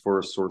elm, it's for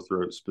a sore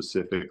throat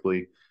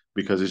specifically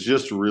because it's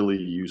just really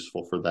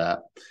useful for that.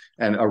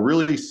 And a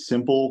really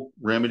simple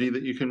remedy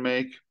that you can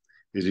make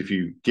is if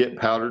you get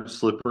powdered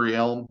slippery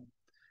elm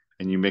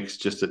and you mix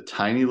just a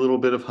tiny little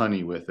bit of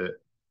honey with it,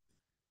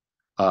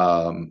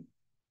 um,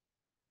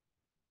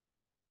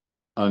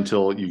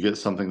 until you get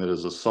something that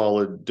is a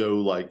solid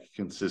dough-like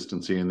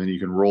consistency, and then you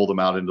can roll them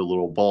out into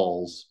little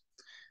balls,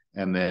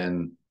 and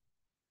then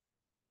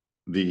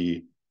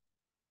the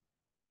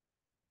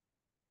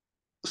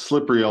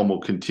slippery elm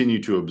will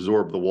continue to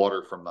absorb the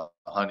water from the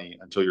honey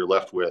until you're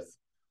left with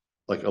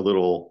like a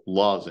little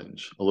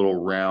lozenge, a little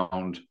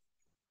round,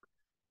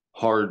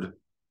 hard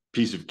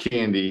piece of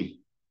candy,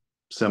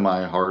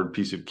 semi-hard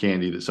piece of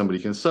candy that somebody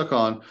can suck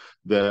on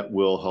that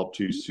will help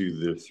to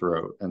soothe their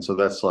throat. And so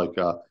that's like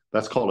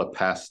that's called a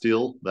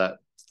pastille, that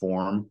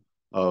form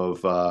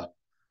of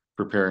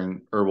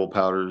preparing herbal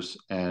powders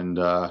and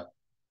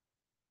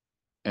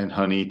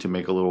honey to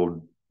make a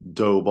little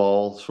dough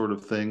ball sort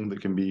of thing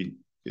that can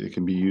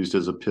be used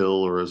as a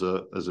pill or as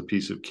a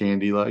piece of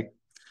candy. Like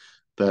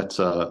that's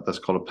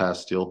called a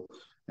pastille.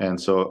 And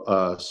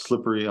so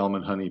slippery elm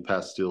and honey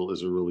pastille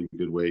is a really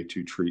good way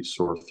to treat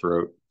sore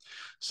throat.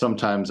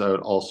 Sometimes I would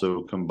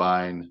also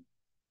combine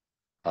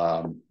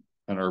an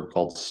herb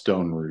called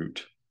stone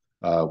root,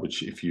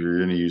 which if you're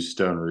going to use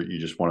stone root, you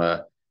just want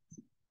to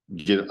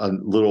get a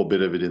little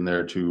bit of it in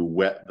there to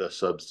wet the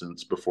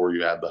substance before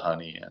you add the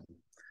honey in.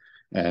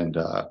 And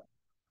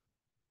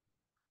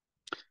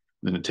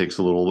then it takes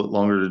a little bit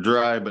longer to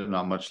dry, but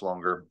not much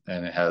longer.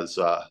 And it has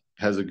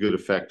a good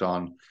effect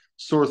on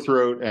sore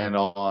throat and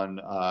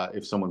on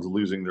if someone's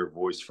losing their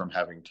voice from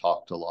having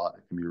talked a lot.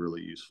 It can be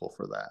really useful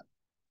for that.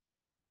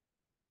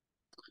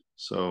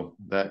 So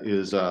that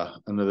is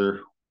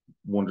another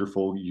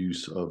wonderful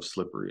use of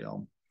slippery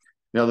elm.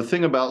 Now, the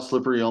thing about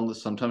slippery elm that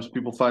sometimes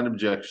people find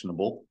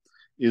objectionable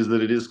is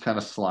that it is kind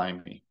of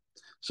slimy.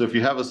 So if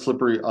you have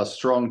a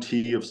strong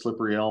tea of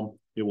slippery elm,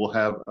 it will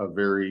have a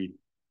very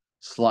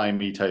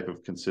slimy type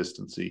of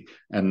consistency,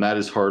 and that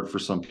is hard for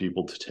some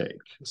people to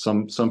take.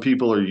 Some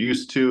people are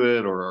used to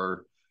it or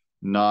are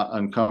not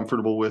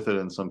uncomfortable with it,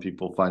 and some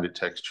people find it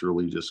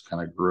texturally just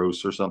kind of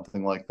gross or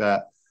something like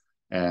that,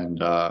 and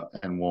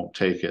won't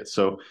take it.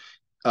 So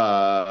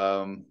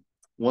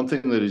one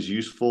thing that is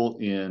useful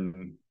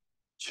in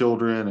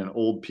children and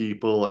old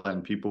people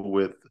and people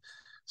with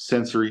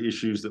sensory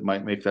issues that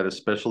might make that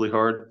especially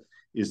hard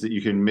is that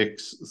you can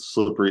mix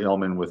slippery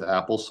elm in with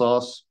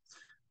applesauce,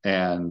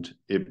 and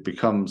it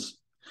becomes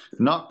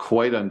not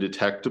quite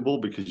undetectable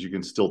because you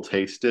can still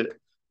taste it,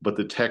 but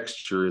the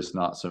texture is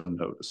not so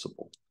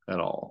noticeable at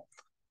all,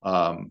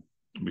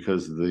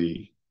 because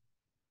the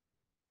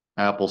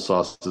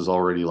applesauce is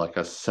already like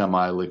a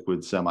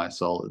semi-liquid,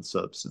 semi-solid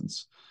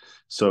substance.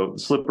 So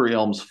slippery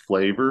elm's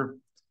flavor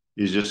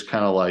is just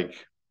kind of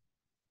like,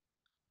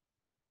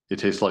 it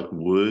tastes like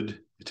wood.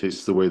 It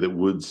tastes the way that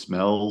wood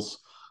smells.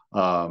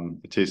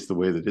 It tastes the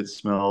way that it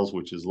smells,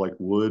 which is like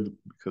wood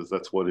because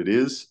that's what it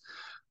is.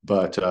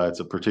 But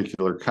it's a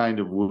particular kind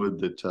of wood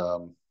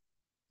that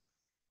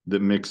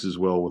mixes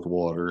well with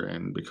water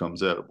and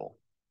becomes edible.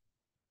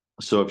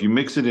 So if you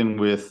mix it in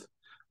with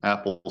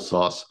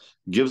applesauce,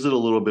 gives it a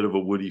little bit of a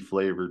woody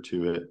flavor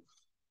to it,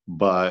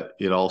 but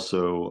it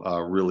also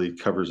really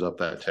covers up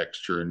that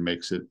texture and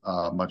makes it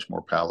much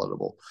more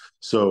palatable.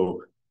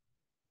 So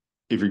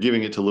if you're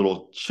giving it to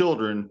little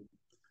children,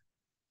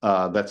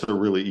 that's a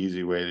really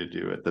easy way to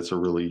do it. That's a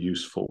really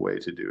useful way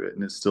to do it.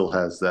 And it still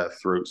has that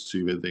throat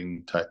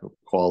soothing type of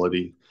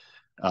quality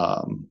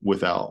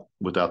without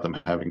them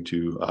having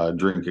to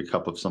drink a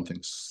cup of something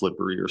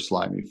slippery or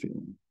slimy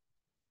feeling.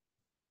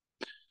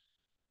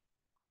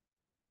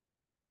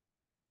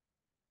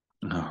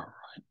 All right.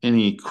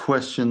 Any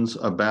questions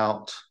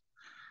about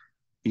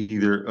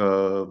either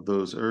of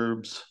those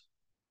herbs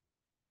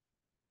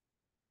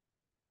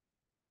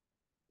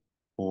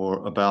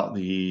or about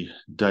the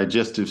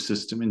digestive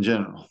system in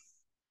general?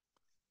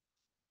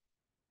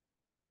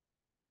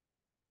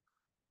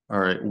 All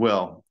right.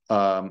 Well,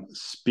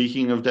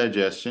 speaking of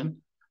digestion,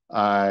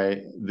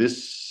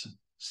 this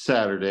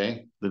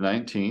Saturday, the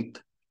 19th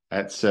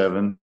at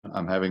 7,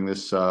 I'm having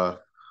this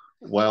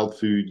wild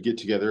food get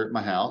together at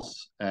my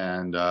house,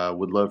 and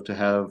would love to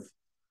have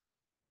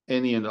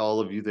any and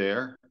all of you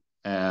there.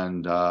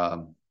 And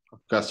I've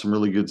got some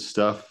really good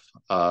stuff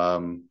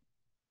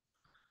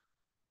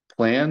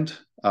planned,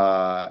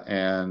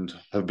 and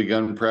have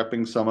begun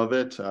prepping some of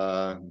it.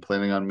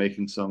 Planning on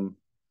making some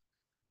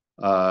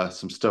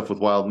stuff with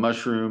wild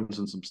mushrooms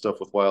and some stuff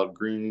with wild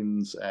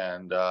greens.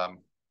 And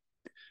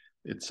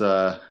it's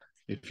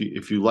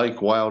if you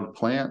like wild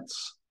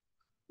plants,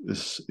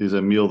 this is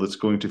a meal that's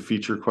going to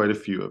feature quite a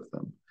few of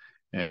them.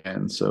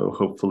 And so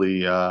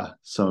hopefully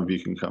some of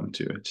you can come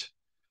to it.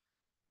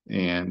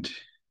 And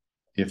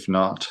if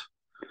not,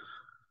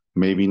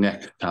 maybe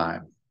next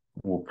time.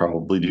 We'll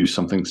probably do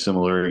something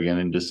similar again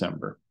in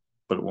December,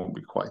 but it won't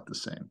be quite the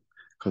same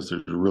because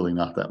there's really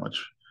not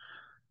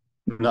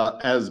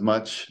as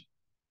much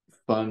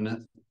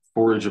fun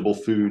forageable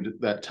food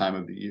that time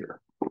of the year.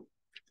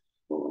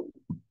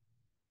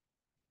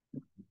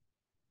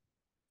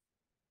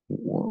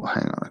 Well,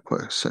 hang on a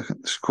quick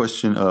second. This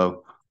question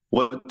of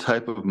what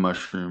type of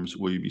mushrooms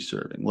will you be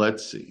serving?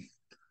 Let's see.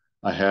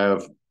 I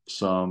have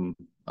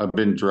I've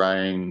been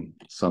drying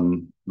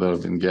some that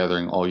I've been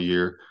gathering all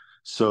year.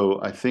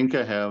 So I think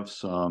I have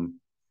some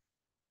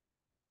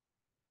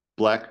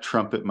black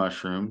trumpet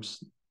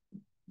mushrooms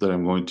that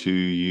I'm going to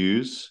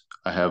use.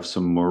 I have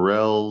some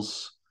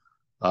morels,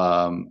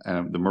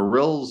 and the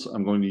morels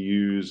I'm going to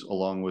use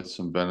along with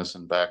some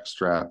venison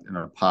backstrap in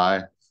a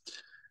pie.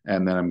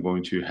 And then I'm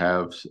going to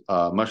have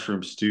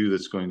mushroom stew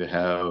that's going to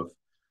have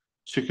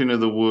chicken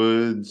of the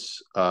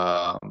woods.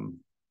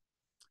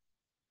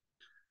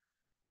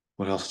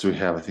 What else do we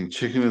have? I think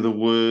chicken of the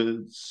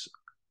woods,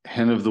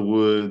 hen of the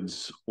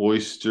woods,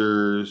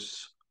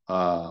 oysters,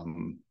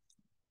 wood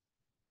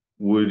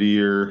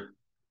ear.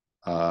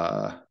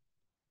 What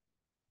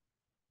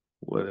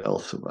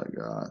else have I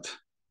got?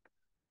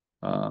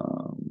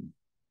 I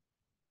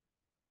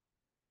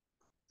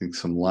think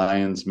some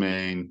lion's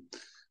mane.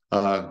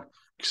 Uh,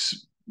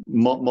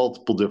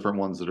 Multiple different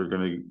ones that are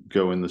going to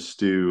go in the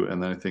stew,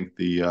 and then I think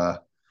the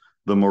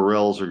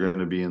morels are going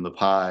to be in the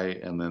pie,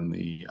 and then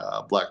the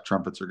black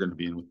trumpets are going to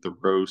be in with the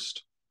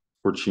roast.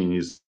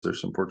 Porcinis, there's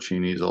some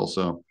porcinis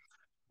also,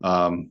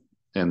 and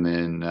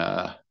then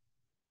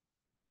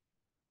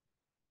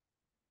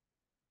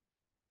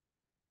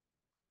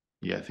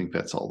yeah, I think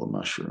that's all the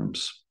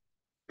mushrooms.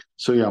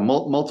 So yeah,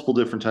 multiple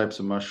different types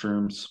of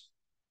mushrooms,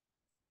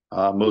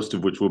 most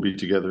of which will be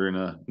together in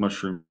a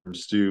mushroom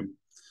stew,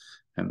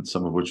 and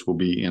some of which will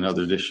be in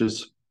other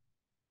dishes.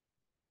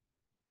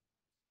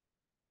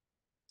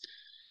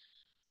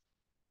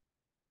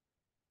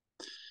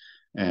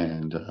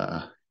 And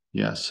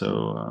yeah,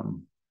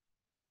 so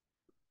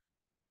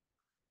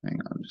hang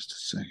on just a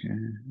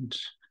second.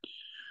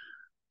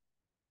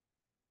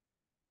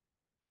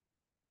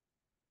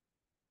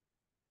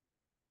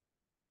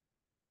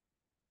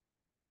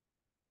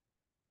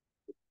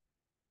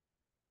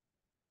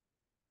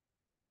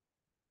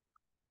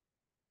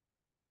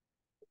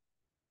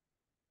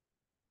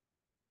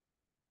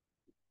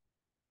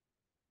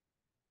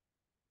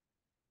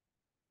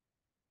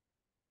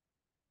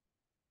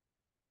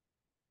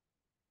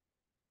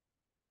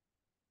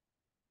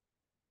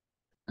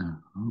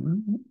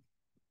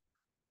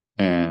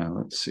 And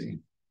let's see.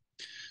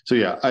 So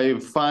yeah, I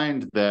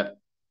find that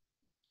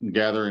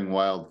gathering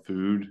wild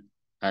food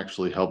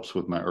actually helps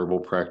with my herbal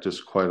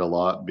practice quite a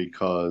lot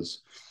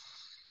because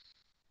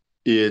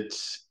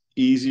it's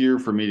easier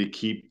for me to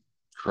keep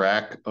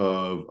track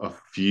of a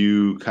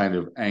few kind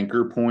of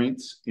anchor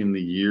points in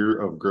the year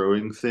of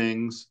growing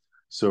things.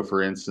 So,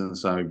 for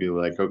instance, I would be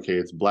like, okay,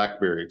 it's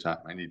blackberry time.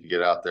 I need to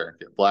get out there and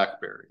get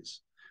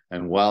blackberries.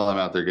 And while I'm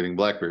out there getting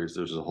blackberries,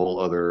 there's a whole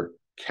other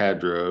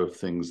cadre of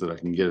things that I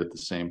can get at the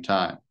same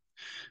time.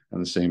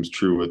 And the same is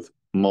true with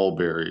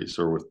mulberries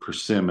or with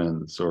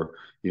persimmons, or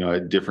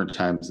at different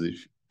times of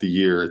the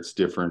year, it's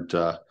different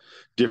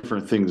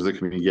things that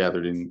can be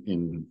gathered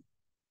in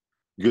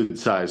good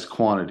sized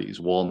quantities.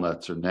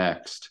 Walnuts are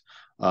next.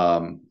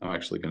 I'm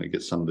actually going to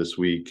get some this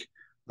week.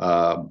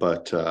 And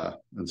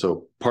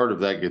so part of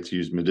that gets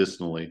used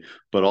medicinally,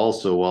 but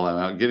also while I'm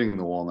out getting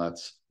the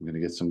walnuts, I'm going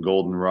to get some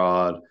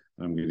goldenrod,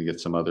 and I'm going to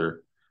get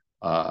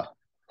uh,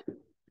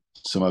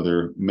 some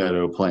other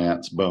meadow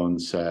plants, bone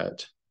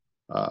set,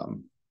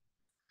 um,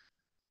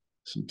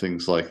 some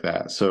things like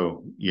that.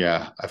 So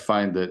yeah, I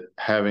find that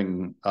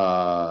having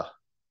I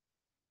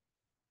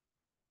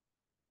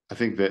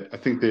think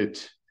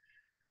that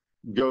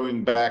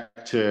going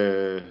back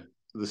to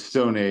the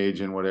Stone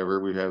Age and whatever,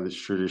 we have this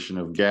tradition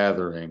of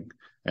gathering,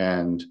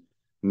 and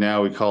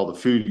now we call the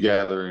food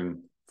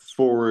gathering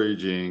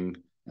foraging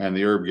and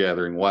the herb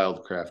gathering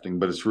wildcrafting,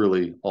 but it's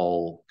really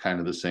all kind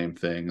of the same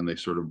thing, and they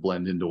sort of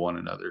blend into one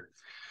another.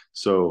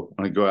 So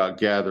when I go out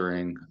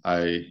gathering,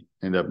 I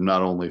end up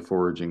not only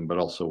foraging but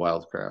also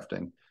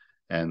wildcrafting,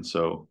 and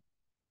so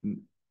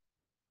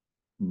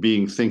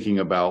being thinking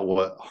about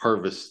what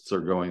harvests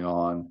are going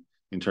on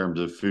in terms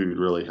of food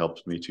really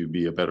helps me to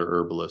be a better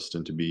herbalist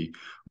and to be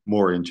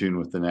more in tune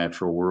with the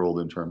natural world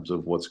in terms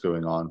of what's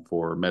going on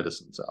for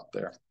medicines out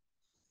there.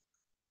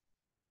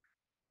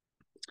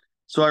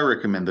 So I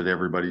recommend that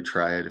everybody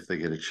try it if they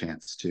get a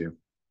chance to.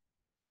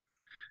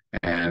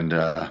 And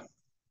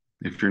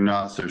if you're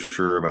not so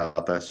sure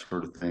about that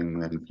sort of thing,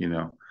 then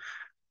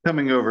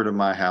coming over to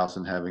my house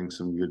and having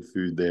some good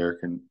food there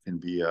can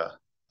be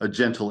a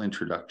gentle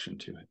introduction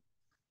to it.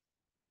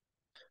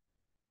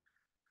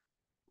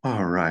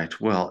 All right.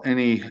 Well,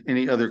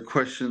 any other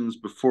questions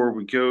before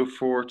we go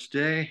for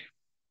today?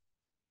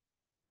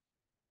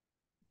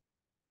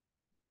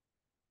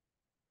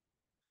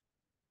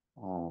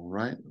 All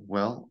right.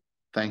 Well,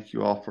 thank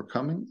you all for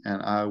coming,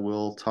 and I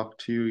will talk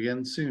to you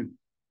again soon.